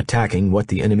 attacking what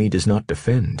the enemy does not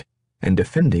defend, and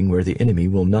defending where the enemy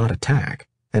will not attack.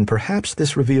 And perhaps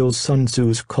this reveals Sun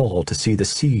Tzu's call to see the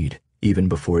seed even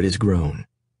before it is grown.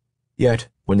 Yet,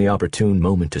 when the opportune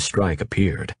moment to strike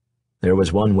appeared, there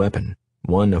was one weapon,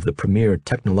 one of the premier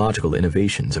technological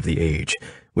innovations of the age,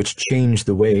 which changed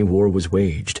the way war was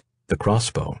waged, the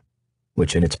crossbow,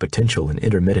 which in its potential and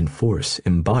intermittent force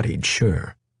embodied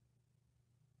Sure.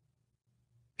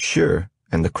 Sure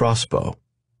and the crossbow.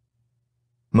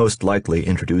 Most likely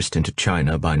introduced into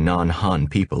China by non-Han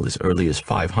people as early as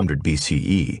 500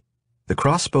 BCE, the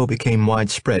crossbow became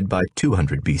widespread by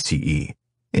 200 BCE.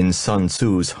 In Sun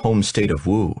Tzu's home state of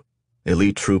Wu,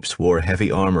 elite troops wore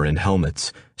heavy armor and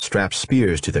helmets, strapped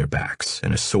spears to their backs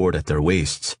and a sword at their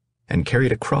waists, and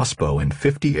carried a crossbow and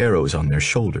 50 arrows on their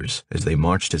shoulders as they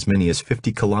marched as many as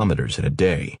 50 kilometers in a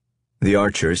day. The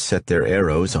archers set their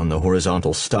arrows on the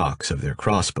horizontal stocks of their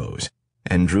crossbows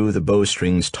and drew the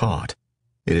bowstrings taut,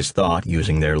 it is thought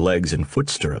using their legs and foot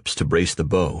stirrups to brace the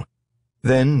bow.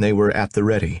 Then they were at the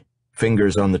ready,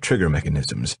 fingers on the trigger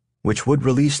mechanisms, which would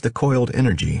release the coiled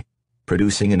energy,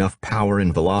 producing enough power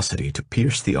and velocity to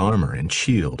pierce the armor and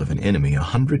shield of an enemy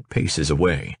 100 paces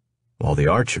away, while the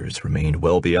archers remained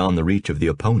well beyond the reach of the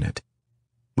opponent.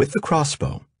 With the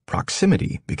crossbow,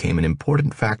 proximity became an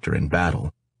important factor in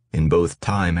battle, in both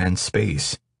time and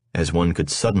space, as one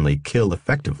could suddenly kill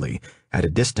effectively at a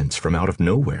distance from out of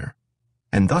nowhere,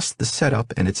 and thus the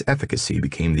setup and its efficacy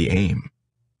became the aim.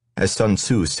 As Sun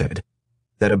Tzu said,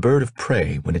 that a bird of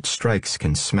prey when it strikes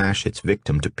can smash its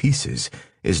victim to pieces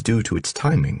is due to its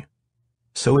timing.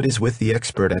 So it is with the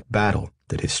expert at battle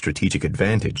that his strategic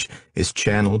advantage is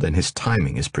channeled and his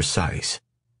timing is precise.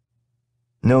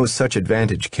 No such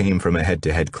advantage came from a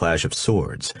head-to-head clash of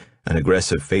swords, an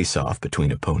aggressive face-off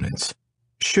between opponents.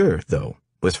 Sure, though,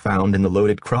 was found in the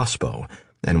loaded crossbow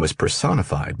and was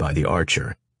personified by the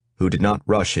archer, who did not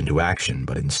rush into action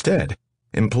but instead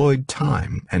employed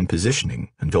time and positioning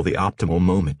until the optimal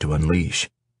moment to unleash.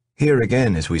 Here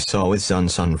again, as we saw with Zhang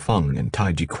Sanfeng and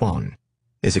Taiji Quan,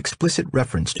 is explicit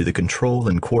reference to the control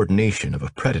and coordination of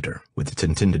a predator with its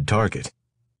intended target,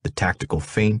 the tactical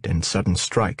feint and sudden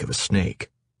strike of a snake.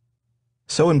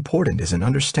 So important is an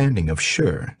understanding of Shi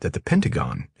that the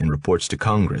Pentagon, in reports to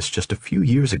Congress just a few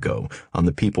years ago on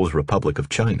the People's Republic of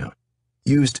China,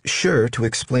 used Shi to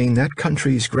explain that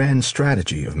country's grand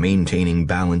strategy of maintaining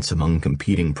balance among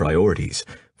competing priorities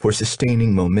for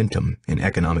sustaining momentum in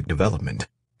economic development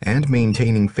and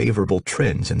maintaining favorable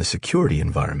trends in the security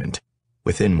environment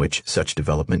within which such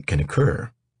development can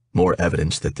occur. More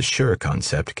evidence that the Shi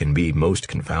concept can be most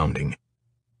confounding.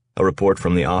 A report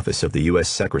from the Office of the U.S.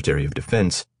 Secretary of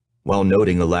Defense, while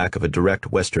noting the lack of a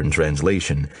direct Western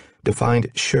translation,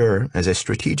 defined Shi as a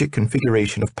strategic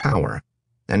configuration of power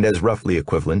and as roughly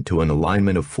equivalent to an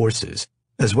alignment of forces,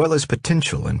 as well as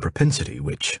potential and propensity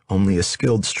which only a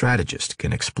skilled strategist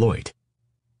can exploit.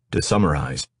 To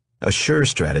summarize, a Shi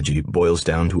strategy boils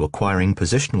down to acquiring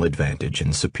positional advantage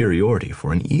and superiority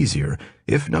for an easier,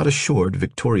 if not assured,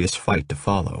 victorious fight to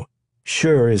follow.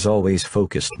 Shi is always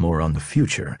focused more on the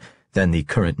future than the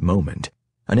current moment,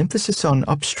 an emphasis on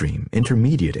upstream,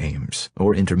 intermediate aims,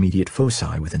 or intermediate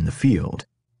foci within the field,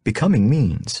 becoming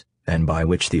means, and by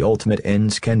which the ultimate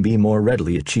ends can be more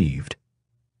readily achieved.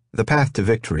 The path to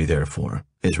victory, therefore,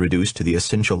 is reduced to the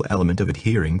essential element of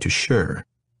adhering to Shi,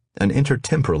 an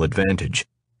intertemporal advantage,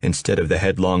 instead of the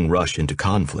headlong rush into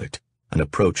conflict, an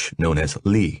approach known as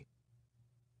Li.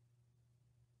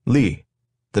 Li,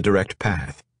 the direct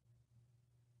path.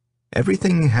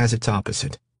 Everything has its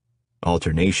opposite.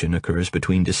 Alternation occurs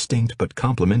between distinct but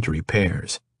complementary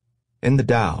pairs. In the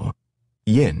Tao,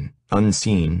 Yin,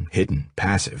 unseen, hidden,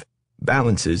 passive,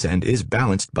 balances and is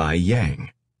balanced by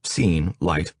Yang, seen,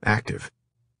 light, active.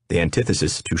 The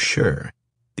antithesis to Shi,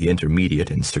 the intermediate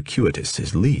and circuitous,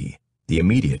 is Li, the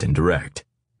immediate and direct.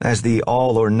 As the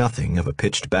all or nothing of a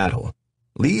pitched battle,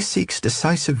 Li seeks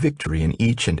decisive victory in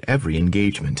each and every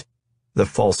engagement. The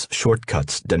false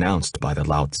shortcuts denounced by the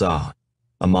Lao Tzu,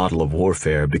 a model of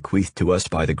warfare bequeathed to us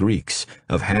by the Greeks,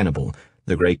 of Hannibal,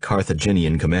 the great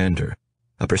Carthaginian commander,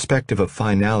 a perspective of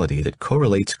finality that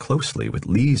correlates closely with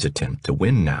Li's attempt to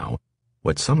win now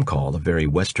what some call a very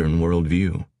Western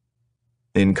worldview.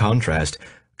 In contrast,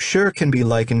 Shi can be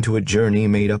likened to a journey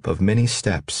made up of many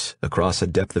steps across a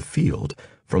depth of field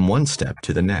from one step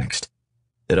to the next.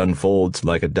 It unfolds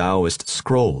like a Daoist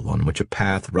scroll on which a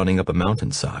path running up a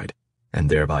mountainside, and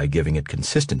thereby giving it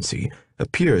consistency,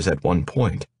 appears at one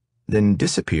point, then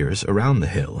disappears around the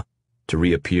hill, to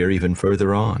reappear even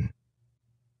further on.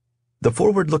 The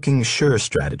forward-looking Shi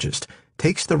strategist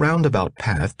takes the roundabout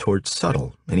path towards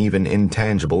subtle and even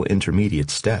intangible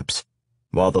intermediate steps,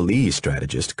 while the Li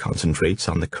strategist concentrates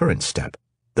on the current step,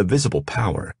 the visible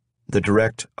power, the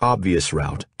direct, obvious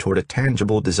route toward a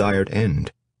tangible desired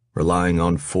end, relying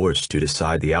on force to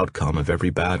decide the outcome of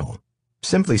every battle.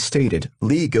 Simply stated,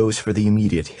 Li goes for the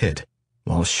immediate hit,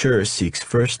 while Shi seeks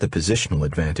first the positional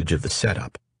advantage of the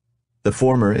setup. The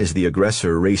former is the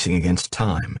aggressor racing against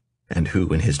time, and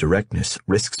who, in his directness,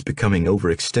 risks becoming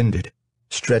overextended,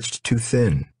 stretched too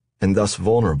thin, and thus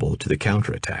vulnerable to the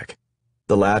counterattack.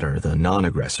 The latter, the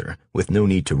non-aggressor, with no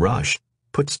need to rush,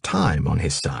 puts time on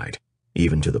his side,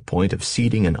 even to the point of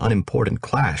ceding an unimportant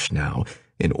clash now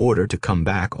in order to come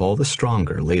back all the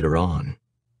stronger later on.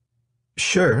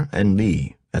 Shi and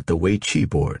Li at the Wei Qi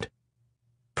board.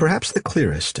 Perhaps the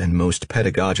clearest and most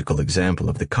pedagogical example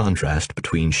of the contrast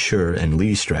between Shi and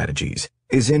Li strategies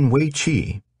is in Wei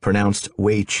Qi, pronounced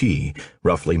Wei Qi,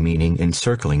 roughly meaning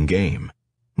encircling game,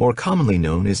 more commonly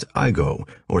known as Aigo,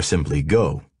 or simply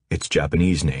Go, its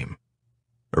Japanese name.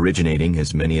 Originating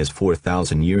as many as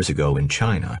 4,000 years ago in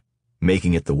China,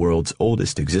 making it the world's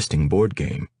oldest existing board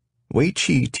game, Wei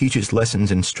Qi teaches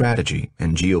lessons in strategy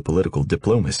and geopolitical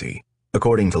diplomacy.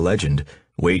 According to legend,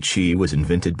 Wei Qi was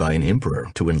invented by an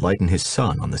emperor to enlighten his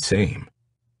son on the same.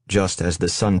 Just as the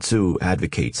Sun Tzu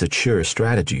advocates a sure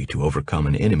strategy to overcome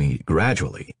an enemy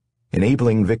gradually,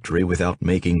 enabling victory without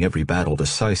making every battle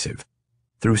decisive,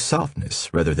 through softness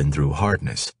rather than through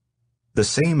hardness. The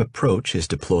same approach is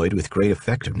deployed with great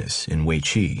effectiveness in Wei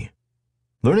Qi.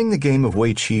 Learning the game of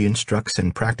Wei Qi instructs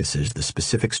and practices the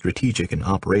specific strategic and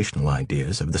operational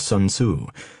ideas of the Sun Tzu,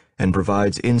 and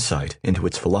provides insight into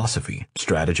its philosophy,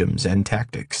 stratagems, and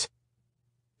tactics.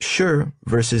 Shi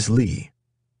versus Li.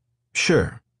 Shi,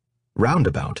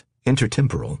 roundabout,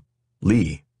 intertemporal.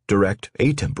 Li, direct,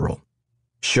 atemporal.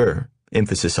 Shi,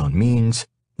 emphasis on means.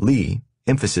 Li,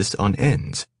 emphasis on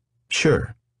ends. Shi,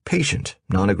 patient,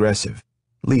 non-aggressive.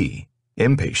 Li,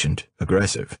 impatient,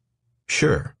 aggressive.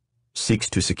 Shi,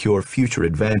 seeks to secure future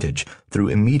advantage through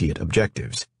immediate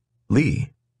objectives.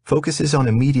 Li, focuses on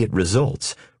immediate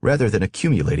results rather than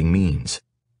accumulating means.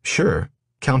 Shi,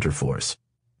 counterforce.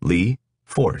 Li,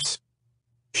 force.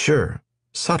 Shi,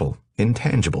 subtle,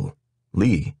 intangible.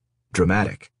 Li,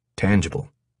 dramatic, tangible.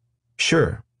 Shi,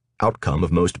 outcome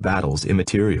of most battles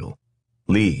immaterial.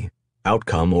 Li,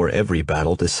 outcome or every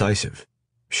battle decisive.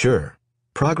 Shi,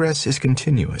 progress is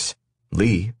continuous.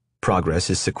 Li, progress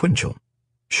is sequential.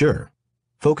 Shi,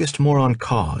 focused more on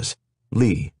cause.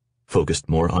 Li, focused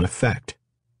more on effect.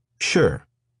 Shi,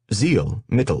 zeal,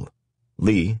 mittel.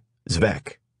 Li,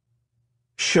 zweck.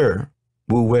 Shi,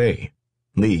 wu wei.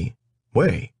 Li,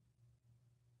 wei.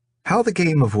 How the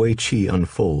game of Wei Qi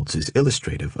unfolds is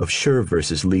illustrative of Shi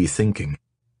versus Li thinking,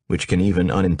 which can even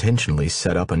unintentionally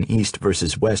set up an East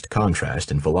versus West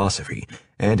contrast in philosophy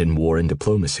and in war and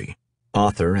diplomacy.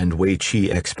 Author and Wei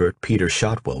Qi expert Peter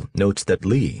Shotwell notes that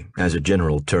Li, as a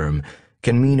general term,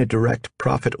 can mean a direct,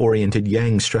 profit-oriented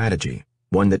Yang strategy,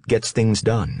 one that gets things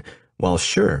done, while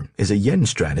Shi is a Yen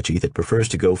strategy that prefers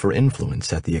to go for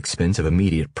influence at the expense of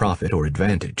immediate profit or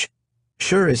advantage.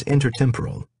 Shi is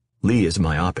intertemporal. Li is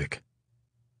myopic.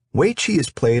 Wei Qi is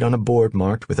played on a board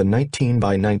marked with a 19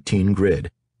 by 19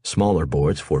 grid. Smaller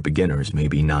boards for beginners may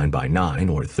be 9 by 9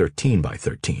 or 13 by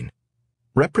 13.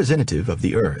 Representative of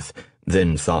the Earth,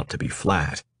 then thought to be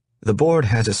flat, the board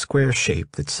has a square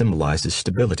shape that symbolizes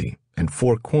stability and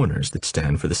 4 corners that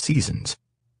stand for the seasons.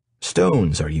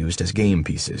 Stones are used as game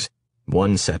pieces,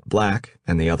 one set black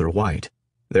and the other white.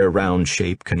 Their round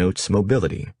shape connotes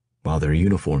mobility, while their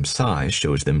uniform size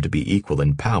shows them to be equal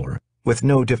in power, with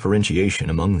no differentiation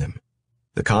among them.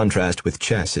 The contrast with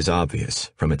chess is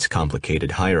obvious, from its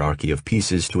complicated hierarchy of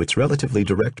pieces to its relatively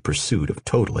direct pursuit of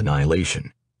total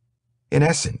annihilation. In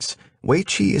essence, Wei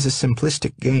Qi is a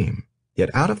simplistic game, yet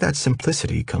out of that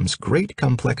simplicity comes great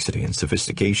complexity and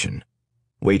sophistication.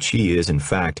 Wei Qi is, in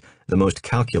fact, the most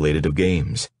calculated of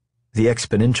games. The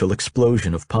exponential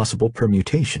explosion of possible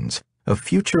permutations, of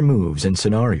future moves and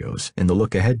scenarios in the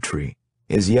look-ahead tree,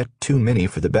 is yet too many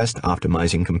for the best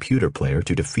optimizing computer player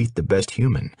to defeat the best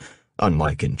human,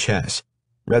 unlike in chess.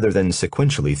 Rather than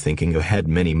sequentially thinking ahead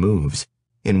many moves,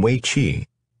 in Wei Qi,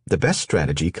 the best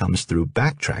strategy comes through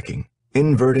backtracking,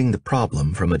 inverting the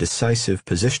problem from a decisive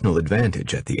positional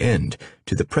advantage at the end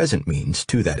to the present means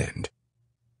to that end.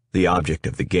 The object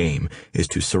of the game is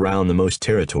to surround the most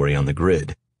territory on the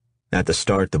grid. At the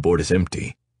start, the board is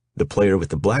empty. The player with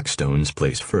the black stones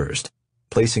plays first,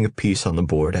 placing a piece on the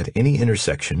board at any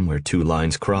intersection where 2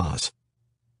 lines cross.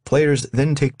 Players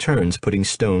then take turns putting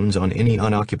stones on any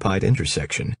unoccupied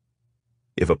intersection.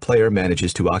 If a player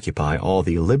manages to occupy all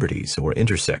the liberties or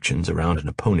intersections around an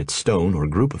opponent's stone or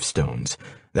group of stones,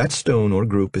 that stone or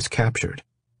group is captured.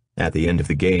 At the end of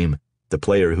the game, the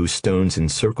player whose stones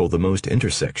encircle the most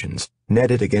intersections,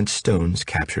 netted against stones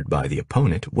captured by the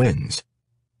opponent, wins.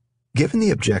 Given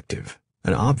the objective,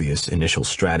 an obvious initial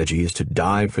strategy is to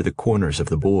dive for the corners of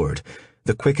the board,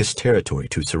 the quickest territory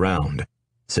to surround,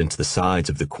 since the sides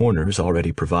of the corners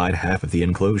already provide half of the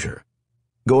enclosure.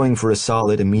 Going for a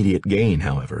solid immediate gain,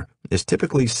 however, is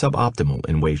typically suboptimal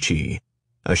in Wei Qi.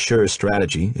 A sure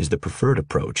strategy is the preferred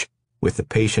approach, with the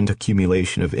patient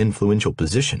accumulation of influential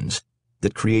positions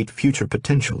that create future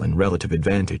potential and relative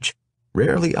advantage.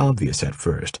 rarely obvious at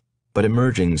first, but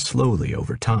emerging slowly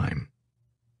over time.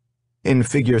 In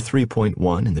Figure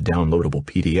 3.1 in the downloadable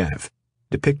PDF,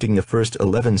 depicting the first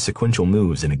 11 sequential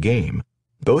moves in a game,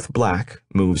 both black,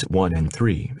 moves 1 and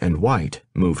 3, and white,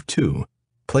 move 2,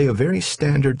 play a very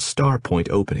standard star point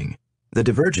opening. The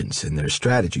divergence in their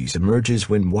strategies emerges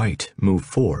when white, move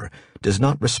 4, does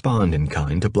not respond in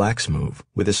kind to black's move,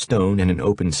 with a stone in an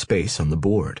open space on the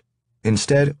board.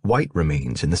 Instead, white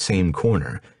remains in the same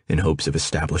corner, in hopes of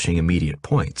establishing immediate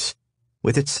points.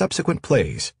 With its subsequent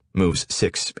plays, moves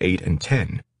 6, 8, and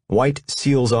 10, white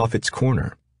seals off its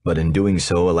corner, but in doing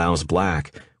so allows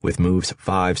black, with moves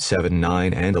 5, 7,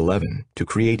 9, and 11, to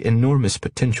create enormous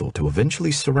potential to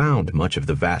eventually surround much of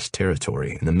the vast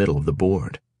territory in the middle of the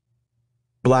board.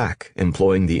 Black,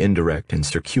 employing the indirect and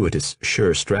circuitous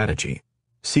sure strategy,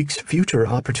 seeks future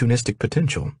opportunistic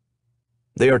potential.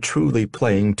 They are truly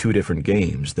playing two different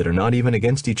games that are not even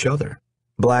against each other.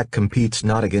 Black competes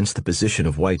not against the position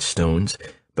of white stones,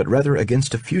 but rather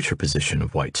against a future position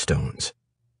of white stones.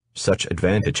 Such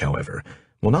advantage, however,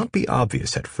 will not be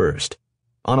obvious at first.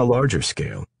 On a larger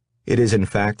scale, it is in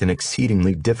fact an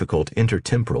exceedingly difficult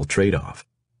intertemporal trade-off.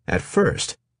 At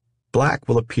first, black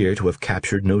will appear to have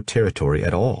captured no territory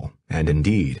at all, and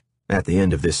indeed, at the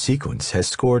end of this sequence, has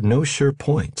scored no sure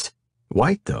points.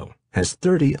 White, though, has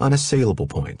 30 unassailable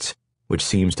points, which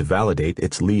seems to validate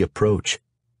its Lee approach,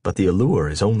 but the allure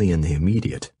is only in the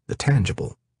immediate, the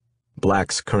tangible.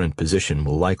 Black's current position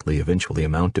will likely eventually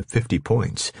amount to 50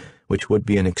 points, which would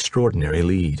be an extraordinary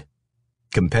lead.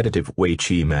 Competitive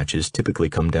Weiqi matches typically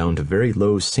come down to very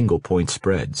low single-point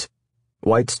spreads.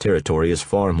 White's territory is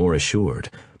far more assured,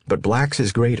 but black's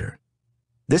is greater.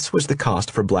 This was the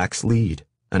cost for black's lead,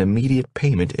 an immediate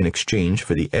payment in exchange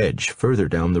for the edge further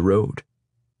down the road.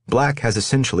 Black has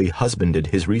essentially husbanded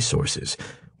his resources,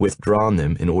 withdrawn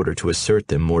them in order to assert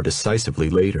them more decisively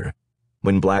later,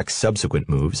 when black's subsequent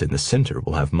moves in the center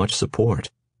will have much support.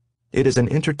 It is an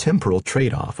intertemporal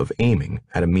trade-off of aiming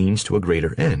at a means to a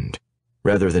greater end,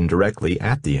 rather than directly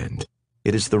at the end.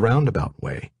 It is the roundabout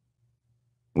way.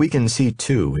 We can see,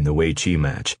 too, in the Weiqi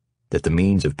match, that the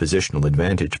means of positional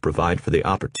advantage provide for the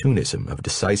opportunism of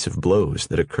decisive blows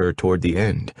that occur toward the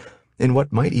end, in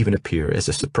what might even appear as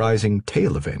a surprising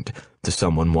tail event to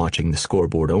someone watching the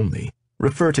scoreboard only.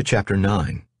 Refer to Chapter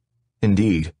 9.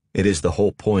 Indeed, it is the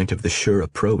whole point of the sure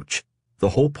approach, the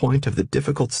whole point of the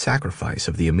difficult sacrifice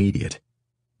of the immediate.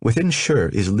 Within sure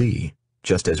is Lee,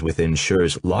 just as within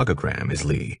sure's logogram is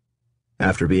Lee.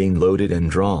 After being loaded and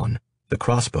drawn, the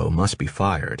crossbow must be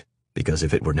fired, because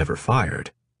if it were never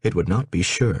fired, it would not be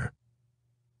sure.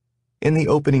 In the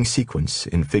opening sequence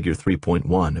in Figure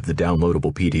 3.1 of the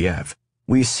downloadable PDF,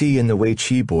 we see in the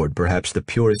Weiqi board perhaps the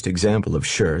purest example of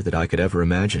sure that I could ever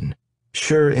imagine.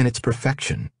 Sure in its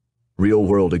perfection.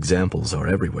 Real-world examples are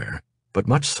everywhere, but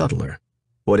much subtler.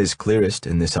 What is clearest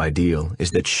in this ideal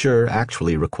is that sure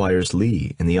actually requires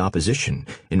Lee in the opposition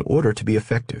in order to be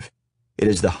effective. It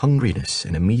is the hungriness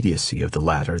and immediacy of the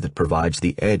latter that provides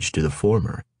the edge to the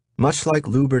former, much like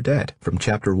Lou Burdett from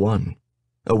Chapter 1.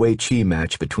 A Weiqi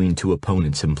match between two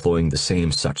opponents employing the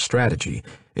same such strategy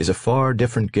is a far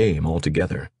different game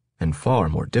altogether, and far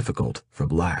more difficult for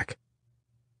black.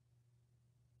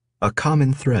 A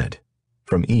common thread,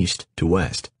 from east to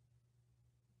west.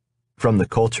 From the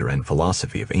culture and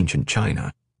philosophy of ancient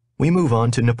China, we move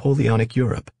on to Napoleonic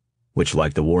Europe, which,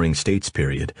 like the Warring States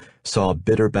period, saw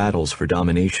bitter battles for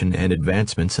domination and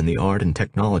advancements in the art and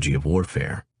technology of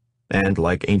warfare. And,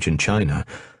 like ancient China,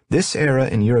 this era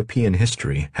in European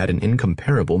history had an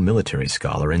incomparable military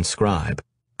scholar and scribe,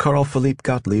 Carl Philipp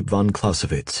Gottlieb von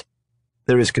Clausewitz.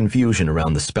 There is confusion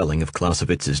around the spelling of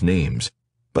Clausewitz's names,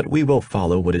 but we will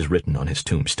follow what is written on his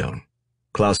tombstone.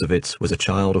 Clausewitz was a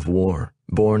child of war,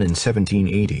 born in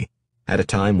 1780, at a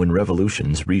time when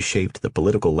revolutions reshaped the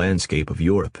political landscape of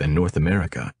Europe and North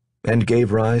America, and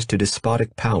gave rise to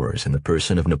despotic powers in the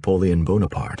person of Napoleon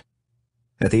Bonaparte.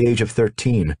 At the age of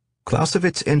 13,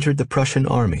 Clausewitz entered the Prussian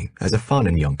army as a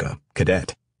Fahnenjunker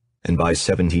cadet, and by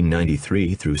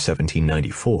 1793 through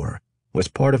 1794 was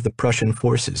part of the Prussian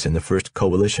forces in the first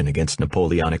coalition against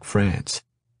Napoleonic France.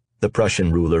 The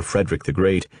Prussian ruler Frederick the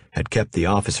Great had kept the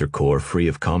officer corps free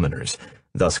of commoners,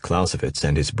 thus Clausewitz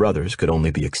and his brothers could only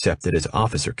be accepted as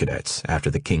officer cadets after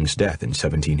the king's death in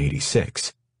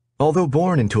 1786. Although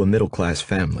born into a middle-class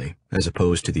family, as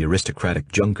opposed to the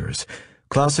aristocratic Junkers,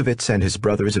 Clausewitz and his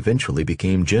brothers eventually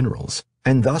became generals,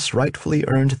 and thus rightfully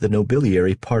earned the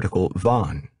nobiliary particle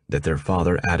von that their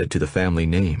father added to the family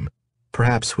name,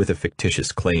 perhaps with a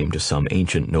fictitious claim to some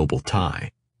ancient noble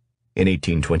tie. In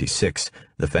 1826,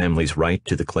 the family's right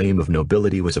to the claim of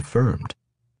nobility was affirmed.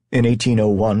 In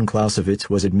 1801, Clausewitz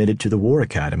was admitted to the War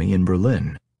Academy in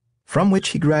Berlin, from which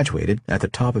he graduated at the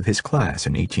top of his class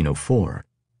in 1804,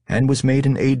 and was made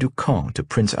an aide-de-camp to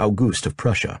Prince August of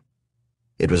Prussia.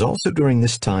 It was also during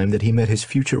this time that he met his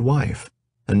future wife,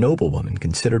 a noblewoman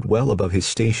considered well above his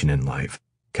station in life,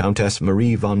 Countess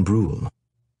Marie von Brühl.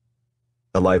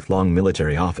 A lifelong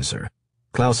military officer,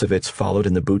 Clausewitz followed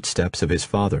in the bootsteps of his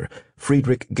father,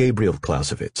 Friedrich Gabriel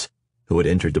Clausewitz, who had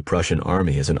entered the Prussian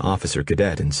army as an officer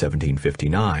cadet in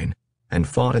 1759 and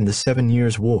fought in the 7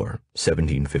 Years' War,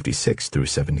 1756 through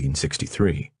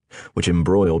 1763, which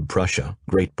embroiled Prussia,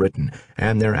 Great Britain,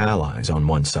 and their allies on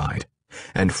one side,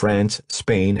 and France,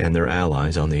 Spain, and their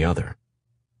allies on the other.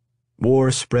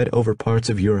 War spread over parts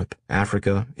of Europe,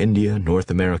 Africa, India, North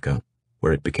America,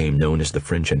 where it became known as the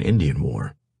French and Indian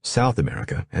War, South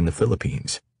America, and the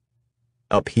Philippines.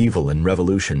 Upheaval and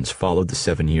revolutions followed the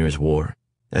 7 Years' War,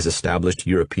 as established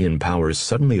European powers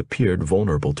suddenly appeared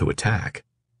vulnerable to attack.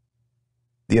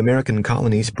 The American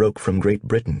colonies broke from Great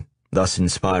Britain, thus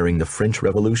inspiring the French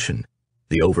Revolution.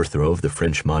 The overthrow of the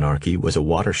French monarchy was a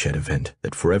watershed event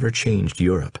that forever changed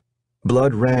Europe.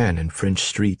 Blood ran in French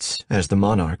streets as the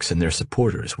monarchs and their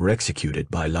supporters were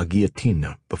executed by la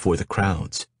guillotine before the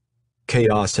crowds.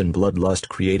 Chaos and bloodlust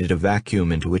created a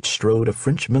vacuum into which strode a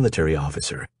French military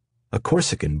officer, a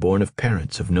Corsican born of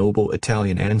parents of noble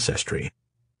Italian ancestry,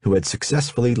 who had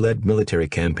successfully led military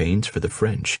campaigns for the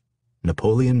French,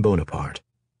 Napoleon Bonaparte.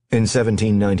 In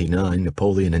 1799,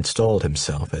 Napoleon installed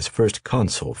himself as first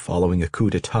consul following a coup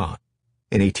d'etat.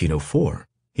 In 1804,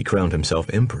 he crowned himself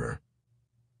emperor.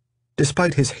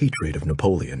 Despite his hatred of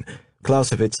Napoleon,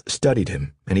 Clausewitz studied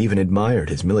him and even admired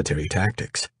his military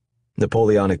tactics.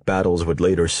 Napoleonic battles would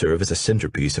later serve as a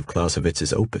centerpiece of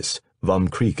Clausewitz's opus, Vom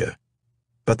Kriege.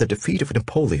 But the defeat of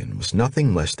Napoleon was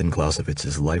nothing less than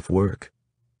Clausewitz's life work.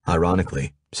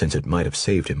 Ironically, since it might have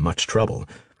saved him much trouble,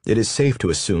 it is safe to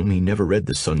assume he never read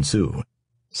the Sun Tzu,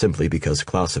 simply because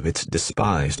Clausewitz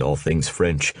despised all things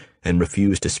French and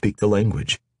refused to speak the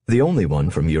language, the only one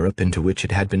from Europe into which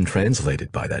it had been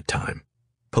translated by that time.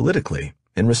 Politically,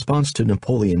 in response to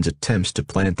Napoleon's attempts to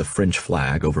plant the French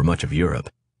flag over much of Europe,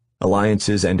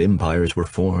 alliances and empires were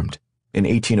formed. In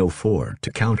 1804,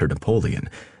 to counter Napoleon,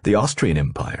 the Austrian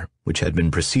Empire, which had been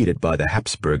preceded by the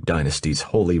Habsburg dynasty's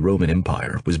Holy Roman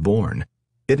Empire, was born.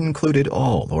 It included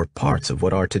all or parts of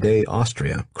what are today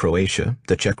Austria, Croatia,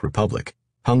 the Czech Republic,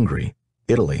 Hungary,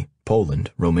 Italy,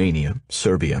 Poland, Romania,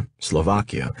 Serbia,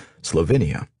 Slovakia,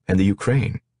 Slovenia, and the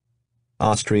Ukraine.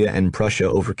 Austria and Prussia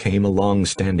overcame a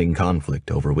long-standing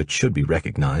conflict over which should be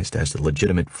recognized as the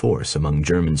legitimate force among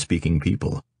German-speaking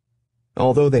people.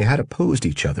 Although they had opposed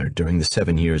each other during the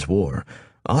 7 Years' War,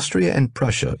 Austria and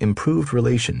Prussia improved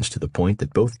relations to the point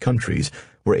that both countries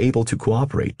were able to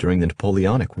cooperate during the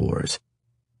Napoleonic Wars.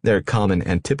 Their common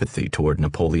antipathy toward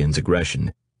Napoleon's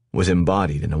aggression was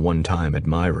embodied in a one-time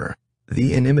admirer,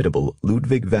 the inimitable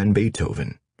Ludwig van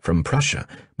Beethoven, from Prussia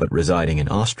but residing in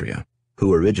Austria,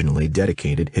 who originally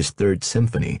dedicated his Third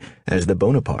Symphony as the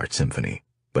Bonaparte Symphony,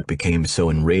 but became so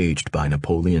enraged by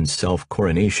Napoleon's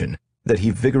self-coronation that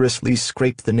he vigorously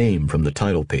scraped the name from the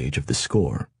title page of the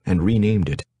score and renamed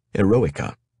it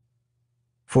Eroica.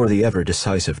 For the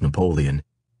ever-decisive Napoleon,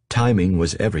 timing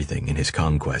was everything in his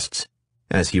conquests.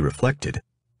 As he reflected,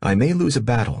 "I may lose a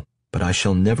battle, but I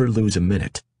shall never lose a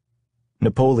minute."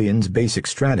 Napoleon's basic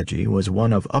strategy was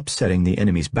one of upsetting the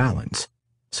enemy's balance,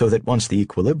 so that once the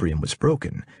equilibrium was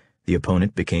broken, the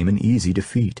opponent became an easy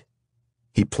defeat.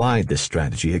 He plied this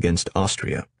strategy against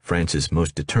Austria, France's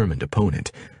most determined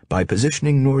opponent, by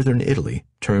positioning northern Italy,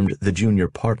 termed the junior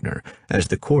partner, as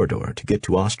the corridor to get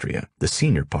to Austria, the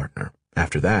senior partner.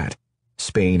 After that,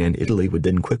 Spain and Italy would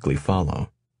then quickly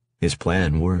follow. His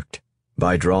plan worked.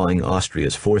 By drawing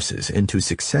Austria's forces into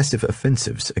successive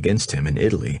offensives against him in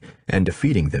Italy and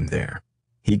defeating them there,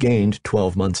 he gained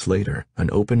 12 months later an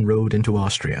open road into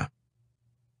Austria.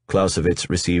 Clausewitz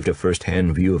received a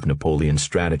first-hand view of Napoleon's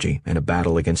strategy in a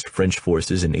battle against French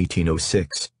forces in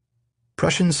 1806.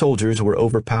 Prussian soldiers were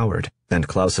overpowered, and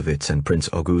Clausewitz and Prince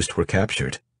August were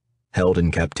captured. Held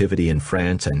in captivity in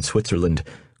France and Switzerland,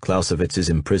 Clausewitz's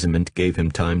imprisonment gave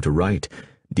him time to write,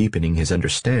 deepening his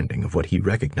understanding of what he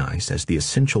recognized as the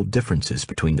essential differences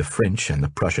between the French and the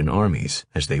Prussian armies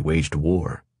as they waged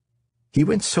war. He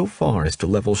went so far as to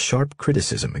level sharp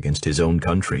criticism against his own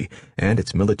country and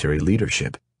its military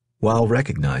leadership, while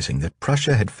recognizing that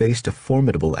Prussia had faced a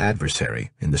formidable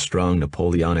adversary in the strong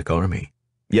Napoleonic army.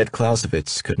 Yet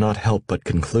Clausewitz could not help but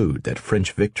conclude that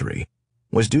French victory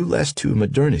was due less to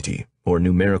modernity or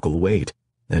numerical weight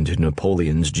than to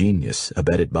Napoleon's genius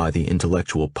abetted by the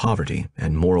intellectual poverty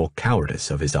and moral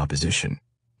cowardice of his opposition.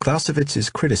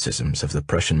 Clausewitz's criticisms of the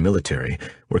Prussian military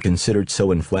were considered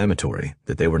so inflammatory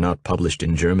that they were not published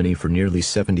in Germany for nearly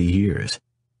 70 years.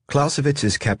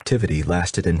 Clausewitz's captivity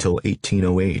lasted until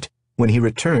 1808, when he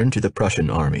returned to the Prussian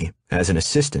army as an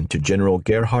assistant to General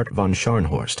Gerhard von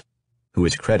Scharnhorst, who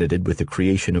is credited with the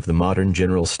creation of the modern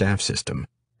general staff system,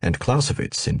 and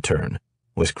Clausewitz, in turn,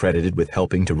 was credited with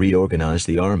helping to reorganize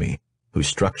the army, whose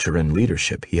structure and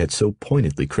leadership he had so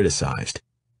pointedly criticized.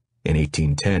 In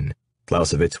 1810,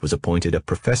 Clausewitz was appointed a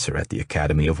professor at the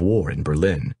Academy of War in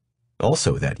Berlin.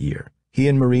 Also that year, he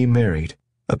and Marie married,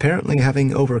 apparently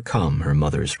having overcome her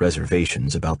mother's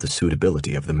reservations about the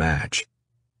suitability of the match.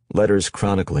 Letters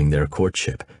chronicling their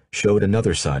courtship showed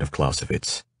another side of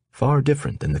Clausewitz, far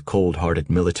different than the cold-hearted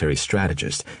military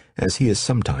strategist as he has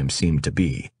sometimes seemed to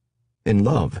be. In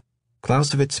love,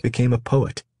 Clausewitz became a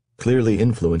poet, clearly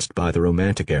influenced by the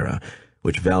Romantic era,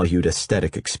 which valued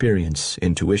aesthetic experience,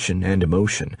 intuition, and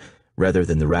emotion, rather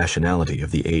than the rationality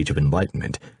of the Age of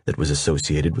Enlightenment that was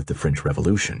associated with the French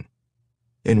Revolution.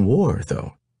 In war,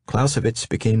 though, Clausewitz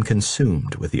became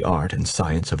consumed with the art and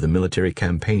science of the military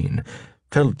campaign,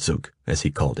 Feldzug, as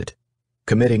he called it,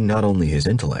 committing not only his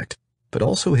intellect, but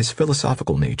also his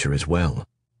philosophical nature as well.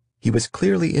 He was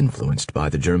clearly influenced by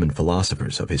the German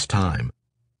philosophers of his time,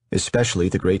 especially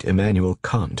the great Immanuel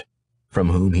Kant, from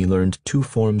whom he learned two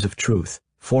forms of truth,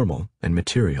 formal and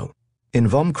material. In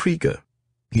Vom Kriege,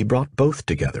 he brought both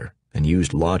together and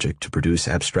used logic to produce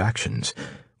abstractions,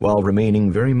 while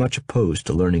remaining very much opposed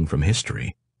to learning from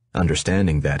history,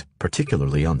 understanding that,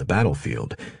 particularly on the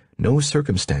battlefield, no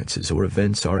circumstances or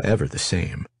events are ever the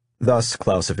same. Thus,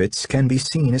 Clausewitz can be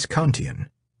seen as Kantian,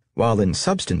 while in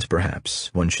substance, perhaps,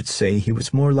 one should say he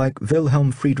was more like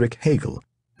Wilhelm Friedrich Hegel,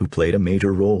 who played a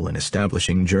major role in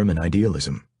establishing German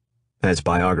idealism. As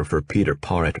biographer Peter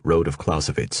Parrott wrote of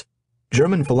Clausewitz,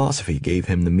 German philosophy gave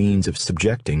him the means of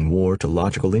subjecting war to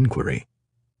logical inquiry.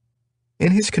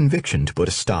 In his conviction to put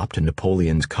a stop to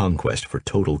Napoleon's conquest for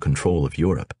total control of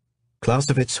Europe,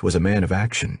 Clausewitz was a man of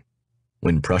action.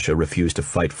 When Prussia refused to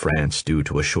fight France due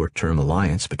to a short-term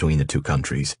alliance between the two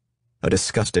countries, a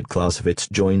disgusted Clausewitz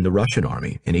joined the Russian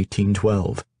army in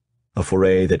 1812, a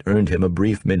foray that earned him a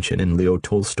brief mention in Leo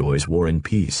Tolstoy's War and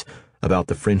Peace about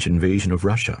the French invasion of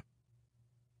Russia.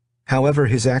 However,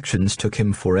 his actions took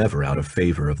him forever out of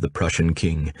favor of the Prussian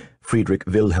king, Friedrich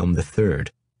Wilhelm III,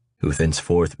 who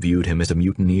thenceforth viewed him as a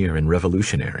mutineer and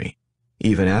revolutionary,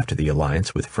 even after the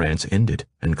alliance with France ended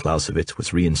and Clausewitz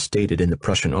was reinstated in the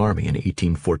Prussian army in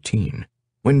 1814.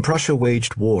 When Prussia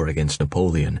waged war against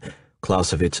Napoleon,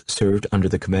 Clausewitz served under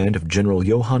the command of General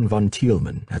Johann von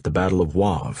Thielmann at the Battle of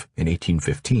Wavre in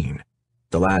 1815,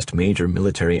 the last major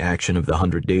military action of the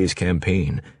 100 Days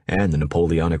Campaign and the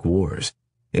Napoleonic Wars,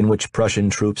 in which Prussian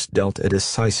troops dealt a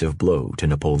decisive blow to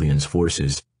Napoleon's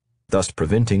forces, thus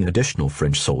preventing additional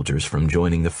French soldiers from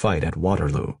joining the fight at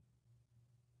Waterloo.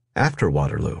 After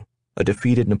Waterloo, a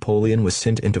defeated Napoleon was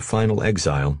sent into final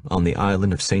exile on the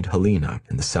island of St. Helena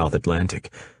in the South Atlantic,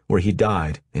 where he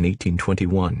died in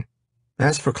 1821.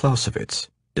 As for Clausewitz,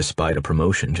 despite a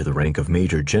promotion to the rank of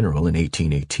Major General in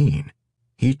 1818,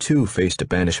 he too faced a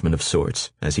banishment of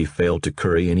sorts as he failed to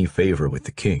curry any favor with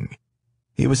the king.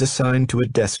 He was assigned to a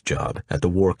desk job at the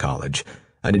War College,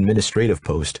 an administrative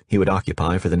post he would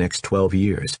occupy for the next 12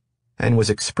 years, and was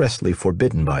expressly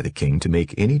forbidden by the king to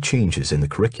make any changes in the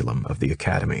curriculum of the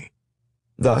academy.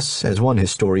 Thus, as one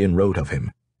historian wrote of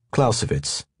him,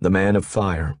 Clausewitz, the man of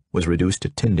fire, was reduced to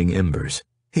tending embers.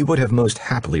 He would have most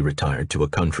happily retired to a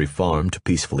country farm to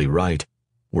peacefully write,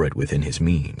 were it within his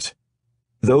means.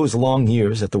 Those long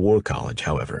years at the War College,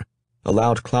 however,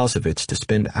 allowed Clausewitz to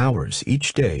spend hours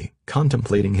each day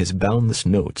contemplating his boundless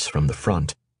notes from the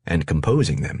front and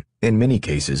composing them, in many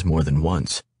cases more than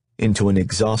once, into an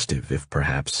exhaustive, if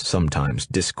perhaps sometimes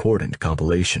discordant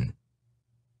compilation.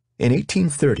 In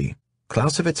 1830,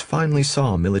 Clausewitz finally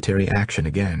saw military action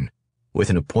again,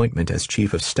 with an appointment as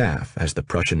chief of staff as the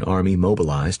Prussian army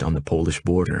mobilized on the Polish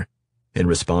border, in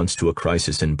response to a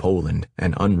crisis in Poland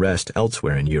and unrest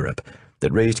elsewhere in Europe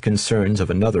that raised concerns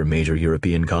of another major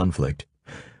European conflict.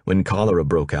 When cholera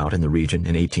broke out in the region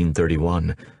in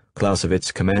 1831,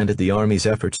 Clausewitz commanded the army's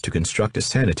efforts to construct a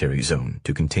sanitary zone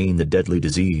to contain the deadly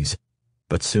disease,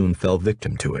 but soon fell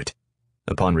victim to it.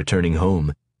 Upon returning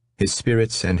home, his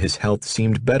spirits and his health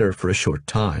seemed better for a short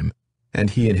time,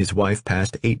 and he and his wife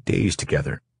passed 8 days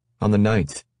together. On the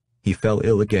 9th, he fell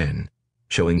ill again,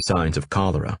 showing signs of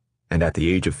cholera, and at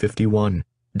the age of 51,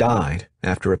 died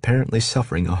after apparently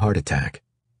suffering a heart attack.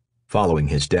 Following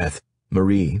his death,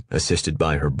 Marie, assisted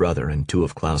by her brother and 2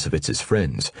 of Clausewitz's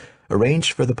friends,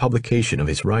 arranged for the publication of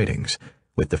his writings,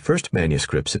 with the first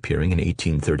manuscripts appearing in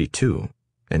 1832,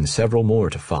 and several more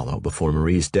to follow before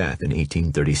Marie's death in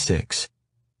 1836.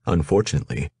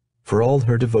 Unfortunately, for all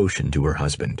her devotion to her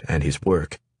husband and his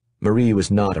work, Marie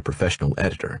was not a professional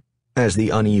editor, as the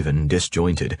uneven,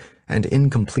 disjointed, and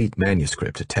incomplete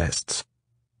manuscript attests.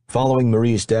 Following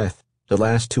Marie's death, the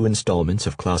last two installments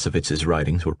of Clausewitz's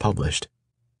writings were published.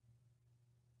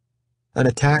 An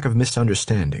Attack of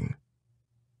Misunderstanding.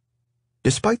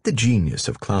 Despite the genius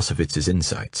of Clausewitz's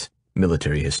insights,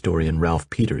 military historian Ralph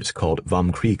Peters called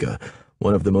Vom Kriege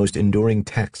one of the most enduring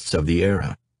texts of the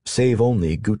era, save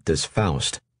only Goethe's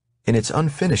Faust. In its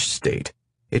unfinished state,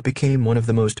 it became one of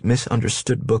the most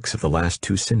misunderstood books of the last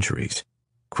 2 centuries.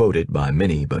 Quoted by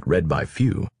many but read by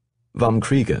few, Vom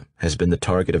Kriege has been the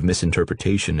target of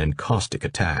misinterpretation and caustic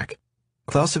attack.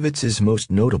 Clausewitz's most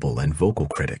notable and vocal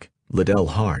critic, Liddell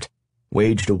Hart,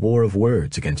 waged a war of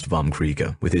words against Vom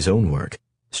Kriege with his own work,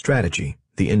 Strategy,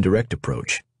 the Indirect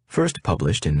Approach, first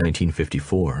published in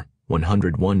 1954,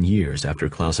 101 years after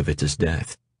Clausewitz's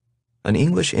death. An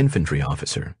English infantry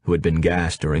officer who had been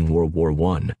gassed during World War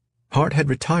I, Hart had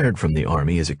retired from the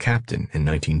Army as a captain in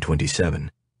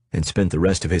 1927 and spent the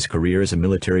rest of his career as a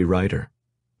military writer.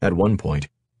 At one point,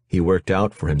 he worked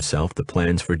out for himself the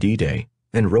plans for D-Day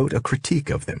and wrote a critique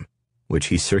of them, which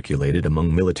he circulated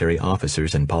among military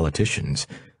officers and politicians,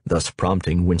 thus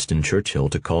prompting Winston Churchill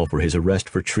to call for his arrest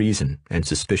for treason and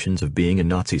suspicions of being a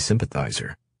Nazi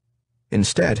sympathizer.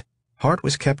 Instead, Hart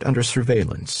was kept under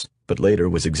surveillance, but later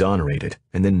was exonerated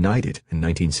and then knighted in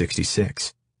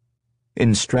 1966.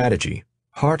 In Strategy,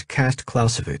 Hart cast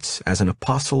Clausewitz as an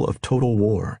apostle of total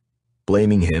war,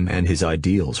 blaming him and his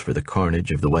ideals for the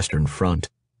carnage of the Western Front,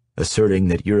 asserting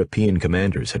that European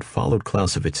commanders had followed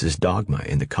Clausewitz's dogma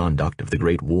in the conduct of the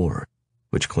Great War,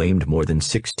 which claimed more than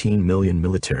 16 million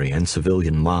military and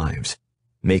civilian lives,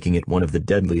 making it one of the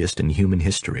deadliest in human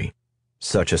history.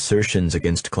 Such assertions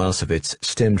against Clausewitz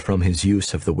stemmed from his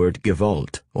use of the word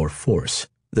Gewalt, or force,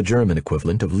 the German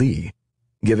equivalent of Lee,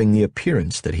 giving the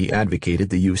appearance that he advocated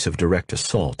the use of direct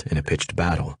assault in a pitched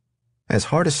battle. As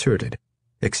Hart asserted,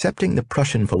 accepting the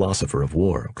Prussian philosopher of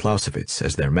war, Clausewitz,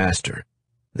 as their master,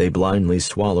 they blindly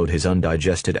swallowed his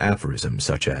undigested aphorisms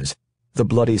such as, "The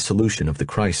bloody solution of the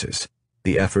crisis,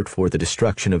 the effort for the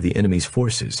destruction of the enemy's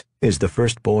forces, is the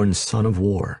firstborn son of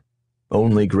war.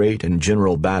 Only great and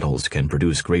general battles can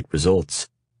produce great results.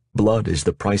 Blood is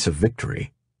the price of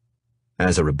victory."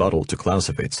 As a rebuttal to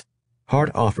Clausewitz, Hart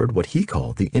offered what he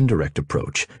called the indirect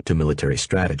approach to military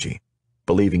strategy,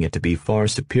 believing it to be far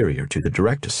superior to the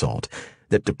direct assault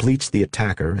that depletes the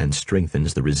attacker and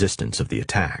strengthens the resistance of the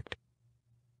attacked.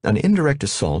 An indirect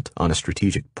assault on a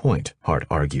strategic point, Hart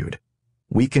argued,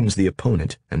 weakens the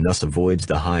opponent and thus avoids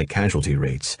the high casualty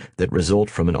rates that result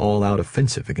from an all-out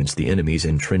offensive against the enemy's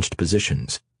entrenched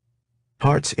positions.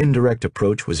 Hart's indirect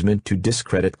approach was meant to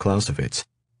discredit Clausewitz,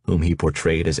 whom he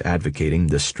portrayed as advocating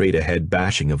the straight-ahead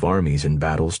bashing of armies in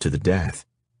battles to the death.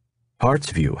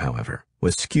 Hart's view, however,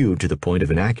 was skewed to the point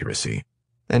of inaccuracy,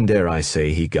 and dare I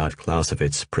say he got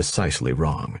Clausewitz precisely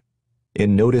wrong.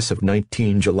 In Notice of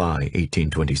 19 July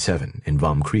 1827 in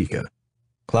Vom Kriege,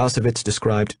 Clausewitz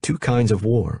described 2 kinds of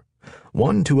war,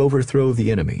 one to overthrow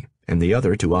the enemy, and the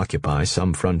other to occupy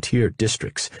some frontier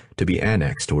districts to be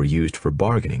annexed or used for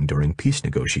bargaining during peace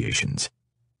negotiations.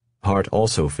 Hart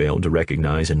also failed to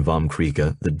recognize in Vom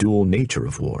Kriege the dual nature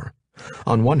of war.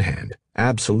 On one hand,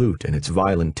 absolute in its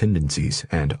violent tendencies,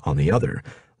 and, on the other,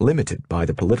 limited by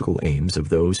the political aims of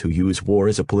those who use war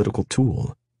as a political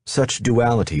tool. Such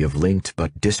duality of linked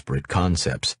but disparate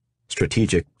concepts,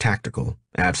 strategic, tactical,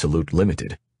 absolute,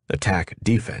 limited, attack,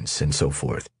 defense, and so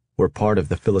forth, were part of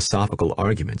the philosophical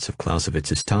arguments of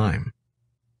Clausewitz's time.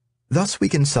 Thus we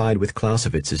can side with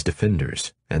Clausewitz's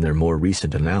defenders and their more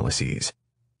recent analyses.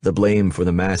 The blame for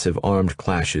the massive armed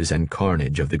clashes and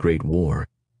carnage of the Great War,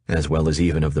 as well as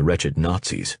even of the wretched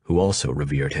Nazis who also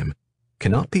revered him,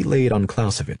 cannot be laid on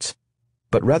Clausewitz,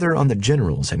 but rather on the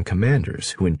generals and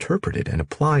commanders who interpreted and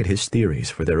applied his theories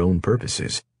for their own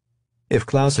purposes. If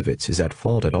Clausewitz is at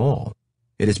fault at all,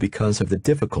 it is because of the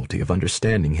difficulty of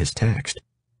understanding his text.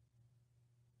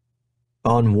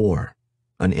 On War,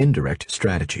 an Indirect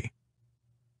Strategy.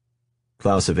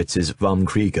 Clausewitz's Vom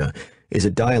Kriege is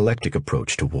a dialectic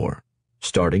approach to war,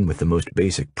 starting with the most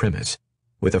basic premise,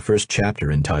 with a first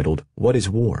chapter entitled, "What is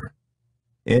War?"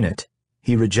 In it,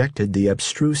 he rejected the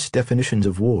abstruse definitions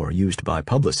of war used by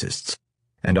publicists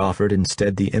and offered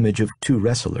instead the image of 2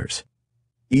 wrestlers.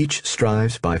 Each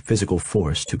strives by physical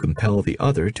force to compel the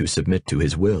other to submit to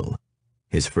his will.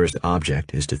 His first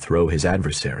object is to throw his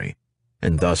adversary,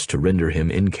 and thus to render him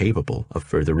incapable of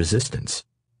further resistance.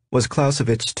 Was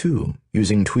Clausewitz, too,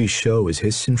 using Twee's show as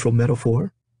his central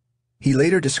metaphor? He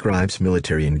later describes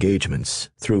military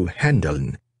engagements through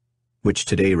Handeln, which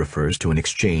today refers to an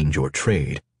exchange or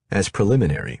trade, as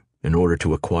preliminary in order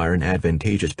to acquire an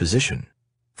advantageous position,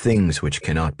 things which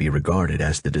cannot be regarded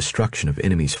as the destruction of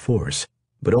enemy's force,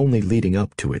 but only leading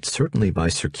up to it certainly by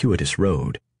circuitous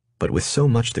road, but with so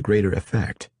much the greater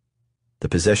effect. The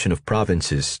possession of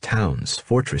provinces, towns,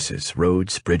 fortresses,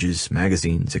 roads, bridges,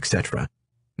 magazines, etc.,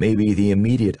 may be the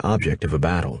immediate object of a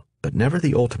battle, but never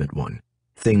the ultimate one.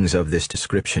 Things of this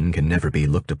description can never be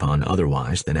looked upon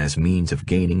otherwise than as means of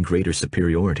gaining greater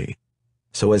superiority,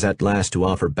 so as at last to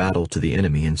offer battle to the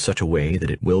enemy in such a way that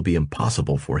it will be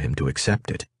impossible for him to accept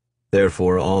it.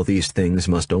 Therefore all these things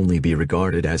must only be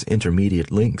regarded as intermediate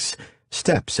links,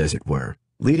 steps, as it were,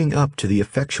 leading up to the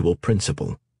effectual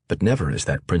principle, but never as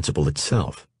that principle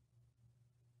itself.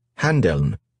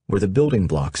 Handeln were the building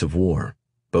blocks of war,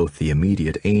 both the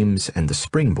immediate aims and the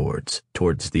springboards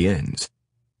towards the ends.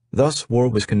 Thus war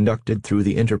was conducted through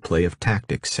the interplay of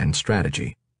tactics and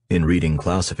strategy. In reading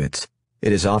Clausewitz,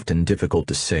 it is often difficult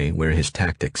to say where his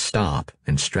tactics stop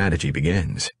and strategy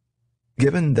begins.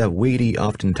 Given the weighty,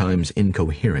 oftentimes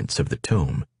incoherence of the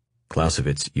tome,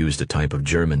 Clausewitz used a type of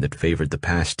German that favored the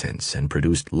past tense and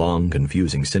produced long,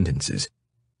 confusing sentences.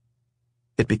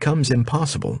 It becomes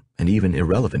impossible and even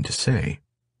irrelevant to say.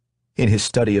 In his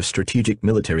study of strategic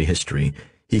military history,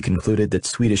 he concluded that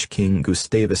Swedish King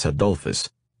Gustavus Adolphus,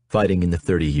 fighting in the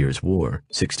 30 Years' War,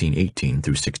 1618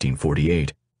 through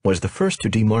 1648, was the first to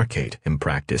demarcate, in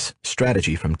practice,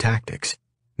 strategy from tactics,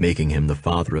 making him the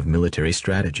father of military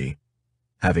strategy.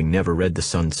 Having never read the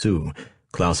Sun Tzu,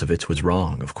 Clausewitz was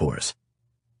wrong, of course.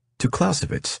 To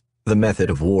Clausewitz, the method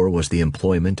of war was the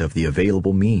employment of the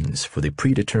available means for the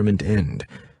predetermined end.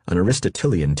 An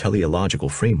Aristotelian teleological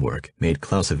framework made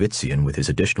Clausewitzian with his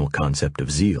additional concept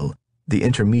of zeal, the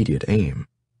intermediate aim.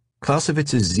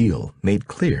 Clausewitz's zeal made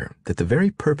clear that the very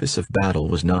purpose of battle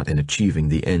was not in achieving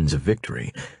the ends of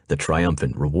victory, the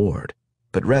triumphant reward,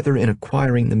 but rather in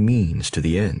acquiring the means to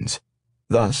the ends.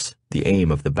 Thus, the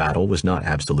aim of the battle was not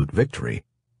absolute victory,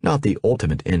 not the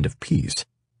ultimate end of peace.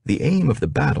 The aim of the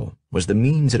battle was the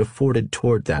means it afforded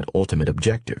toward that ultimate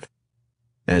objective.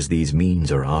 As these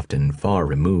means are often far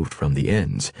removed from the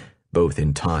ends, both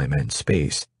in time and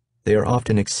space, they are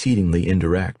often exceedingly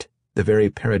indirect, the very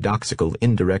paradoxical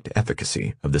indirect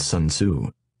efficacy of the Sun Tzu,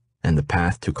 and the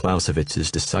path to Clausewitz's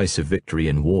decisive victory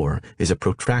in war is a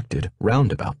protracted,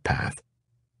 roundabout path.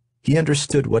 He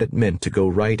understood what it meant to go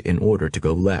right in order to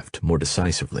go left more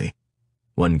decisively.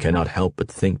 One cannot help but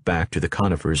think back to the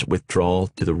Conifer's withdrawal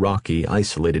to the rocky,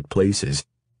 isolated places,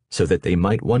 so that they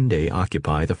might one day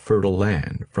occupy the fertile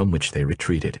land from which they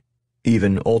retreated.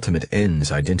 Even ultimate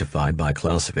ends identified by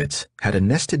Clausewitz had a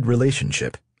nested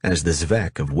relationship, as the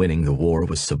Zweck of winning the war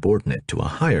was subordinate to a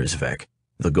higher Zweck,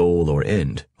 the goal or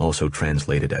end, also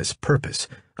translated as purpose,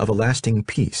 of a lasting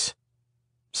peace.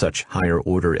 Such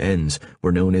higher-order ends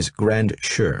were known as Grand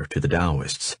Schur to the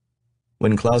Daoists.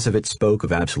 When Clausewitz spoke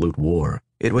of absolute war,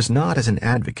 it was not as an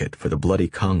advocate for the bloody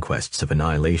conquests of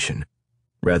annihilation.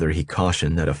 Rather, he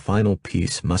cautioned that a final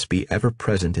peace must be ever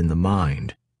present in the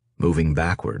mind, moving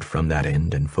backward from that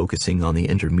end and focusing on the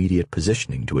intermediate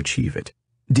positioning to achieve it.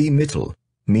 Die Mittel,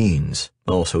 means,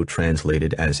 also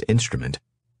translated as instrument,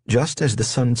 just as the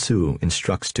Sun Tzu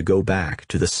instructs to go back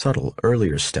to the subtle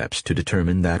earlier steps to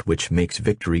determine that which makes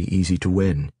victory easy to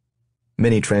win.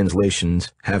 Many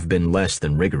translations have been less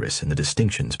than rigorous in the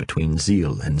distinctions between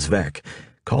zeal and Zweck,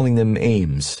 calling them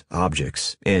aims,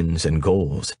 objects, ends, and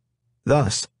goals.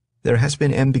 Thus, there has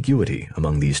been ambiguity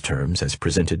among these terms as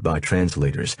presented by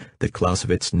translators that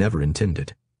Clausewitz never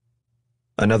intended.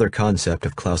 Another concept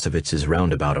of Clausewitz's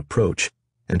roundabout approach,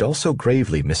 and also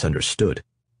gravely misunderstood,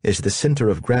 is the center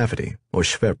of gravity, or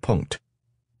Schwerpunkt.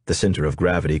 The center of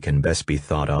gravity can best be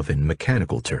thought of in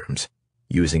mechanical terms,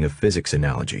 using a physics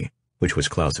analogy, which was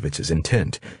Clausewitz's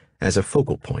intent, as a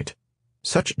focal point.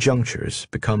 Such junctures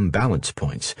become balance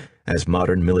points, as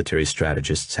modern military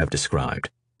strategists have described,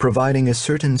 providing a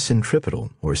certain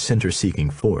centripetal or center-seeking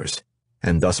force,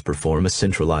 and thus perform a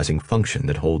centralizing function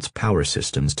that holds power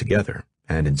systems together,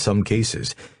 and in some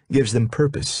cases, gives them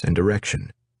purpose and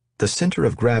direction. The center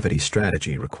of gravity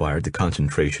strategy required the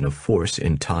concentration of force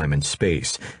in time and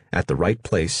space, at the right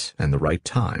place and the right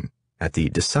time, at the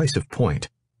decisive point,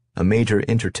 a major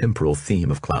intertemporal theme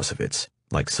of Clausewitz.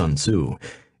 Like Sun Tzu,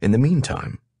 in the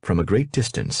meantime, from a great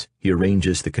distance, he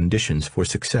arranges the conditions for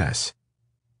success.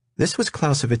 This was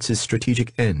Clausewitz's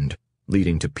strategic end,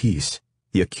 leading to peace,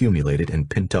 the accumulated and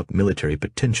pent-up military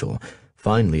potential,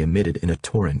 finally emitted in a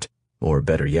torrent, or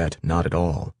better yet, not at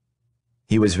all.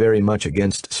 He was very much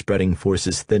against spreading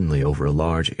forces thinly over a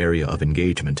large area of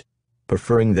engagement,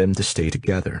 preferring them to stay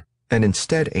together, and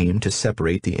instead aimed to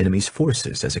separate the enemy's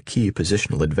forces as a key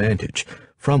positional advantage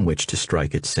from which to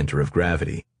strike its center of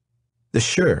gravity. The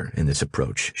sure in this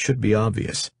approach should be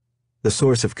obvious. The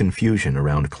source of confusion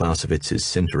around Clausewitz's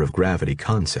center of gravity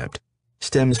concept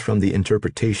stems from the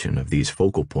interpretation of these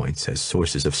focal points as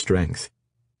sources of strength.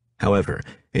 However,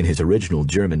 in his original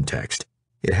German text,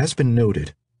 it has been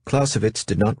noted Clausewitz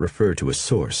did not refer to a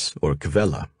source, or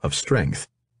Quelle, of strength.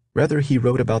 Rather, he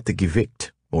wrote about the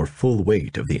Gewicht, or full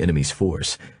weight of the enemy's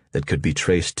force, that could be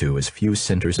traced to as few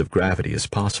centers of gravity as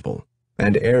possible,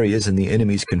 and areas in the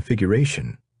enemy's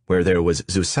configuration where there was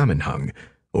Zusammenhang,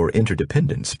 or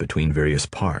interdependence between various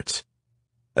parts.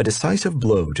 A decisive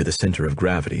blow to the center of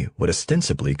gravity would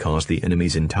ostensibly cause the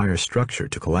enemy's entire structure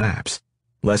to collapse,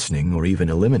 lessening or even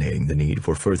eliminating the need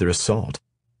for further assault.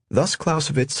 Thus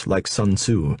Clausewitz, like Sun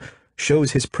Tzu,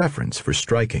 shows his preference for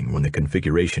striking when the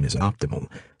configuration is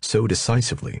optimal, so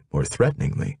decisively or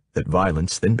threateningly that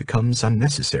violence then becomes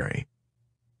unnecessary.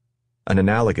 An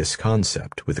analogous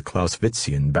concept with the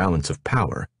Clausewitzian balance of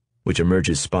power, which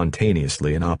emerges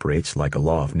spontaneously and operates like a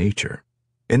law of nature.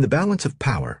 In the balance of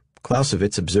power,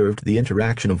 Clausewitz observed the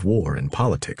interaction of war and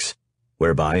politics,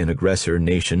 whereby an aggressor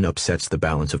nation upsets the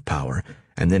balance of power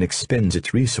and then expends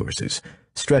its resources,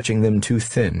 stretching them too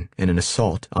thin in an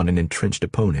assault on an entrenched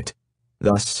opponent.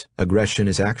 Thus, aggression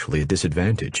is actually a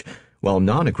disadvantage, while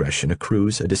non-aggression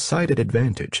accrues a decided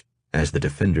advantage, as the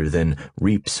defender then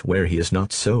reaps where he has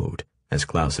not sowed, as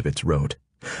Clausewitz wrote,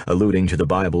 alluding to the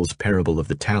Bible's parable of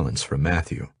the talents from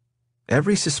Matthew.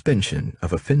 Every suspension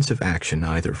of offensive action,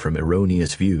 either from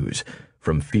erroneous views,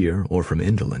 from fear, or from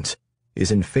indolence,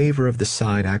 is in favor of the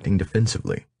side acting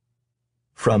defensively.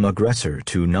 From aggressor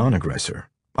to non-aggressor,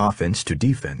 offense to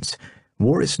defense,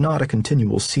 war is not a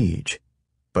continual siege,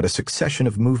 but a succession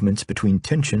of movements between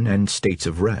tension and states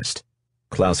of rest.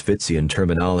 Clausewitzian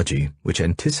terminology which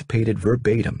anticipated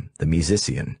verbatim the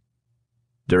Misesian.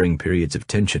 During periods of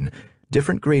tension,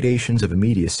 different gradations of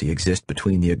immediacy exist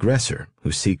between the aggressor,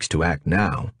 who seeks to act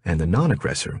now, and the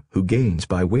non-aggressor, who gains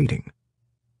by waiting.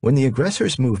 When the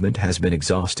aggressor's movement has been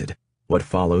exhausted, what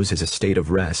follows is a state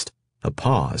of rest, a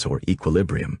pause or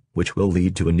equilibrium, which will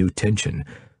lead to a new tension,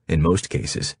 in most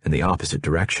cases in the opposite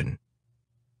direction.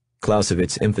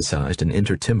 Clausewitz emphasized an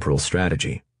intertemporal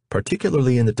strategy,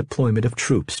 particularly in the deployment of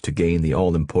troops to gain the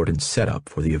all-important setup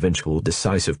for the eventual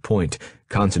decisive point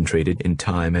concentrated in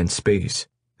time and space.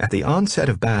 At the onset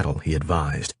of battle, he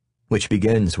advised, which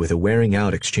begins with a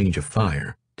wearing-out exchange of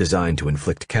fire, designed to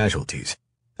inflict casualties,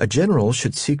 a general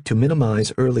should seek to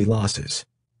minimize early losses,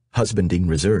 husbanding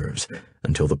reserves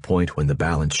until the point when the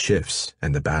balance shifts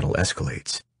and the battle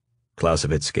escalates.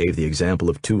 Clausewitz gave the example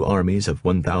of two armies of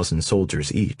 1,000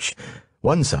 soldiers each.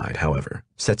 One side, however,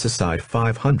 sets aside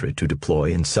 500 to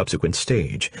deploy in subsequent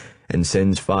stage and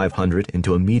sends 500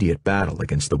 into immediate battle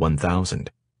against the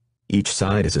 1,000. Each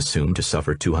side is assumed to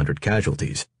suffer 200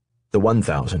 casualties. The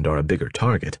 1,000 are a bigger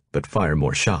target, but fire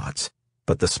more shots.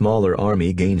 But the smaller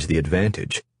army gains the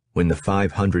advantage when the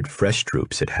 500 fresh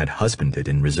troops it had husbanded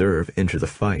in reserve enter the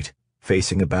fight,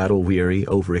 facing a battle-weary,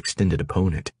 overextended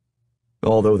opponent.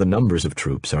 Although the numbers of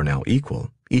troops are now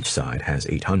equal, each side has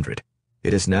 800.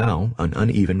 It is now an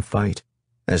uneven fight,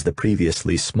 as the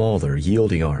previously smaller,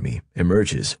 yielding army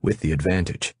emerges with the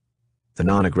advantage. The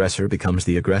non-aggressor becomes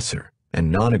the aggressor,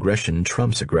 and non-aggression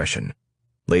trumps aggression.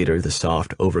 Later, the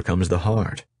soft overcomes the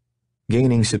hard.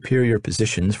 Gaining superior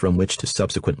positions from which to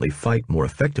subsequently fight more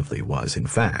effectively was, in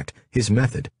fact, his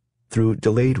method, through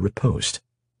delayed riposte.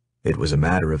 It was a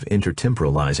matter of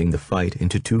intertemporalizing the fight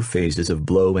into two phases of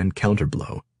blow and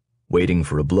counterblow, waiting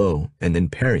for a blow and then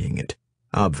parrying it,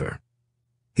 Abwehr.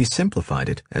 He simplified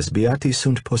it as beati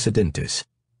sunt possidentes,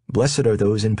 blessed are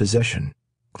those in possession.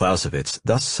 Clausewitz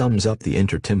thus sums up the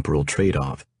intertemporal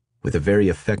trade-off with a very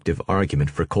effective argument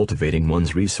for cultivating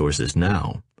one's resources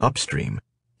now, upstream,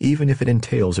 even if it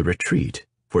entails a retreat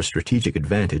for strategic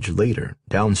advantage later,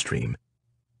 downstream.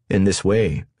 In this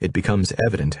way, it becomes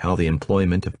evident how the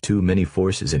employment of too many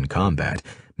forces in combat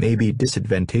may be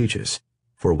disadvantageous,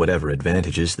 for whatever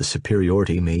advantages the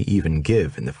superiority may even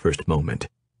give in the first moment,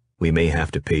 we may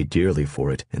have to pay dearly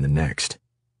for it in the next.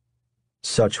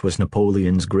 Such was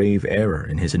Napoleon's grave error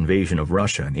in his invasion of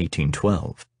Russia in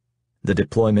 1812. The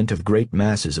deployment of great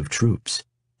masses of troops,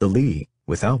 the League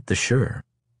without the Sure.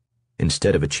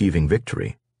 Instead of achieving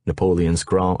victory, Napoleon's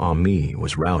Grand Armée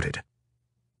was routed.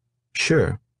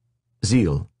 Sure,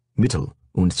 Ziel, Mittel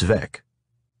und Zweck.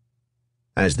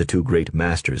 As the two great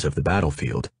masters of the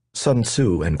battlefield, Sun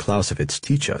Tzu and Clausewitz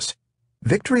teach us,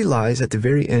 victory lies at the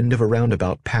very end of a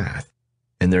roundabout path.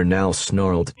 In their now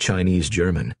snarled Chinese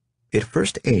German, it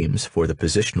first aims for the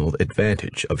positional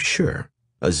advantage of Sure,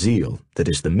 a zeal that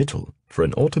is the Mittel for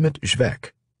an ultimate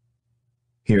Zweck.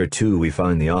 Here, too, we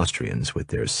find the Austrians with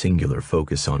their singular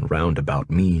focus on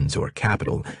roundabout means or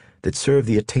capital that serve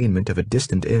the attainment of a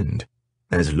distant end.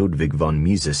 As Ludwig von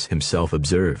Mises himself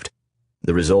observed,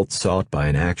 the result sought by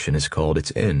an action is called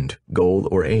its end, goal,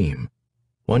 or aim.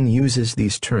 One uses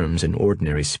these terms in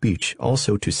ordinary speech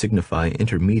also to signify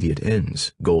intermediate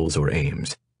ends, goals, or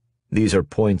aims. These are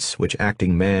points which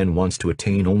acting man wants to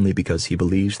attain only because he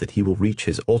believes that he will reach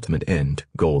his ultimate end,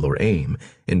 goal, or aim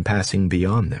in passing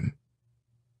beyond them.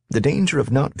 The danger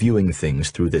of not viewing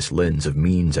things through this lens of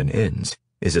means and ends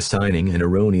is assigning an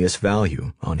erroneous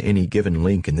value on any given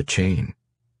link in the chain.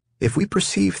 If we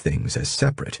perceive things as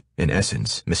separate, in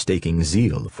essence, mistaking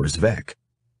zeal for Zweck,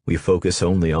 we focus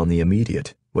only on the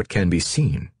immediate, what can be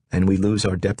seen, and we lose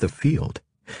our depth of field.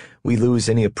 We lose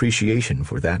any appreciation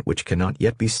for that which cannot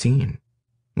yet be seen.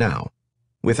 Now,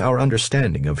 with our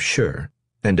understanding of Schur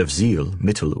and of Ziel,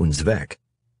 Mittel und Zweck,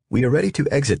 we are ready to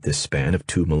exit this span of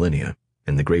 2 millennia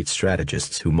and the great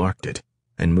strategists who marked it,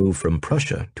 and move from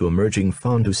Prussia to emerging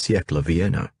fin du siècle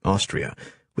Vienna, Austria,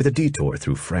 with a detour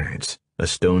through France, a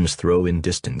stone's throw in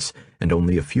distance, and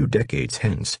only a few decades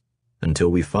hence, until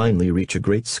we finally reach a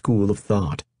great school of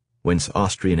thought, whence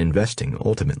Austrian investing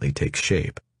ultimately takes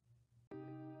shape.